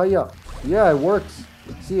tried to. Hiya! Yeah, it works.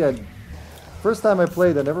 See, first time I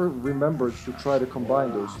played, I never remembered to try to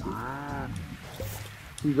combine those two.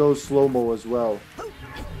 He goes slow-mo as well.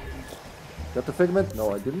 Got the figment?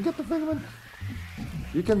 No, I didn't get the figment.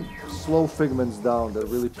 You can slow figments down. That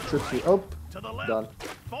really trips you up. To the left, Done.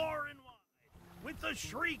 far and wide, with the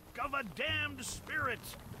shriek of a damned spirit,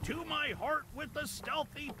 to my heart with the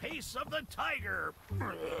stealthy pace of the tiger.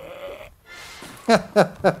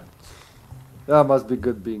 That must be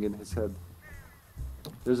good being in his head.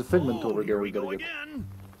 There's a figment over there we gotta get.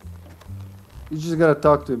 He's just gotta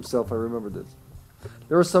talk to himself. I remember this.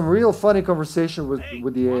 There was some real funny conversation with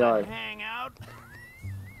the AI.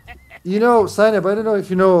 You know, Synap, I don't know if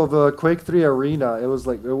you know of Quake 3 Arena. It was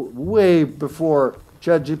like way before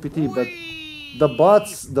ChatGPT, but the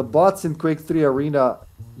bots in Quake 3 Arena,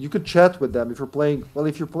 you could chat with them if you're playing. Well,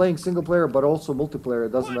 if you're playing single player, but also multiplayer,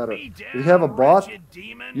 it doesn't matter. If you have a bot,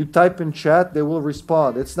 you type in chat, they will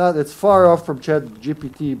respond. It's far off from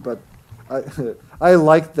ChatGPT, but I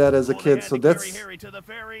liked that as a kid, so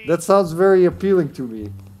that sounds very appealing to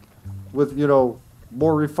me. With, you know,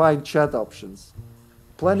 more refined chat options.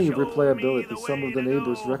 Plenty of replayability. Some of the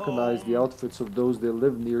neighbors recognize the outfits of those they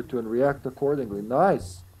live near to and react accordingly.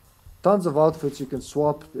 Nice. Tons of outfits you can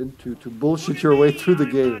swap into to bullshit your way through the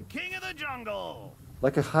game.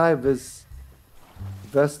 Like a high-vis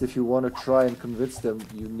vest, if you want to try and convince them,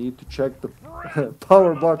 you need to check the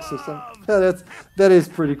power box or something. Yeah, that is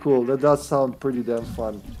pretty cool. That does sound pretty damn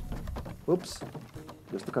fun. Oops.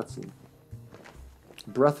 Just a cutscene.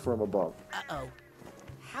 Breath from above. Uh-oh.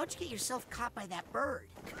 How'd you get yourself caught by that bird?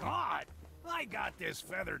 God, I got this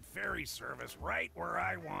feathered fairy service right where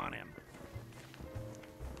I want him.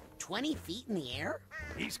 20 feet in the air?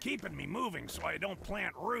 He's keeping me moving so I don't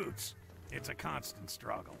plant roots. It's a constant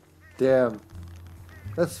struggle. Damn.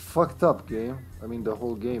 That's fucked up, game. I mean, the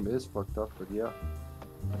whole game is fucked up, but yeah.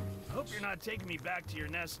 Hope you're not taking me back to your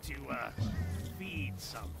nest to, feed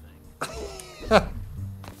something.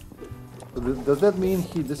 Does that mean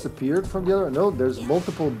he disappeared from the other? No, there's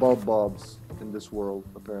multiple Bobs in this world,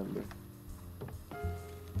 apparently.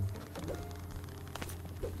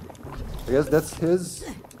 I guess that's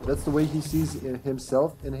the way he sees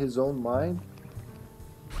himself in his own mind.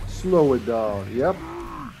 Slow it down. Yep.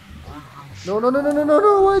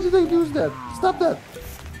 No, why did they use that? Stop that.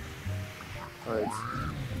 Alright.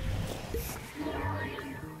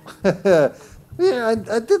 Yeah,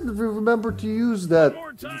 I didn't remember to use that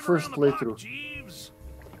in the first playthrough.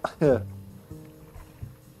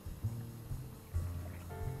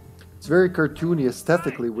 It's very cartoony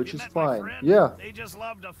aesthetically, which is fine. Yeah. They just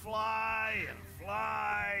love to fly and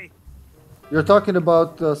fly. You're talking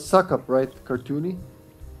about Suck Up, right? Cartoony?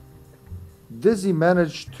 Dizzy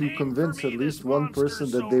managed to convince at least one person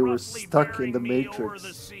that they were stuck in the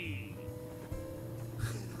Matrix.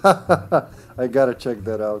 I gotta check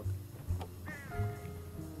that out.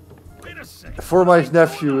 For my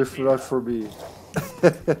nephew, if not for me.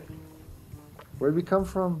 Where'd we come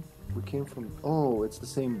from? We came from... Oh, it's the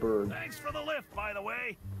same bird. Thanks for the lift, by the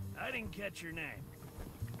way. I didn't catch your name.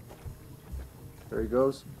 There he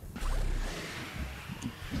goes.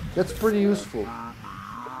 That's pretty useful.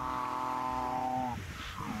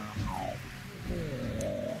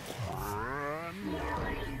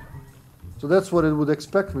 So that's what it would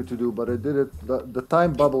expect me to do, but I did it. The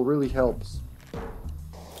time bubble really helps.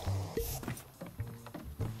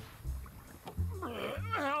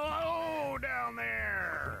 Hello down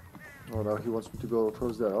there. Oh no, he wants me to go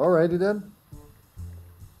towards that. Alrighty then.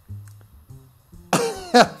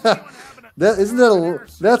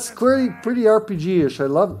 That's pretty RPG-ish. I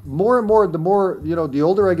love more and more. The more the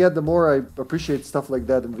older I get, the more I appreciate stuff like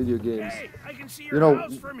that in video games. Hey, I can see your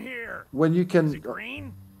house from here. When you can. Is it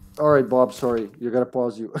green? All right, Bob. Sorry, you gotta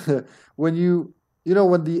pause you. When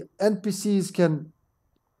when the NPCs can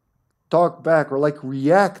talk back or like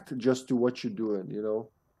react just to what you're doing,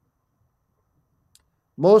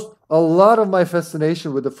 A lot of my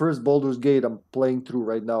fascination with the first Baldur's Gate I'm playing through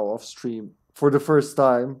right now off stream for the first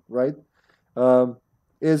time, right?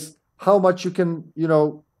 Is how much you can,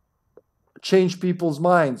 change people's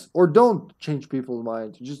minds or don't change people's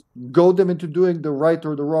minds. Just goad them into doing the right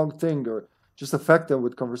or the wrong thing or just affect them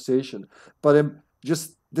with conversation. But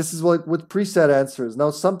this is like with preset answers. Now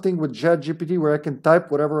something with ChatGPT where I can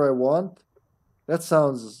type whatever I want. That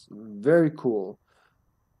sounds very cool.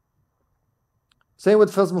 Same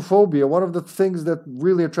with Phasmophobia. One of the things that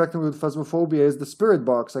really attracted me with Phasmophobia is the spirit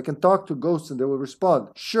box. I can talk to ghosts and they will respond.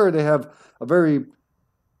 Sure, they have a very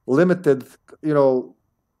limited,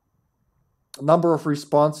 number of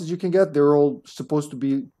responses you can get. They're all supposed to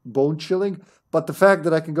be bone-chilling. But the fact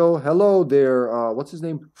that I can go, hello there, what's his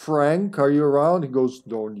name? Frank, are you around? He goes,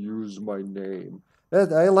 don't use my name.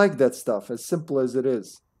 I like that stuff, as simple as it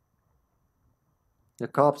is. The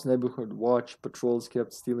cops' neighborhood watch patrols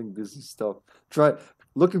kept stealing busy stuff. Try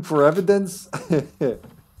looking for evidence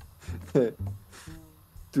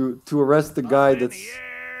to arrest the guy that's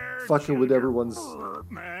fucking with everyone's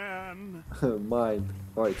mind.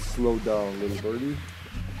 All right, slow down, little birdie.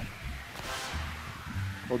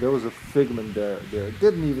 Oh, there was a figment there.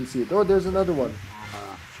 Didn't even see it. Oh, there's another one.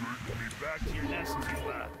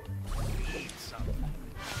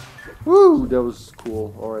 Woo, that was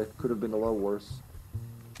cool. All right, could have been a lot worse.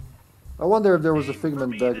 I wonder if there was a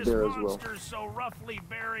figment back there as well. So roughly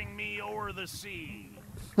bearing me over the sea.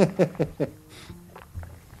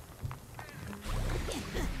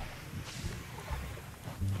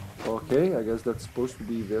 Okay, I guess that's supposed to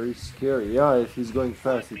be very scary. Yeah, if he's going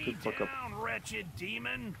fast, he could fuck up. Wretched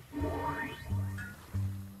demon.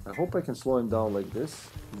 I hope I can slow him down like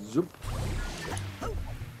this. Zoop.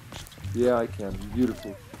 Yeah, I can.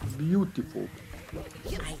 Beautiful. Beautiful.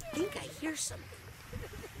 I think I hear something.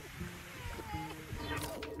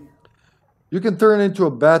 You can turn into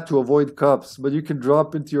a bat to avoid cops, but you can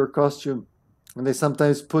drop into your costume, and they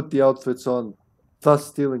sometimes put the outfits on, thus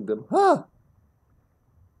stealing them. Huh!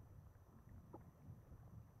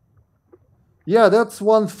 Yeah, that's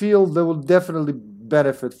one field that will definitely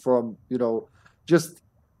benefit from, just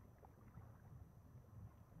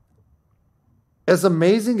as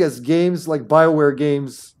amazing as games like BioWare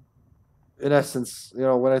games, in essence,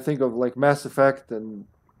 when I think of like Mass Effect and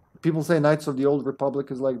people say Knights of the Old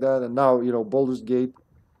Republic is like that, and now, Baldur's Gate.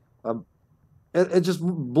 It just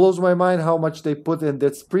blows my mind how much they put in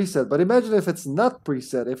that's preset. But imagine if it's not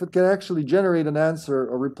preset, if it can actually generate an answer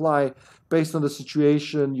or reply based on the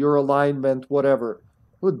situation, your alignment, whatever.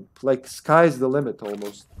 Like, sky's the limit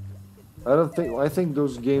almost. I think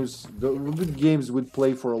those games, the good games would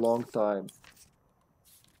play for a long time.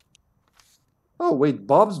 Oh, wait,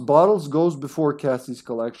 Bob's Bottles goes before Cassie's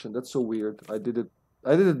collection. That's so weird. I did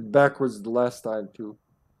it backwards the last time too.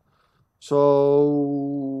 So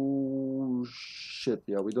shit,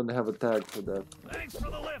 yeah, we don't have a tag for that. Thanks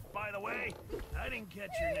for the lift, by the way. I didn't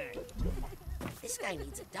catch your name. This guy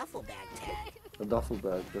needs a duffel bag tag. A duffel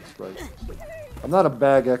bag, that's right. I'm not a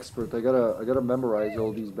bag expert. I gotta memorize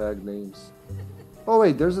all these bag names. Oh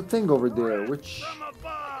wait, there's a thing over there, which.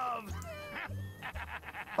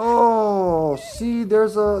 Oh, see,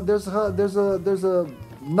 there's a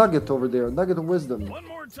nugget over there, a nugget of wisdom. One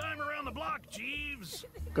more time around the block, Jeeves.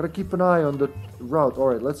 Gotta keep an eye on the route. All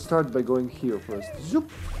right, let's start by going here first. Zoop.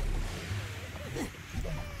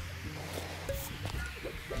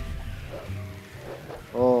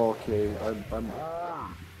 Oh, okay, I'm. You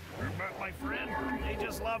met my friend? They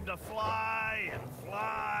just love to fly and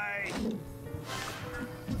fly.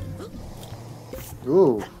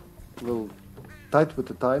 Ooh, a little tight with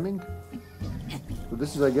the timing. So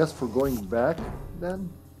this is, I guess, for going back then?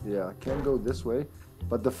 Yeah, I can't go this way.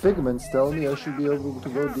 But the figments tell me I should be able to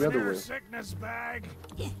go the other way. Sickness bag.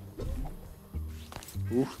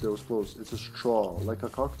 Oof, that was close. It's a straw, like a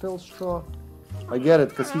cocktail straw. I get it,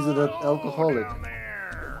 because he's an alcoholic.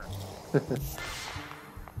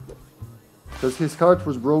 Because his heart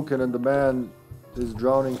was broken and the man is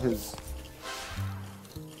drowning his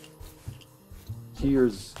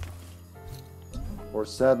tears or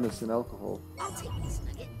sadness in alcohol. I'll take this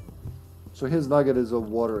nugget. So his nugget is a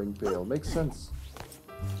watering pail. Makes sense.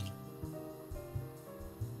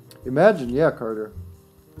 Imagine, yeah, Carter.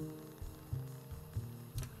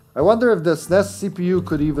 I wonder if the SNES CPU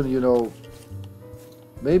could even, you know,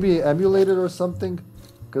 maybe emulate it or something.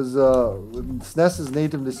 Because SNES's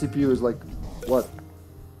native, the CPU is like, what?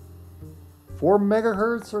 4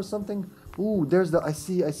 megahertz or something? Ooh, there's the, I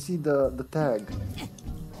see the tag.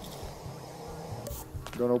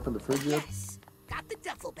 Don't open the fridge yet? Yes, got the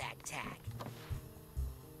duffel bag tag.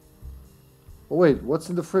 Oh wait, what's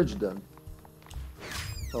in the fridge then?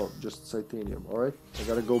 Oh, just titanium. Alright, I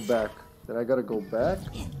gotta go back. Then I gotta go back?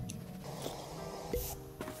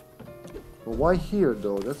 But why here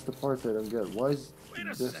though? That's the part I don't get. Why is Wait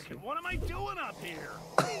a this? second, what am I doing up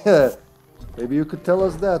here? Maybe you could tell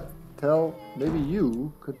us that. Maybe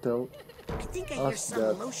you could tell I think I hear us some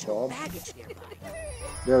that, emotional Bob. baggage nearby.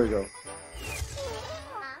 There we go.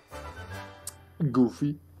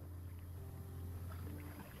 Goofy.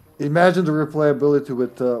 Imagine the replayability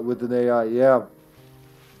with an AI, yeah.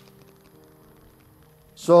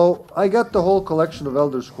 So I got the whole collection of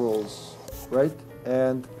Elder Scrolls, right?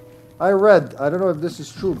 And I read, I don't know if this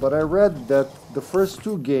is true, but I read that the first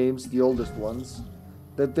 2 games, the oldest ones,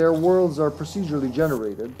 that their worlds are procedurally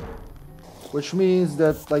generated, which means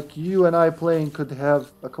that like you and I playing could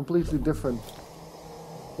have a completely different.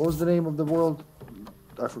 What was the name of the world?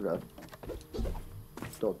 I forgot.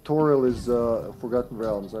 No, Toril is Forgotten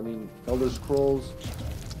Realms. I mean, Elder Scrolls.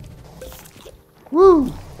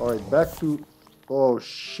 Woo! Alright, back to... Oh,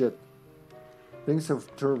 shit. Things have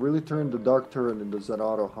really turned the dark turn in the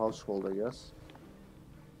Zanotto household, I guess.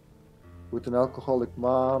 With an alcoholic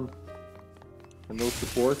mom and no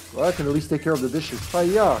support. Well, I can at least take care of the dishes.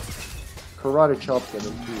 Hiya! Karate chop them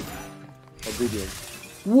into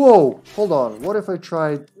obedience. Whoa! Hold on. What if I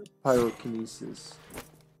tried pyrokinesis?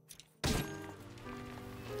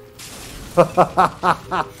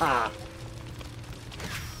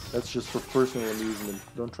 That's just for personal amusement.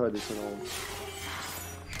 Don't try this at home.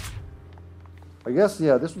 I guess,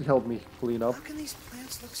 yeah, this would help me clean up. How can these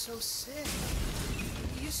plants look so sick?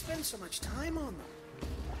 You spend so much time on them.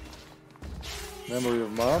 Memory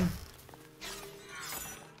of mom.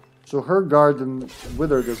 So her garden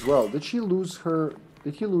withered as well. Did she lose her...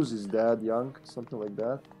 Did he lose his dad young? Something like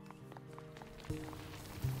that?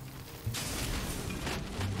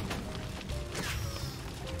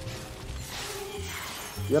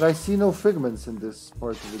 Yet I see no figments in this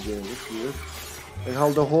part of the game. It's weird. Like how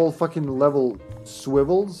the whole fucking level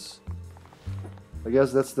swivels. I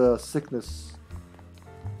guess that's the sickness.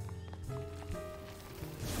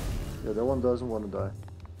 Yeah, that one doesn't want to die.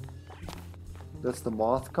 That's the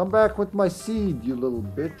moth. Come back with my seed, you little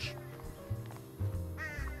bitch.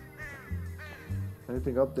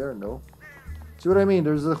 Anything up there? No. See what I mean?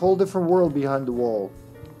 There's a whole different world behind the wall.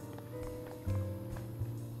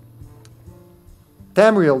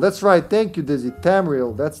 Tamriel, that's right. Thank you, Dizzy.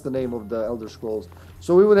 Tamriel, that's the name of the Elder Scrolls.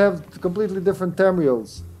 So we would have completely different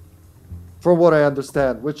Tamriels, from what I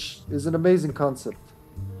understand, which is an amazing concept.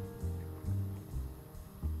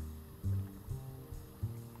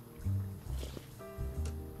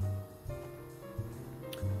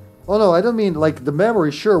 Oh no, I don't mean like the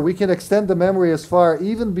memory. Sure, we can extend the memory as far,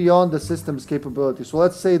 even beyond the system's capability. So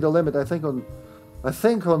let's say the limit, I think on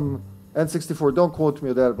N64, don't quote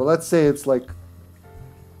me on that, but let's say it's like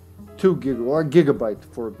 2 gig or a gigabyte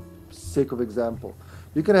for sake of example.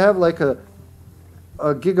 You can have like a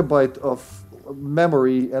gigabyte of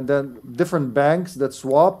memory and then different banks that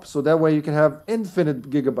swap, so that way you can have infinite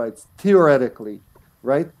gigabytes theoretically,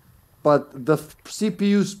 right? But the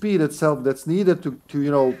CPU speed itself that's needed to you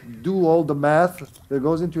know do all the math that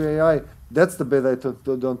goes into AI, that's the bit I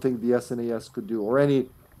don't think the SNES could do, or any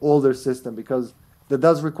older system, because that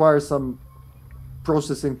does require some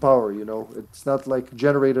processing power, you know. It's not like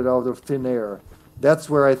generated out of thin air. That's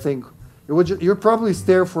where I think it would. You'll probably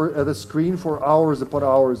stare at a screen for hours upon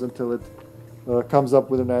hours until it comes up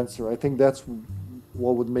with an answer. I think that's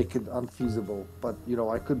what would make it unfeasible. But you know,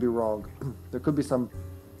 I could be wrong. There could be some.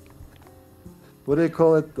 What do they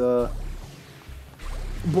call it?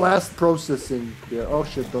 Blast processing. Yeah. Oh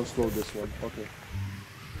shit! Don't slow this one. Okay.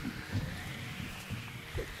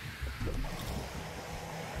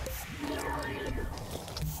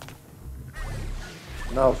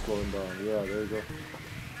 Now slowing down. Yeah, there you go.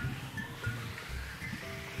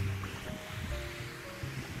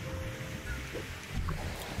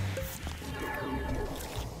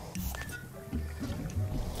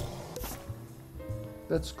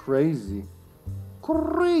 That's crazy.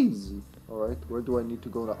 crazy. Alright, where do I need to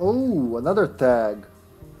go now? Oh, another tag.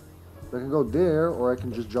 I can go there, or I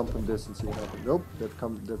can just jump on this and see what happens. Nope,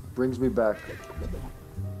 that brings me back.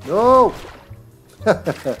 No!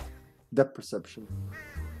 Depth perception.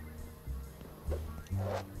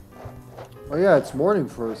 Oh yeah, it's morning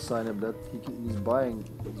for a sign up that he's buying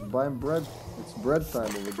bread. It's bread time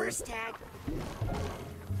over there. First tag.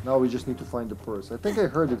 Now we just need to find the purse. I think I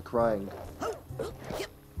heard it crying.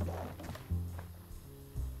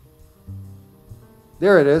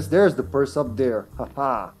 There it is. There's the purse up there.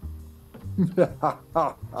 Haha.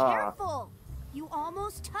 Careful! You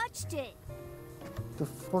almost touched it. The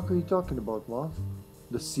fuck are you talking about, Moth?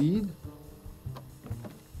 The seed?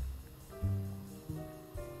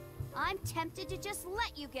 I'm tempted to just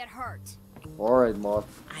let you get hurt. Alright,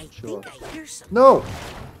 Moth. I Sure. think I hear something. No!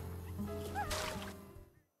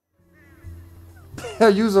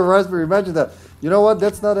 Use a raspberry. Imagine that. You know what?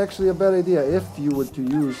 That's not actually a bad idea. If you were to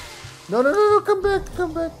use... No, no, no, no, come back,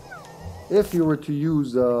 come back. If you were to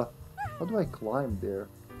use, how do I climb there?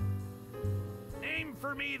 Name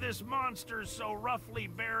for me this monster so roughly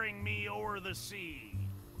bearing me o'er the sea.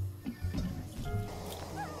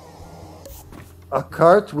 A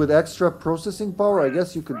cart with extra processing power? I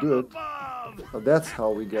guess you could do it. Oh, that's how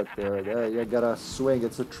we get there. There, you gotta swing.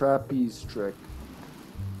 It's a trapeze trick.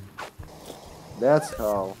 That's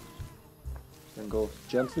how. And go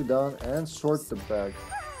gently down and sort the bag.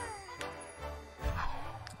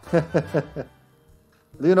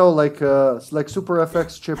 You know, like Super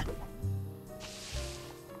FX chip.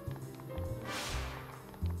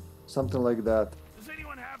 Something like that. Does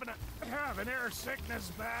anyone have an air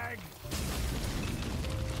sickness bag?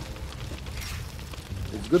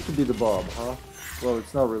 It's good to be the Bob, huh? Well,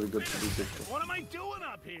 it's not really good to be Victor. What am I doing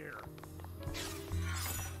up here?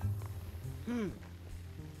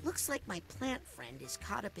 Looks like my plant friend is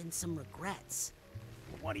caught up in some regrets.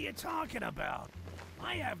 What are you talking about?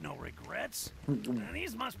 I have no regrets.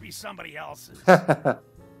 These must be somebody else's.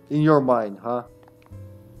 In your mind, huh?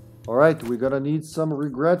 Alright, we're gonna need some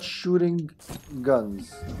regret shooting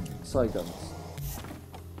guns. Psy guns.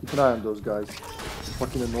 Keep an eye on those guys.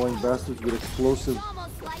 Fucking annoying bastards with explosive. It's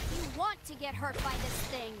almost like you want to get hurt by this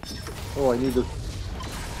thing. Oh, I need to...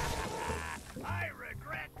 I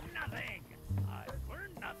regret nothing. I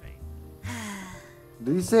learned nothing.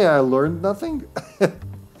 Did he say I learned nothing?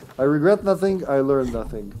 I regret nothing, I learned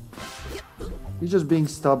nothing. He's just being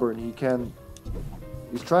stubborn. He's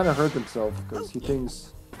trying to hurt himself because he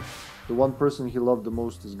thinks the one person he loved the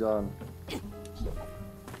most is gone.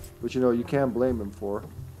 Which, you know, you can't blame him for.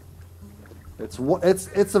 It's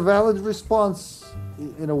a valid response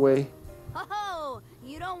in a way. Oh,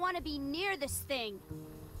 you don't want to be near this thing.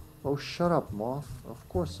 Oh, shut up, Moth. Of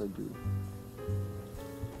course I do.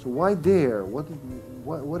 So why there?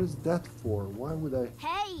 What is that for? Why would I...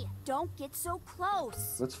 Hey, don't get so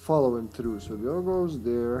close. Let's follow him through. So the other goes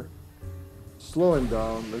there. Slow him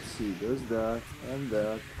down. Let's see. There's that and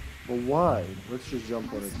that. But why? Let's just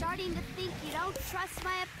jump on I'm it. starting to think you don't trust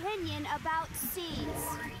my opinion about seeds.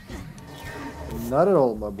 Not at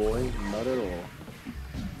all, my boy. Not at all.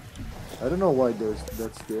 I don't know why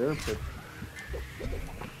that's there, but...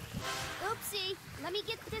 Oopsie. Let me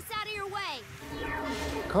get this out of your way.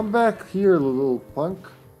 Come back here, little punk.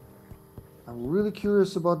 I'm really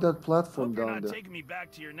curious about that platform Hope you're down not there. taking me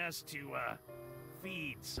back to your nest to,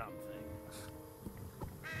 feed something.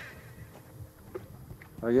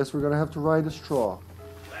 I guess we're gonna have to ride a straw.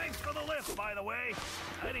 Thanks for the lift, by the way.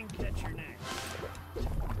 I didn't catch your name.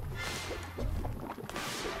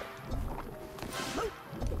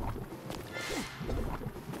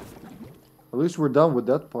 At least we're done with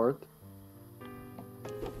that part.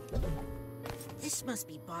 This must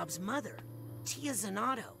be Bob's mother, Tia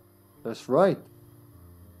Zanotto. That's right.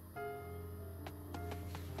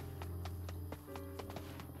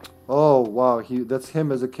 Oh, wow. That's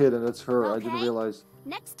him as a kid and that's her. Okay. I didn't realize.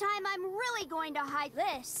 Next time I'm really going to hide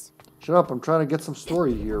this. Shut up. I'm trying to get some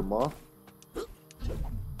story here, Moth.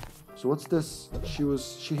 So what's this?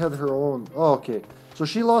 She had her own... Oh, okay. So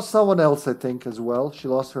she lost someone else, I think, as well. She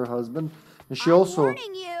lost her husband. And she also...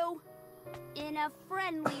 warning you in a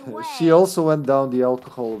friendly way. She also went down the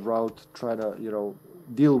alcohol route, trying to, you know,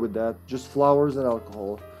 deal with that. Just flowers and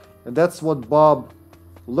alcohol. And that's what Bob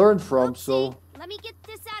learned from, so... Let me get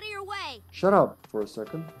this out of your way. Shut up for a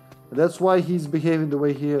second. And that's why he's behaving the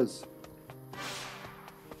way he is.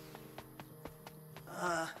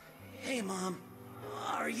 Hey, Mom.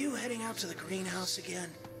 Are you heading out to the greenhouse again?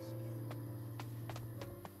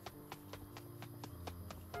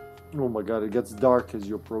 Oh my god, it gets dark as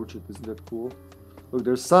you approach it. Isn't that cool? Look,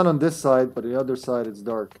 there's sun on this side, but the other side it's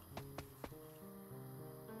dark.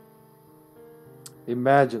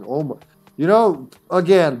 Imagine, oh my, you know,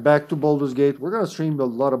 again, back to Baldur's Gate. We're gonna stream a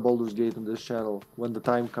lot of Baldur's Gate on this channel when the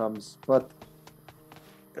time comes. But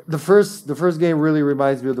the first game really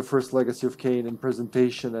reminds me of the first Legacy of Kain in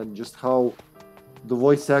presentation and just how the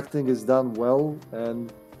voice acting is done well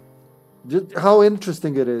and just how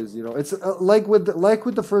interesting it is. You know, it's like with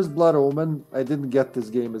the first Blood Omen. I didn't get this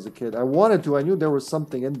game as a kid. I wanted to. I knew there was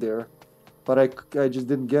something in there, but I just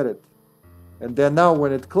didn't get it. And then now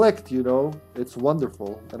when it clicked, you know, it's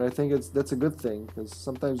wonderful. And I think that's a good thing, because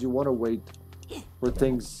sometimes you want to wait for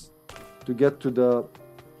things to get to the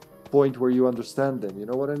point where you understand them. You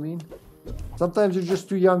know what I mean? Sometimes you're just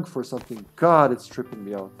too young for something. God, it's tripping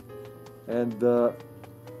me out. And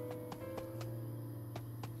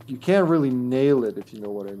you can't really nail it, if you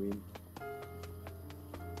know what I mean.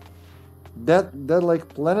 That like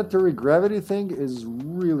planetary gravity thing is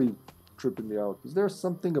really tripping me out. Is there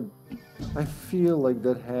something? I feel like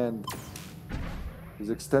that hand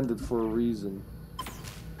is extended for a reason.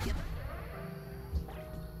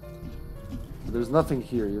 There's nothing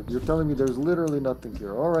here. You're telling me there's literally nothing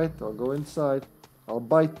here. Alright, I'll go inside. I'll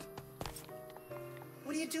bite.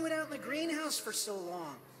 What are you doing out in the greenhouse for so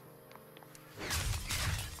long?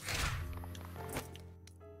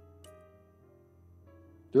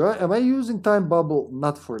 Am I using time bubble?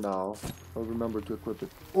 Not for now. I'll remember to equip it.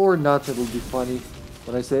 Or not, it'll be funny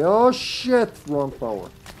when I say, oh shit, wrong power.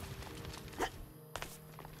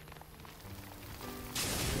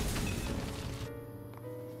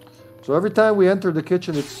 So every time we enter the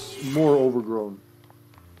kitchen, it's more overgrown.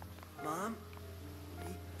 Mom?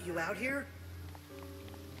 You out here?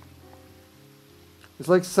 It's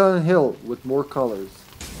like Silent Hill with more colors.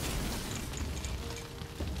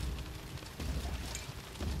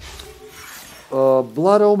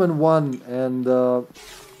 Blood Omen 1 and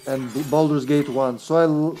Baldur's Gate 1.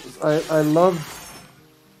 So I love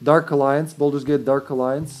Dark Alliance, Baldur's Gate Dark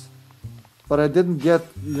Alliance, but I didn't get,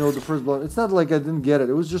 you know, the first Blood. It's not like I didn't get it.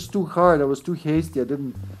 It was just too hard. I was too hasty. I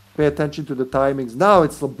didn't pay attention to the timings. Now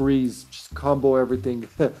it's a breeze. Just combo everything,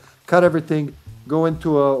 cut everything, go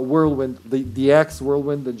into a whirlwind, the axe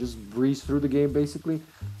whirlwind, and just breeze through the game basically.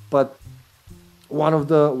 But one of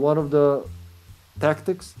the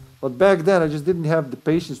tactics. But back then, I just didn't have the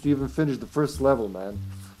patience to even finish the first level, man.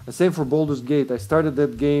 The same for Baldur's Gate. I started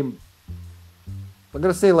that game, I'm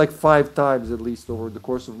gonna say like 5 times at least over the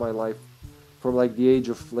course of my life. From like the age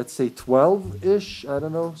of, let's say, 12-ish, I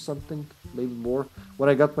don't know, something, maybe more. When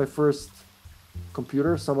I got my first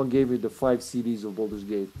computer, someone gave me the 5 CDs of Baldur's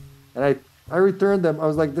Gate. And I returned them. I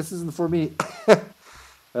was like, this isn't for me.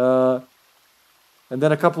 And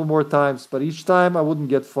then a couple more times. But each time I wouldn't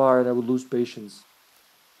get far and I would lose patience.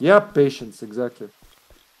 Yep, patience, exactly.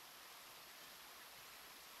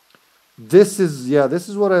 This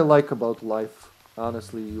is what I like about life,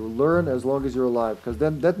 honestly. You learn as long as you're alive, because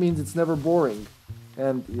then that means it's never boring.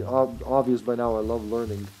 And obvious by now, I love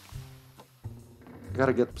learning.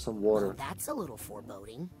 Gotta get some water. Well, that's a little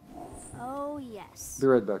foreboding. Oh, yes. Be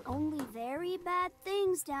right back. Only very bad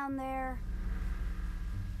things down there.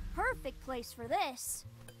 Perfect place for this.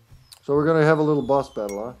 So we're gonna have a little boss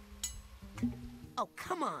battle, huh? Oh,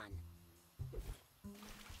 come on.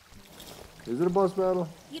 Is it a boss battle?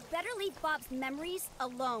 You'd better leave Bob's memories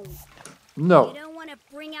alone. No. You don't want to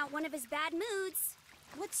bring out one of his bad moods.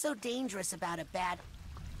 What's so dangerous about a bad...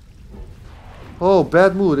 Oh,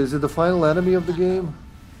 bad mood. Is it the final enemy of the game?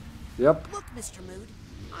 Yep. Look, Mr. Mood,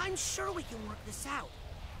 I'm sure we can work this out.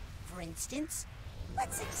 For instance,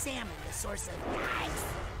 let's examine the source of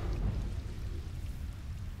life.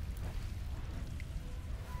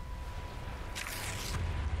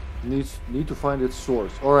 Need to find its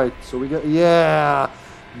source. Alright, so we got... Yeah!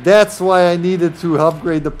 That's why I needed to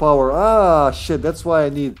upgrade the power. Ah, shit, that's why I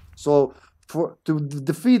need... So, to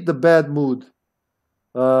defeat the bad mood...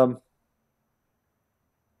 Runny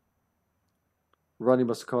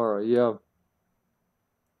Mascara, yeah.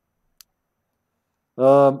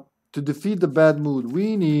 To defeat the bad mood,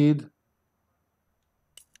 we need...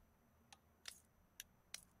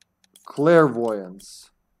 Clairvoyance.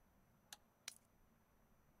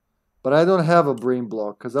 But I don't have a brain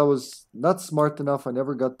block, because I was not smart enough. I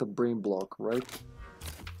never got the brain block, right?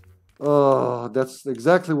 Oh, that's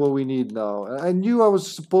exactly what we need now. I knew I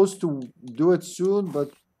was supposed to do it soon, but...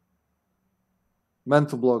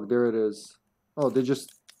 Mental block, there it is. Oh, they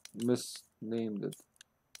just misnamed it.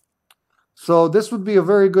 So this would be a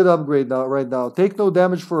very good upgrade now, right now. Take no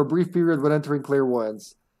damage for a brief period when entering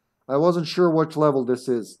Clairvoyance. I wasn't sure which level this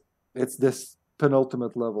is. It's this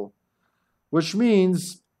penultimate level. Which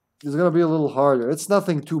means... It's gonna be a little harder. It's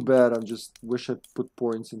nothing too bad. I just wish I put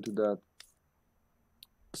points into that.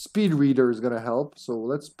 speed reader is gonna help. So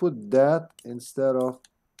let's put that instead of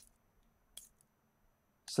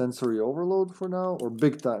sensory overload for now, or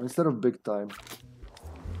big time instead of big time.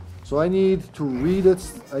 So I need to read it.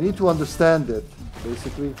 I need to understand it,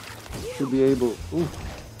 basically, to be able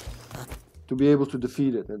to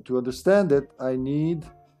defeat it. And to understand it, I need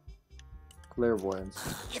clairvoyance.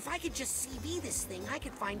 If I could just CV this thing, I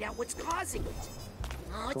could find out what's causing it.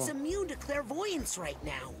 Oh, it's immune to clairvoyance right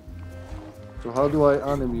now. So how do I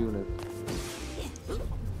unimmune it?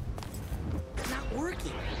 Not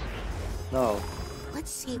working. No.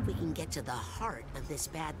 Let's see if we can get to the heart of this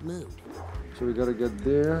bad mood. So we gotta get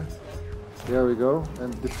there. There we go.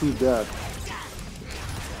 And defeat that.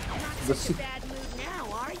 Not such a bad mood now,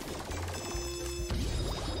 are you?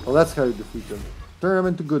 Well, that's how you defeat them. Turn them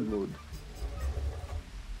into good mood.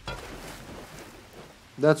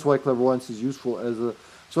 That's why clairvoyance is useful as a...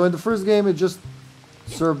 So in the first game, it just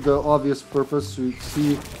served the obvious purpose to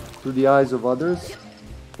see through the eyes of others,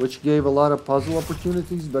 which gave a lot of puzzle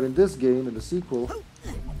opportunities. But in this game, in the sequel,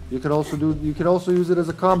 you can also use it as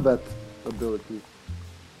a combat ability.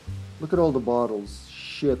 Look at all the bottles.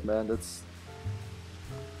 Shit, man, it's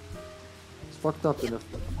fucked up in a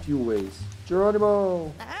few ways.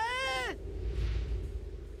 Geronimo!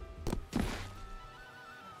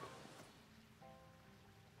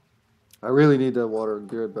 I really need that water.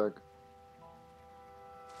 Be right back.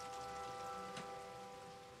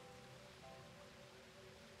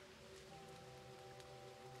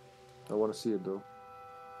 I want to see it though,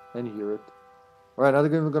 and hear it. All right, now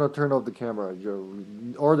I'm gonna turn off the camera,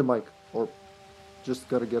 or the mic, or just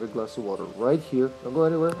gotta get a glass of water right here. Don't go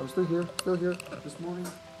anywhere. I'm still here. Just moving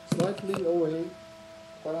slightly away,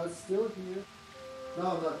 but I'm still here.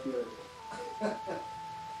 No, I'm not here.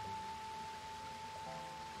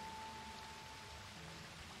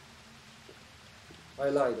 I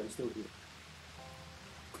lied. I'm still here.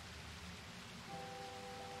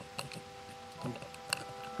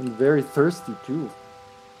 I'm very thirsty too.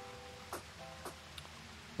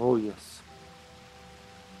 Oh yes.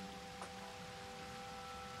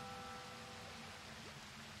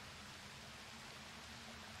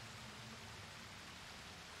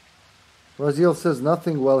 Raziel says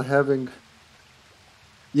nothing while having...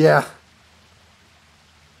 Yeah.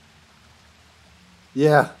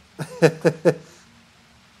 Yeah.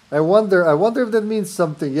 I wonder if that means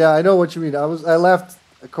something. Yeah, I know what you mean. I laughed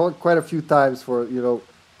quite a few times for, you know,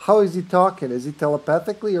 how is he talking? Is he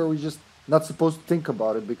telepathically, or are we just not supposed to think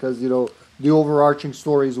about it? Because, you know, the overarching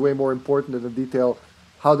story is way more important than the detail.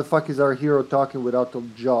 How the fuck is our hero talking without the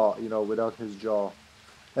jaw, you know, without his jaw?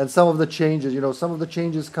 And some of the changes, you know, some of the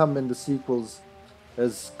changes come in the sequels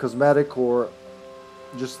as cosmetic or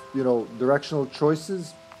just, you know, directional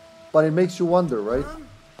choices. But it makes you wonder, right? Mom,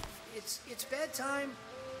 it's bedtime.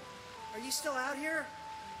 Are you still out here?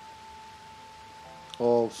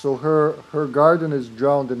 Oh, so her garden is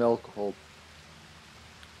drowned in alcohol.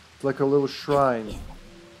 It's like a little shrine.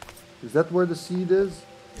 Is that where the seed is?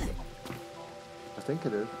 I think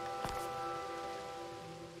it is.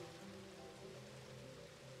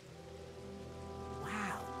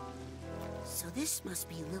 Wow. So this must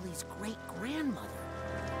be Lily's great-grandmother.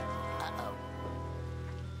 Uh-oh.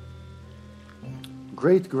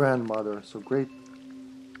 Great-grandmother. So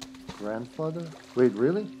great-grandfather? Wait,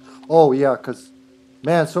 really? Oh, yeah, because...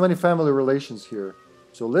 Man, so many family relations here.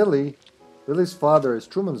 So Lily's father is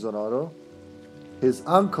Truman Zanotto. His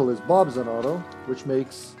uncle is Bob Zanotto, which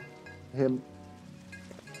makes him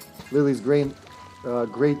Lily's great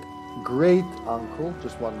uncle.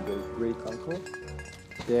 Just one great uncle.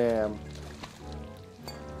 Damn.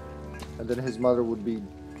 And then his mother would be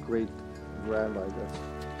great grandma, I guess.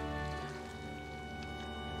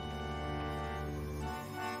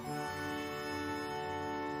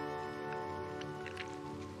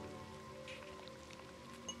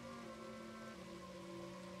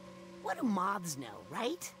 What do moths know,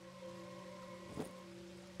 right?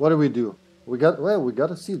 What do? We got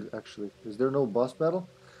to see actually. Is there no boss battle?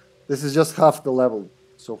 This is just half the level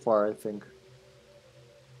so far, I think.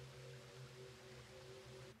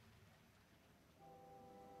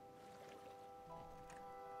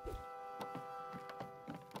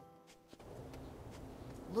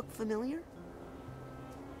 Look familiar?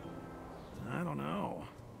 I don't know.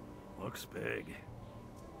 Looks big.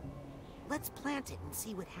 Let's plant it and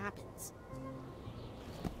see what happens.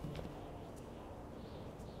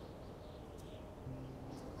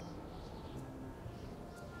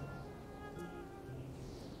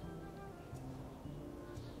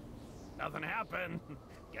 Nothing happened.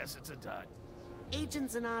 Guess it's a dud.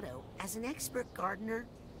 Agent Zanotto, as an expert gardener,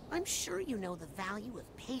 I'm sure you know the value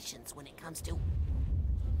of patience when it comes to...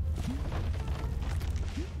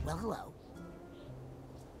 Well, hello.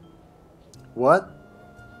 What?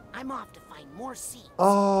 I'm off to find more seeds.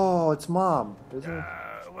 Oh, it's Mom, isn't it?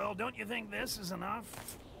 Well, don't you think this is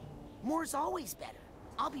enough? More's always better.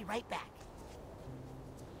 I'll be right back.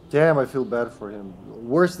 Damn, I feel bad for him.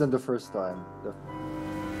 Worse than the first time.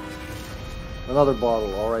 Another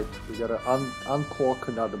bottle. Alright, we gotta uncork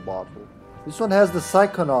another bottle. This one has the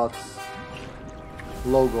Psychonauts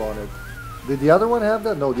logo on it. Did the other one have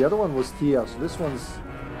that? No, the other one was Tia, so this one's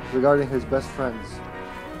regarding his best friends.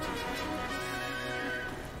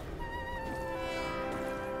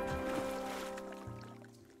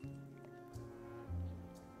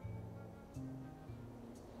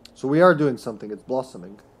 So we are doing something, it's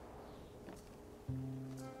blossoming.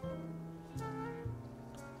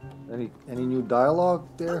 Any new dialogue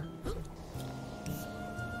there?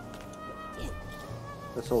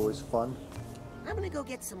 That's always fun. I'm gonna go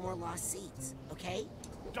get some more lost seeds, okay?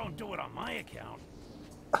 Don't do it on my account.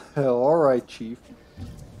 Alright, Chief.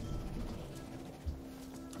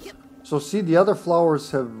 So see, the other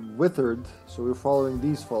flowers have withered, so we're following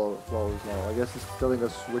these flowers now. I guess it's telling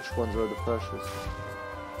us which ones are the precious.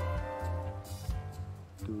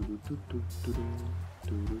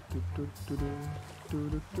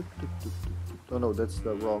 Oh no, that's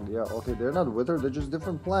the wrong. Yeah, okay, they're not withered, they're just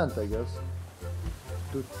different plant, I guess.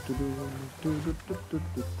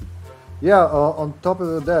 Yeah, on top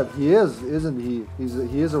of that, he is, isn't he?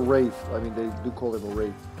 He is a wraith. I mean, they do call him a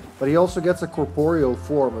wraith. But he also gets a corporeal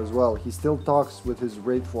form as well. He still talks with his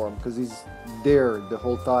wraith form because he's there the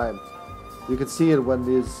whole time. You can see it when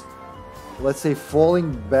he's, let's say,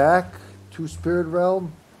 falling back to Spirit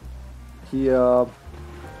Realm. He God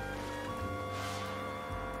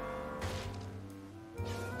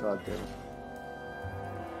damn it.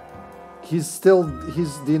 He's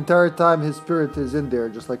the entire time his spirit is in there,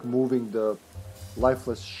 just like moving the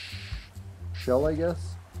lifeless shell, I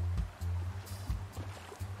guess.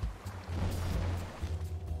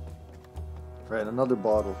 Right, another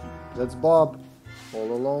bottle. That's Bob,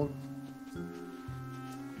 all alone.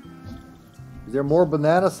 Is there more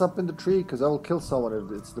bananas up in the tree? Because I will kill someone if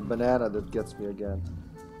it's the banana that gets me again.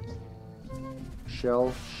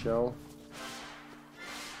 Shell.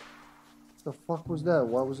 The fuck was that?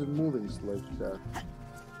 Why was it moving like that?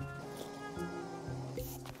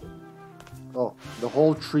 Oh, the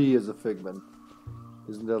whole tree is a figment.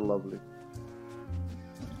 Isn't that lovely?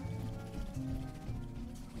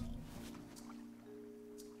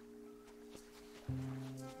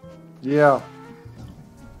 Yeah.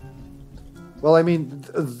 Well, I mean,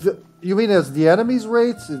 you mean as the enemies'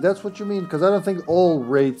 wraiths? That's what you mean? Because I don't think all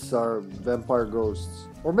wraiths are vampire ghosts.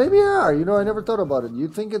 Or maybe they are. You know, I never thought about it. You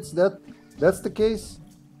think it's that's the case?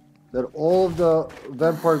 That all of the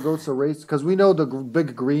vampire ghosts are wraiths? Because we know the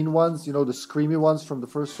big green ones, you know, the screamy ones from the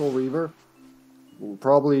first Soul Reaver.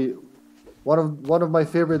 Probably one of my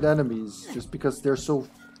favorite enemies, just because they're so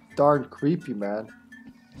darn creepy, man.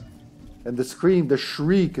 And the scream, the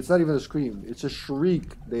shriek, it's not even a scream, it's a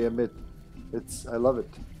shriek they emit. I love it.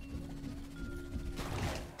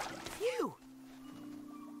 Phew.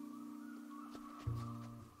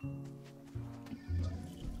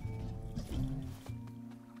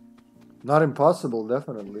 Not impossible,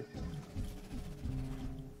 definitely.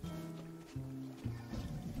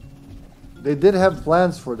 They did have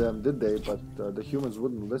plans for them, did they? But the humans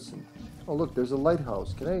wouldn't listen. Oh look, there's a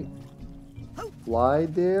lighthouse. Can I fly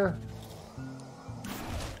there?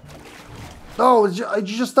 No, you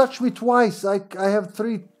just touched me twice. I have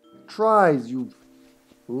 3 tries, you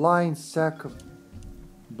lying sack of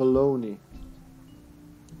baloney.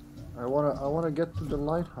 I wanna get to the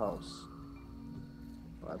lighthouse.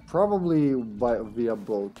 Probably via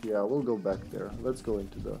boat. Yeah, we'll go back there. Let's go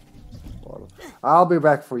into the water. I'll be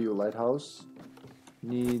back for you, lighthouse.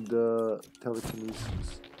 Need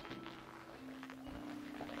telekinesis.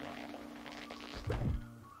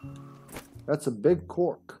 That's a big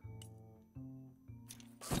cork.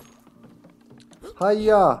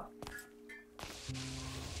 Hiya!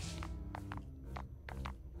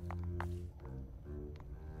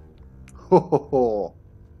 Ho ho ho!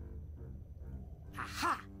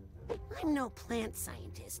 Aha! I'm no plant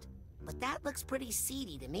scientist, but that looks pretty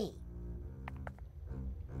seedy to me.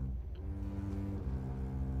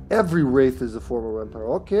 Every wraith is a form of vampire.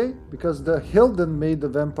 Okay, because the Hilden made the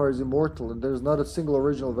vampires immortal, and there's not a single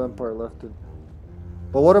original vampire left in.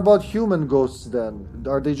 But what about human ghosts then?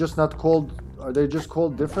 Are they just not called? Are they just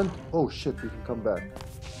called different? Oh shit, we can come back.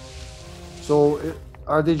 So,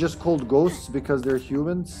 are they just called ghosts because they're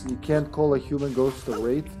humans? You can't call a human ghost a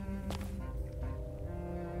wraith?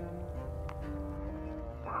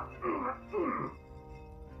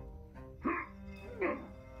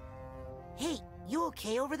 Hey, you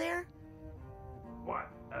okay over there? What?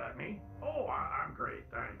 Me? Oh, I'm great,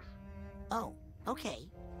 thanks. Oh, okay.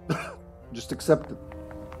 Just accept it.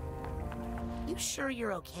 You sure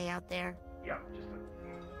you're okay out there? Yeah, just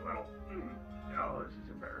a little. Oh, this is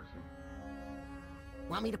embarrassing.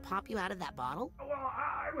 Want me to pop you out of that bottle? Well,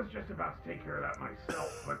 I was just about to take care of that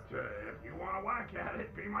myself, but if you want to whack at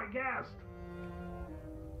it, be my guest.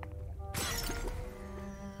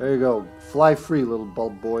 There you go. Fly free, little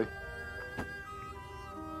bulb boy.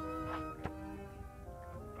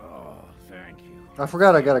 Oh, thank you. I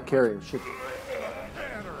forgot I gotta carry him. Shit.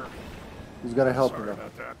 He's gonna help me Sorry now.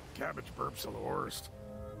 about that. Cabbage burps are the worst.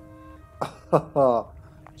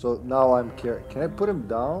 So now I'm carrying. Can I put him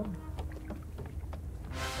down?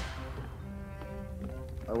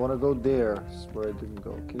 I want to go there. This is where I didn't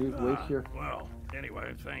go. Can you wait here? Well,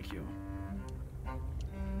 anyway, thank you.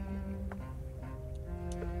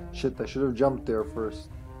 Shit, I should have jumped there first.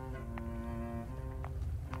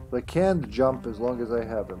 But I can't jump as long as I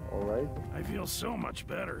have him, alright? I feel so much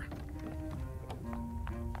better.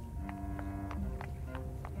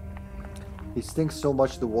 He stinks so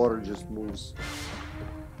much the water just moves.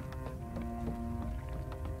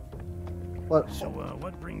 What? So,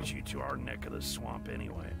 what brings you to our neck of the swamp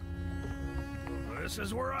anyway? This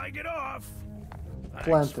is where I get off.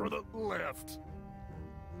 Thanks for the lift.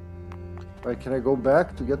 Alright, can I go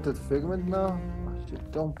back to get the figment now? Oh,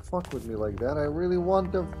 shit, don't fuck with me like that. I really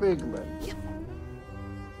want the figment.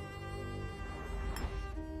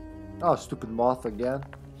 Oh, stupid moth again.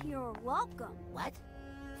 You're welcome. What?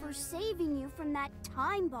 For saving you from that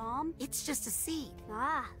time bomb. It's just a seed.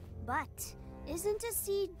 Ah, but isn't a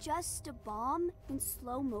seed just a bomb in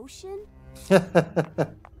slow motion?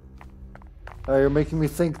 Oh, you're making me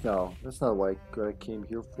think now. That's not what I came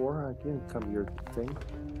here for. I didn't come here to think.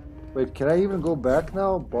 Wait, can I even go back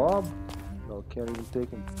now, Bob? No, can't even take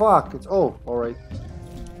him. Fuck! It's... Oh, alright.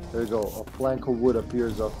 There you go. A plank of wood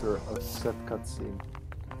appears after a set cutscene.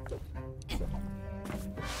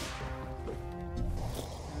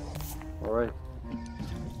 Alright.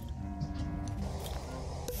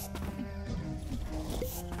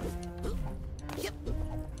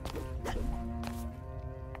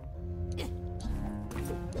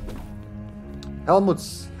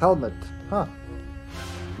 Helmut's helmet. Huh.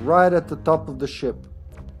 Right at the top of the ship.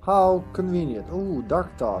 How convenient. Ooh,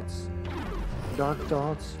 dark dots. Dark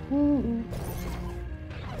dots. Ooh.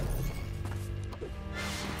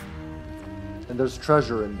 And there's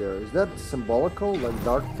treasure in there. Is that symbolical? Like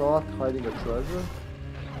dark thought hiding a treasure?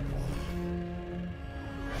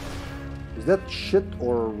 Is that shit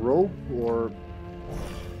or rope or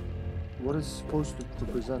what is supposed to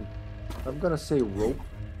represent? I'm gonna say rope.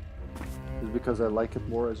 Just because I like it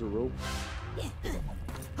more as a rope.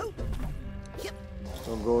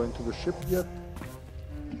 Don't go into the ship yet.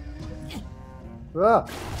 Ah!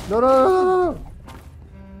 No, no, no, no, no!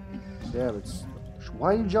 Damn, it's...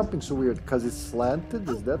 Why are you jumping so weird? Because it's slanted?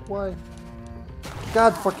 Is that why?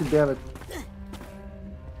 God fucking damn it.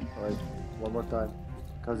 Alright, one more time.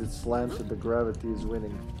 Because it's slanted, the gravity is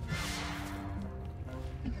winning.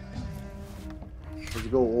 Let's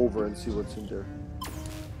go over and see what's in there.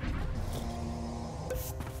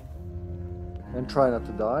 And try not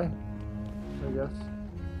to die, I guess.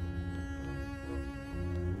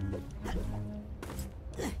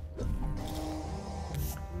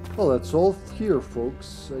 Well, that's all here,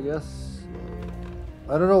 folks, I guess.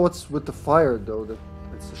 I don't know what's with the fire, though. That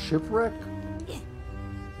it's a shipwreck?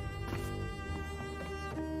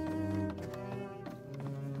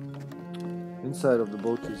 Inside of the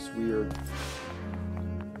boat is weird.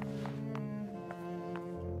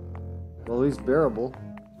 Well, at least bearable.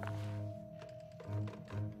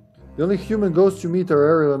 The only human ghosts you meet are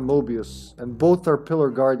Ariel and Mobius, and both are Pillar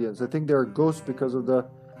Guardians. I think they are ghosts because of the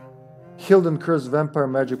healed and cursed vampire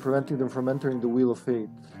magic preventing them from entering the Wheel of Fate.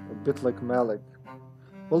 A bit like Malik.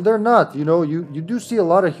 Well, they're not, you know, you do see a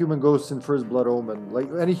lot of human ghosts in First Blood Omen. Like,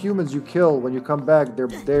 any humans you kill, when you come back, they're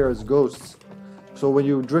there as ghosts. So when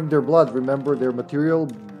you drink their blood, remember their material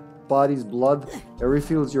body's blood, it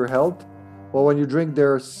refills your health. Well, when you drink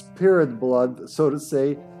their spirit blood, so to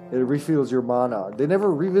say, it refills your mana. They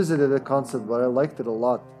never revisited that concept, but I liked it a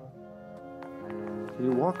lot. Can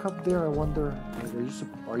you walk up there? I wonder.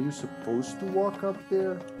 Are you supposed to walk up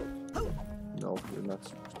there? No, you're not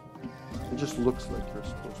supposed to. It just looks like you're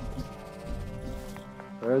supposed to.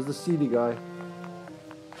 There's the seedy guy.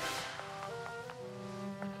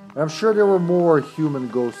 I'm sure there were more human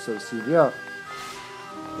ghosts I've seen. Yeah.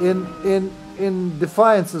 In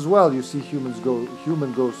Defiance as well, you see human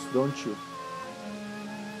ghosts, don't you?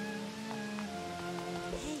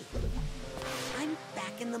 I'm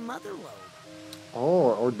back in the mother lode.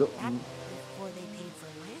 Oh, or the... Before they paid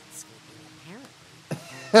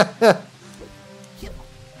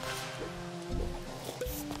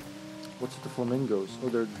What's with the flamingos? Oh,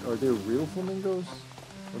 are they real flamingos?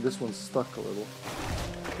 Oh, this one's stuck a little.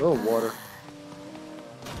 Oh, water.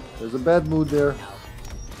 There's a bad mood there.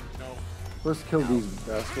 First kill these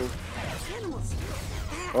bastards.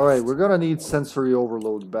 Alright, we're gonna need sensory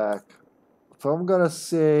overload back. So I'm gonna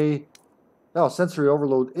say... No, sensory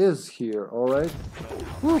overload is here, alright?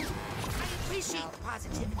 I appreciate the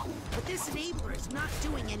positivity, but this enabler is not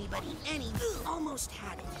doing anybody any... Almost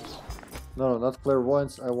had it. No, not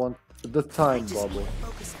clairvoyance. I want the time bubble.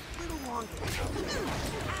 Focus a little longer.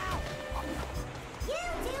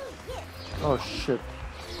 Oh, shit.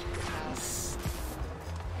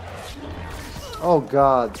 Oh,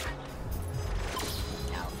 God.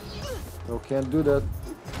 No, can't do that.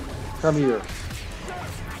 Come here. I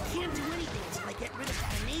can't do anything until I get rid of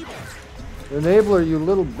that enabler. Enabler, you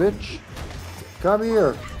little bitch. Come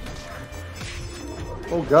here.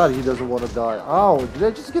 Oh god, he doesn't want to die. Ow, did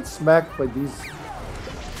I just get smacked by these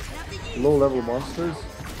low-level monsters?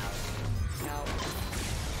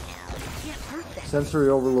 Sensory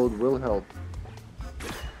overload will help.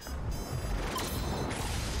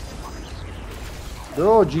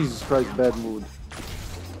 Oh, Jesus Christ, bad mood.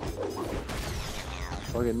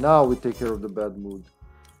 Okay, now we take care of the bad mood.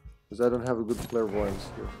 Because I don't have a good clairvoyance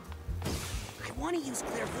here. I want to use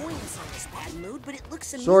clairvoyance on this bad mood, but it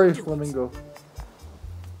looks immune Sorry, to Flamingo.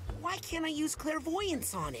 Why can't I use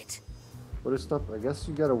clairvoyance on it? What is stuff? I guess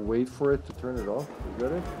you gotta wait for it to turn it off. Is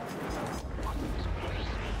that it?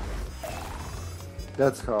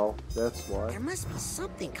 That's how. That's why. There must be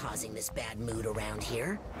something causing this bad mood around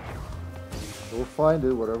here. We'll find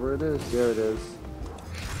it, whatever it is. There it is.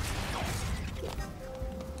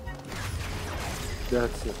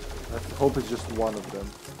 That's it. I hope it's just one of them.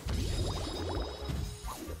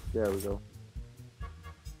 There we go.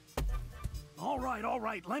 All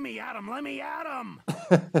right, let me at him.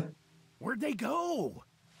 Where'd they go?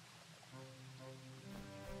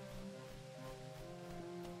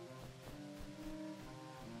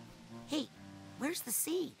 Hey, where's the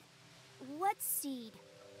seed? What seed?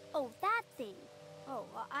 Oh, that thing. Oh,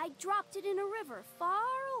 I dropped it in a river far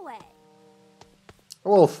away.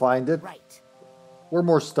 We'll find it. Right. We're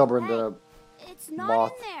more stubborn than a It's not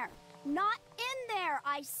moth. in there. Not in there,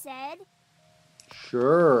 I said.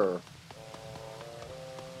 Sure.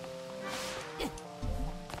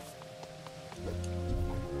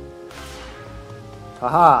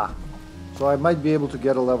 Haha! So I might be able to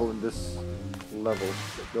get a level in this level.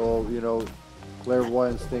 Though, you know,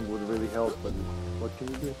 clairvoyance thing would really help, but what can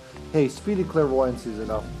you do? Hey, speedy clairvoyance is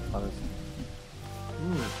enough, honestly.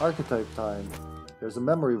 Archetype time. There's a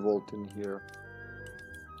memory vault in here.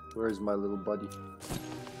 Where is my little buddy? Don't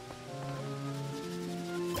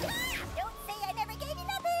say I never gave you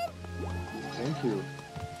nothing. Thank you.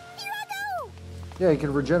 Here I go. Yeah, he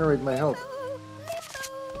can regenerate my health.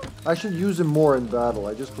 I should use him more in battle.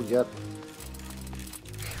 I just forget.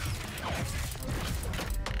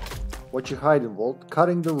 What you hiding, Volt?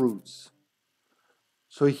 Cutting the roots.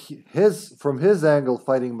 So from his angle,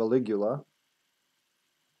 fighting Maligula,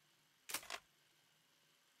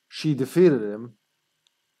 she defeated him.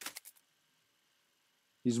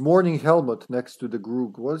 He's mourning helmet next to the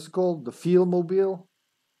Groog. What is it called? The Fieldmobile?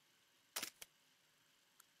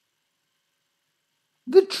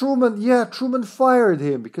 The Truman, yeah, Truman fired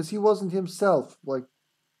him because he wasn't himself. Like,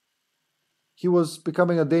 he was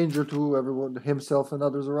becoming a danger to everyone, himself and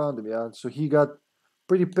others around him, yeah. So he got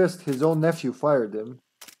pretty pissed. His own nephew fired him.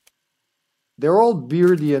 They're all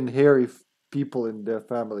beardy and hairy people in their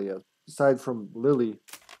family, aside from Lily.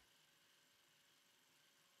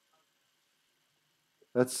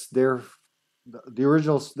 That's the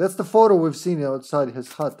original, that's the photo we've seen outside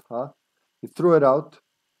his hut, huh? He threw it out.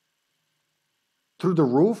 Through the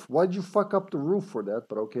roof? Why'd you fuck up the roof for that?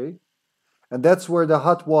 But okay. And that's where the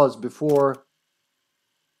hut was before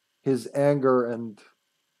his anger and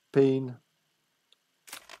pain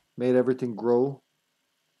made everything grow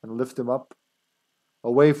and lift him up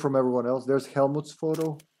away from everyone else. There's Helmut's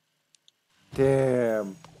photo.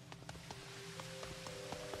 Damn.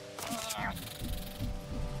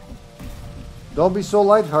 Don't be so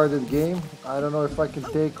lighthearted, game. I don't know if I can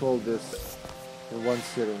take all this in one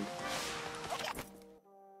sitting.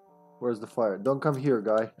 Where's the fire? Don't come here,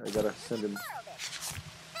 guy. I gotta send him.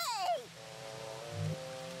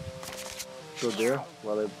 Go there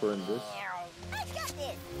while I burn this.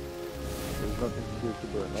 There's nothing here to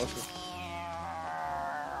burn. Okay.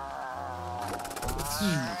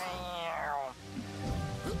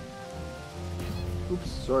 Oops,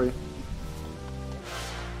 sorry.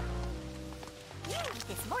 You need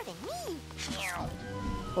this more than me.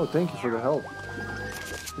 Oh, thank you for the help.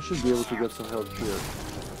 We should be able to get some help here.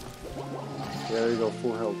 There you go,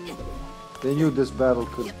 full health. They knew this battle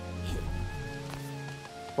could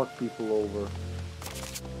fuck people over.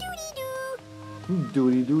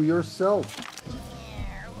 Doody do yourself.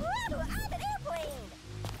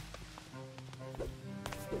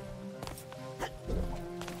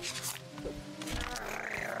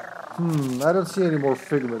 I don't see any more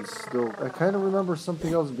figments though. I kind of remember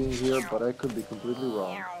something else being here, but I could be completely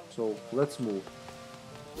wrong. So let's move.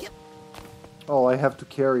 Oh, I have to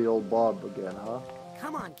carry old Bob again, huh?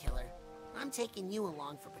 Come on, killer. I'm taking you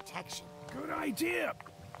along for protection. Good idea.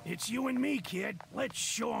 It's you and me, kid. Let's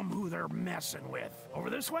show them who they're messing with. Over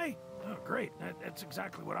this way? Oh, great. That's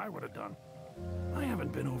exactly what I would have done. I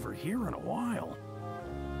haven't been over here in a while.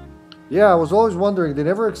 Yeah, I was always wondering. They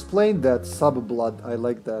never explained that sub-blood. I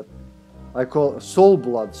like that. I call it soul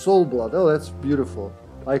blood. Soul blood. Oh, that's beautiful.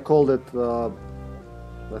 I called it...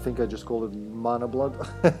 I think I just called it mana blood.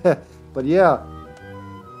 But yeah,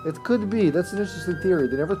 it could be. That's an interesting theory.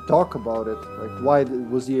 They never talk about it. Like, why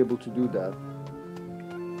was he able to do that?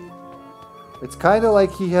 It's kind of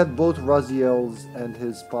like he had both Raziel's and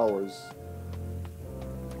his powers.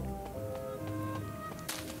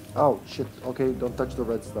 Oh, shit. Okay, don't touch the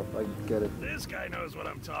red stuff. I get it. This guy knows what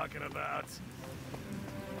I'm talking about.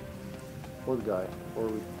 What guy? What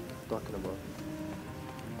are we talking about?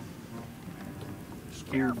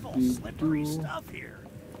 Careful, slippery stuff here.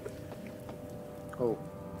 Oh.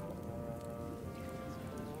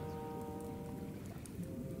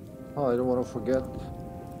 Oh, I don't want to forget.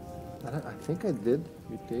 I think I did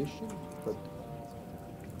mutation, but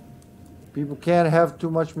people can't have too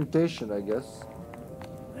much mutation, I guess.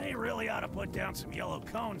 They really ought to put down some yellow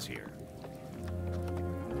cones here.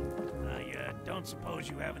 You don't suppose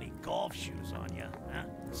you have any golf shoes on you, huh?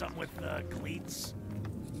 Something with cleats?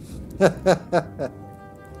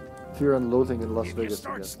 Fear and loathing in Las If Vegas you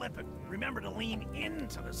start again. slipping, remember to lean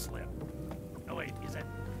into the slip. Oh wait, is that...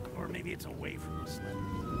 Or maybe it's away from the slip.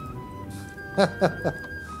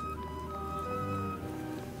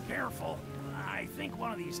 Careful. I think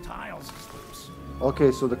one of these tiles is loose.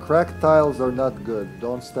 Okay, so the cracked tiles are not good.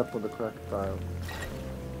 Don't step on the cracked tile.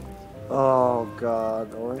 Oh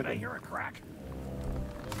god. All right. Did I hear a crack?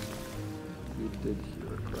 You did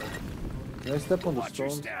hear a crack. Can I step on the Watch your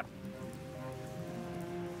stone? step.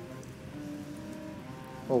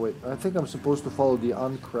 Oh wait, I think I'm supposed to follow the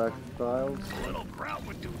uncracked tiles. A little grout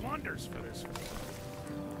would do wonders for this.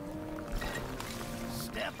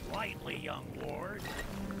 Step lightly, young ward.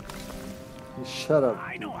 Shut up.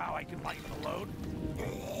 I know how I can lighten the load.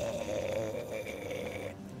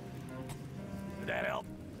 Did that help?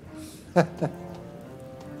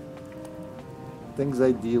 Things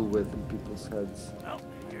I deal with in people's heads. Well,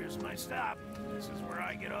 here's my stop. This is where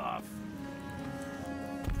I get off.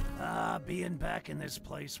 Being back in this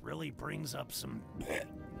place really brings up some...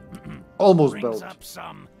 Almost brings belt. up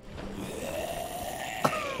some...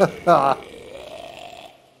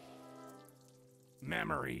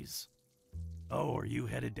 memories. Oh, are you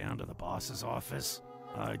headed down to the boss's office?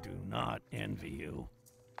 I do not envy you.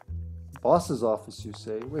 Boss's office, you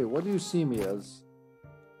say? Wait, what do you see me as?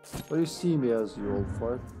 What do you see me as, you old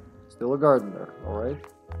fart? Still a gardener, alright?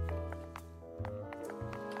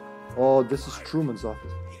 Oh, this is Truman's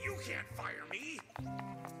office. You can't fire me.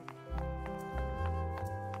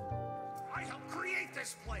 I helped create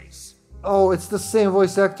this place. Oh, it's the same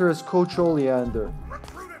voice actor as Coach Oleander.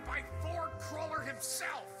 Recruited by Ford Crawler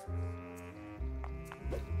himself.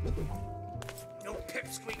 No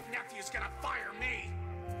pipsqueak nephew's gonna fire me.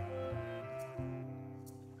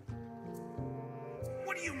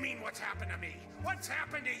 What do you mean, what's happened to me? What's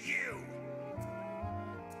happened to you?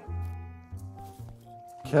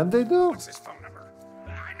 Can they do? What's his phone number?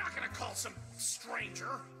 I'm not gonna call some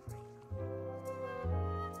stranger.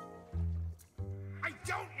 I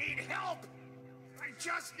don't need help. I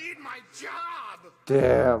just need my job.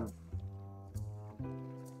 Damn.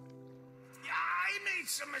 Yeah, I made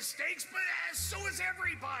some mistakes, but so is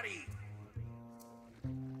everybody.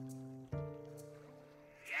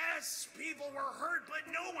 Yes, people were hurt, but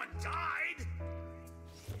no one died.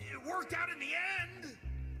 It worked out in the end.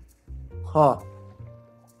 Huh.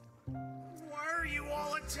 Why are you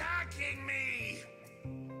all attacking me?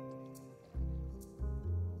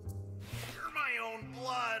 You're my own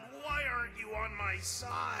blood. Why aren't you on my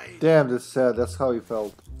side? Damn, that's sad. That's how he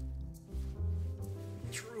felt.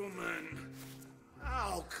 Truman,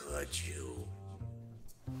 how could you?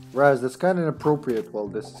 Raz, that's kind of inappropriate while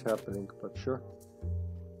this is happening, but sure.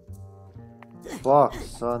 Fuck,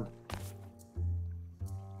 son.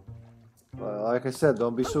 Well, like I said,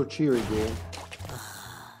 don't be so cheery, game.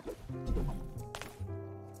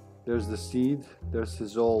 There's the seed. There's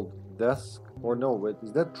his old desk. Or no, wait,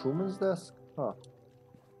 is that Truman's desk? Huh.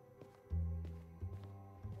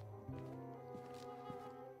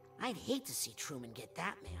 I'd hate to see Truman get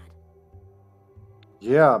that mad.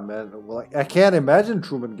 Yeah, man. Well, I can't imagine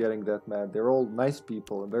Truman getting that mad. They're all nice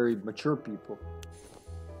people and very mature people.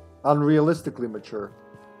 Unrealistically mature.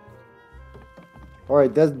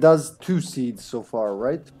 Alright, that does 2 seeds so far,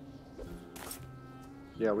 right?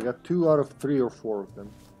 Yeah, we got 2 out of 3 or 4 of them.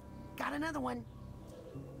 Got another one.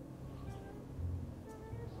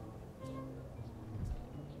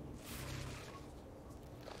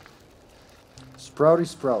 Sprouty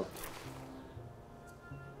sprout.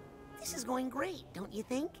 This is going great, don't you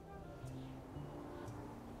think?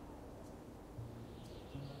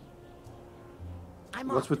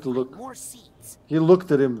 What's with the look? More seeds. He looked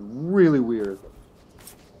at him really weird.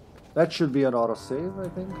 That should be an autosave, I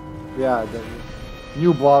think. Yeah, the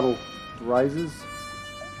new bottle rises.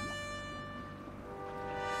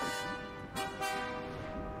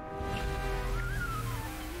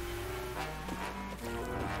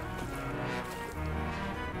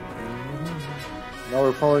 Now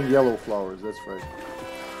we're following yellow flowers, that's right.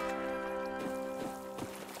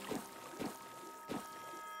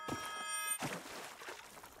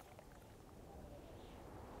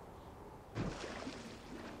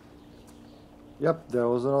 Yep, there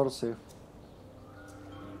was an autosave.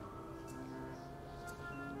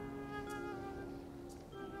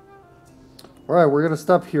 Alright, we're gonna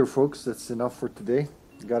stop here, folks. That's enough for today.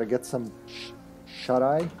 Gotta get some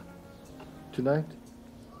shut-eye tonight.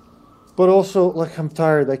 But also, like, I'm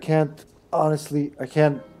tired. I can't, honestly, I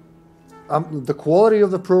can't. The quality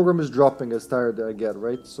of the program is dropping as tired I get,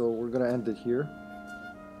 right? So we're gonna end it here.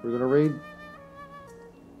 We're gonna raid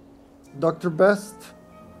Dr. Best.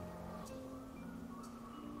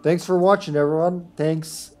 Thanks for watching, everyone.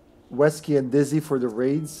 Thanks, Wesky and Dizzy, for the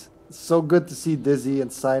raids. It's so good to see Dizzy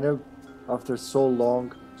and Sinab after so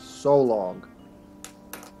long. So long.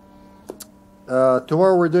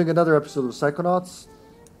 Tomorrow we're doing another episode of Psychonauts.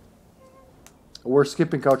 We're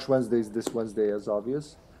skipping Couch Wednesdays this Wednesday, as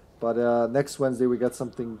obvious. But next Wednesday we got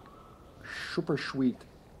something super sweet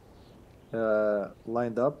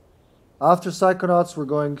lined up. After Psychonauts, we're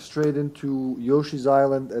going straight into Yoshi's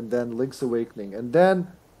Island and then Link's Awakening. And then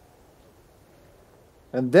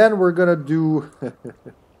we're gonna do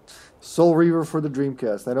Soul Reaver for the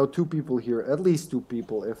Dreamcast. I know 2 people here, at least 2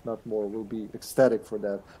 people, if not more, will be ecstatic for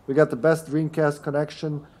that. We got the best Dreamcast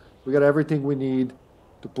connection. We got everything we need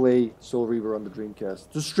to play Soul Reaver on the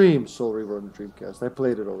Dreamcast. To stream Soul Reaver on the Dreamcast. I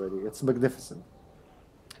played it already. It's magnificent.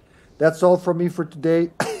 That's all from me for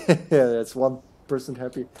today. That's one person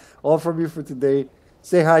happy. All from me for today.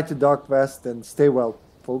 Say hi to Doc West and stay well,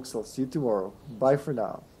 folks. I'll see you tomorrow. Bye for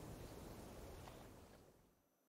now.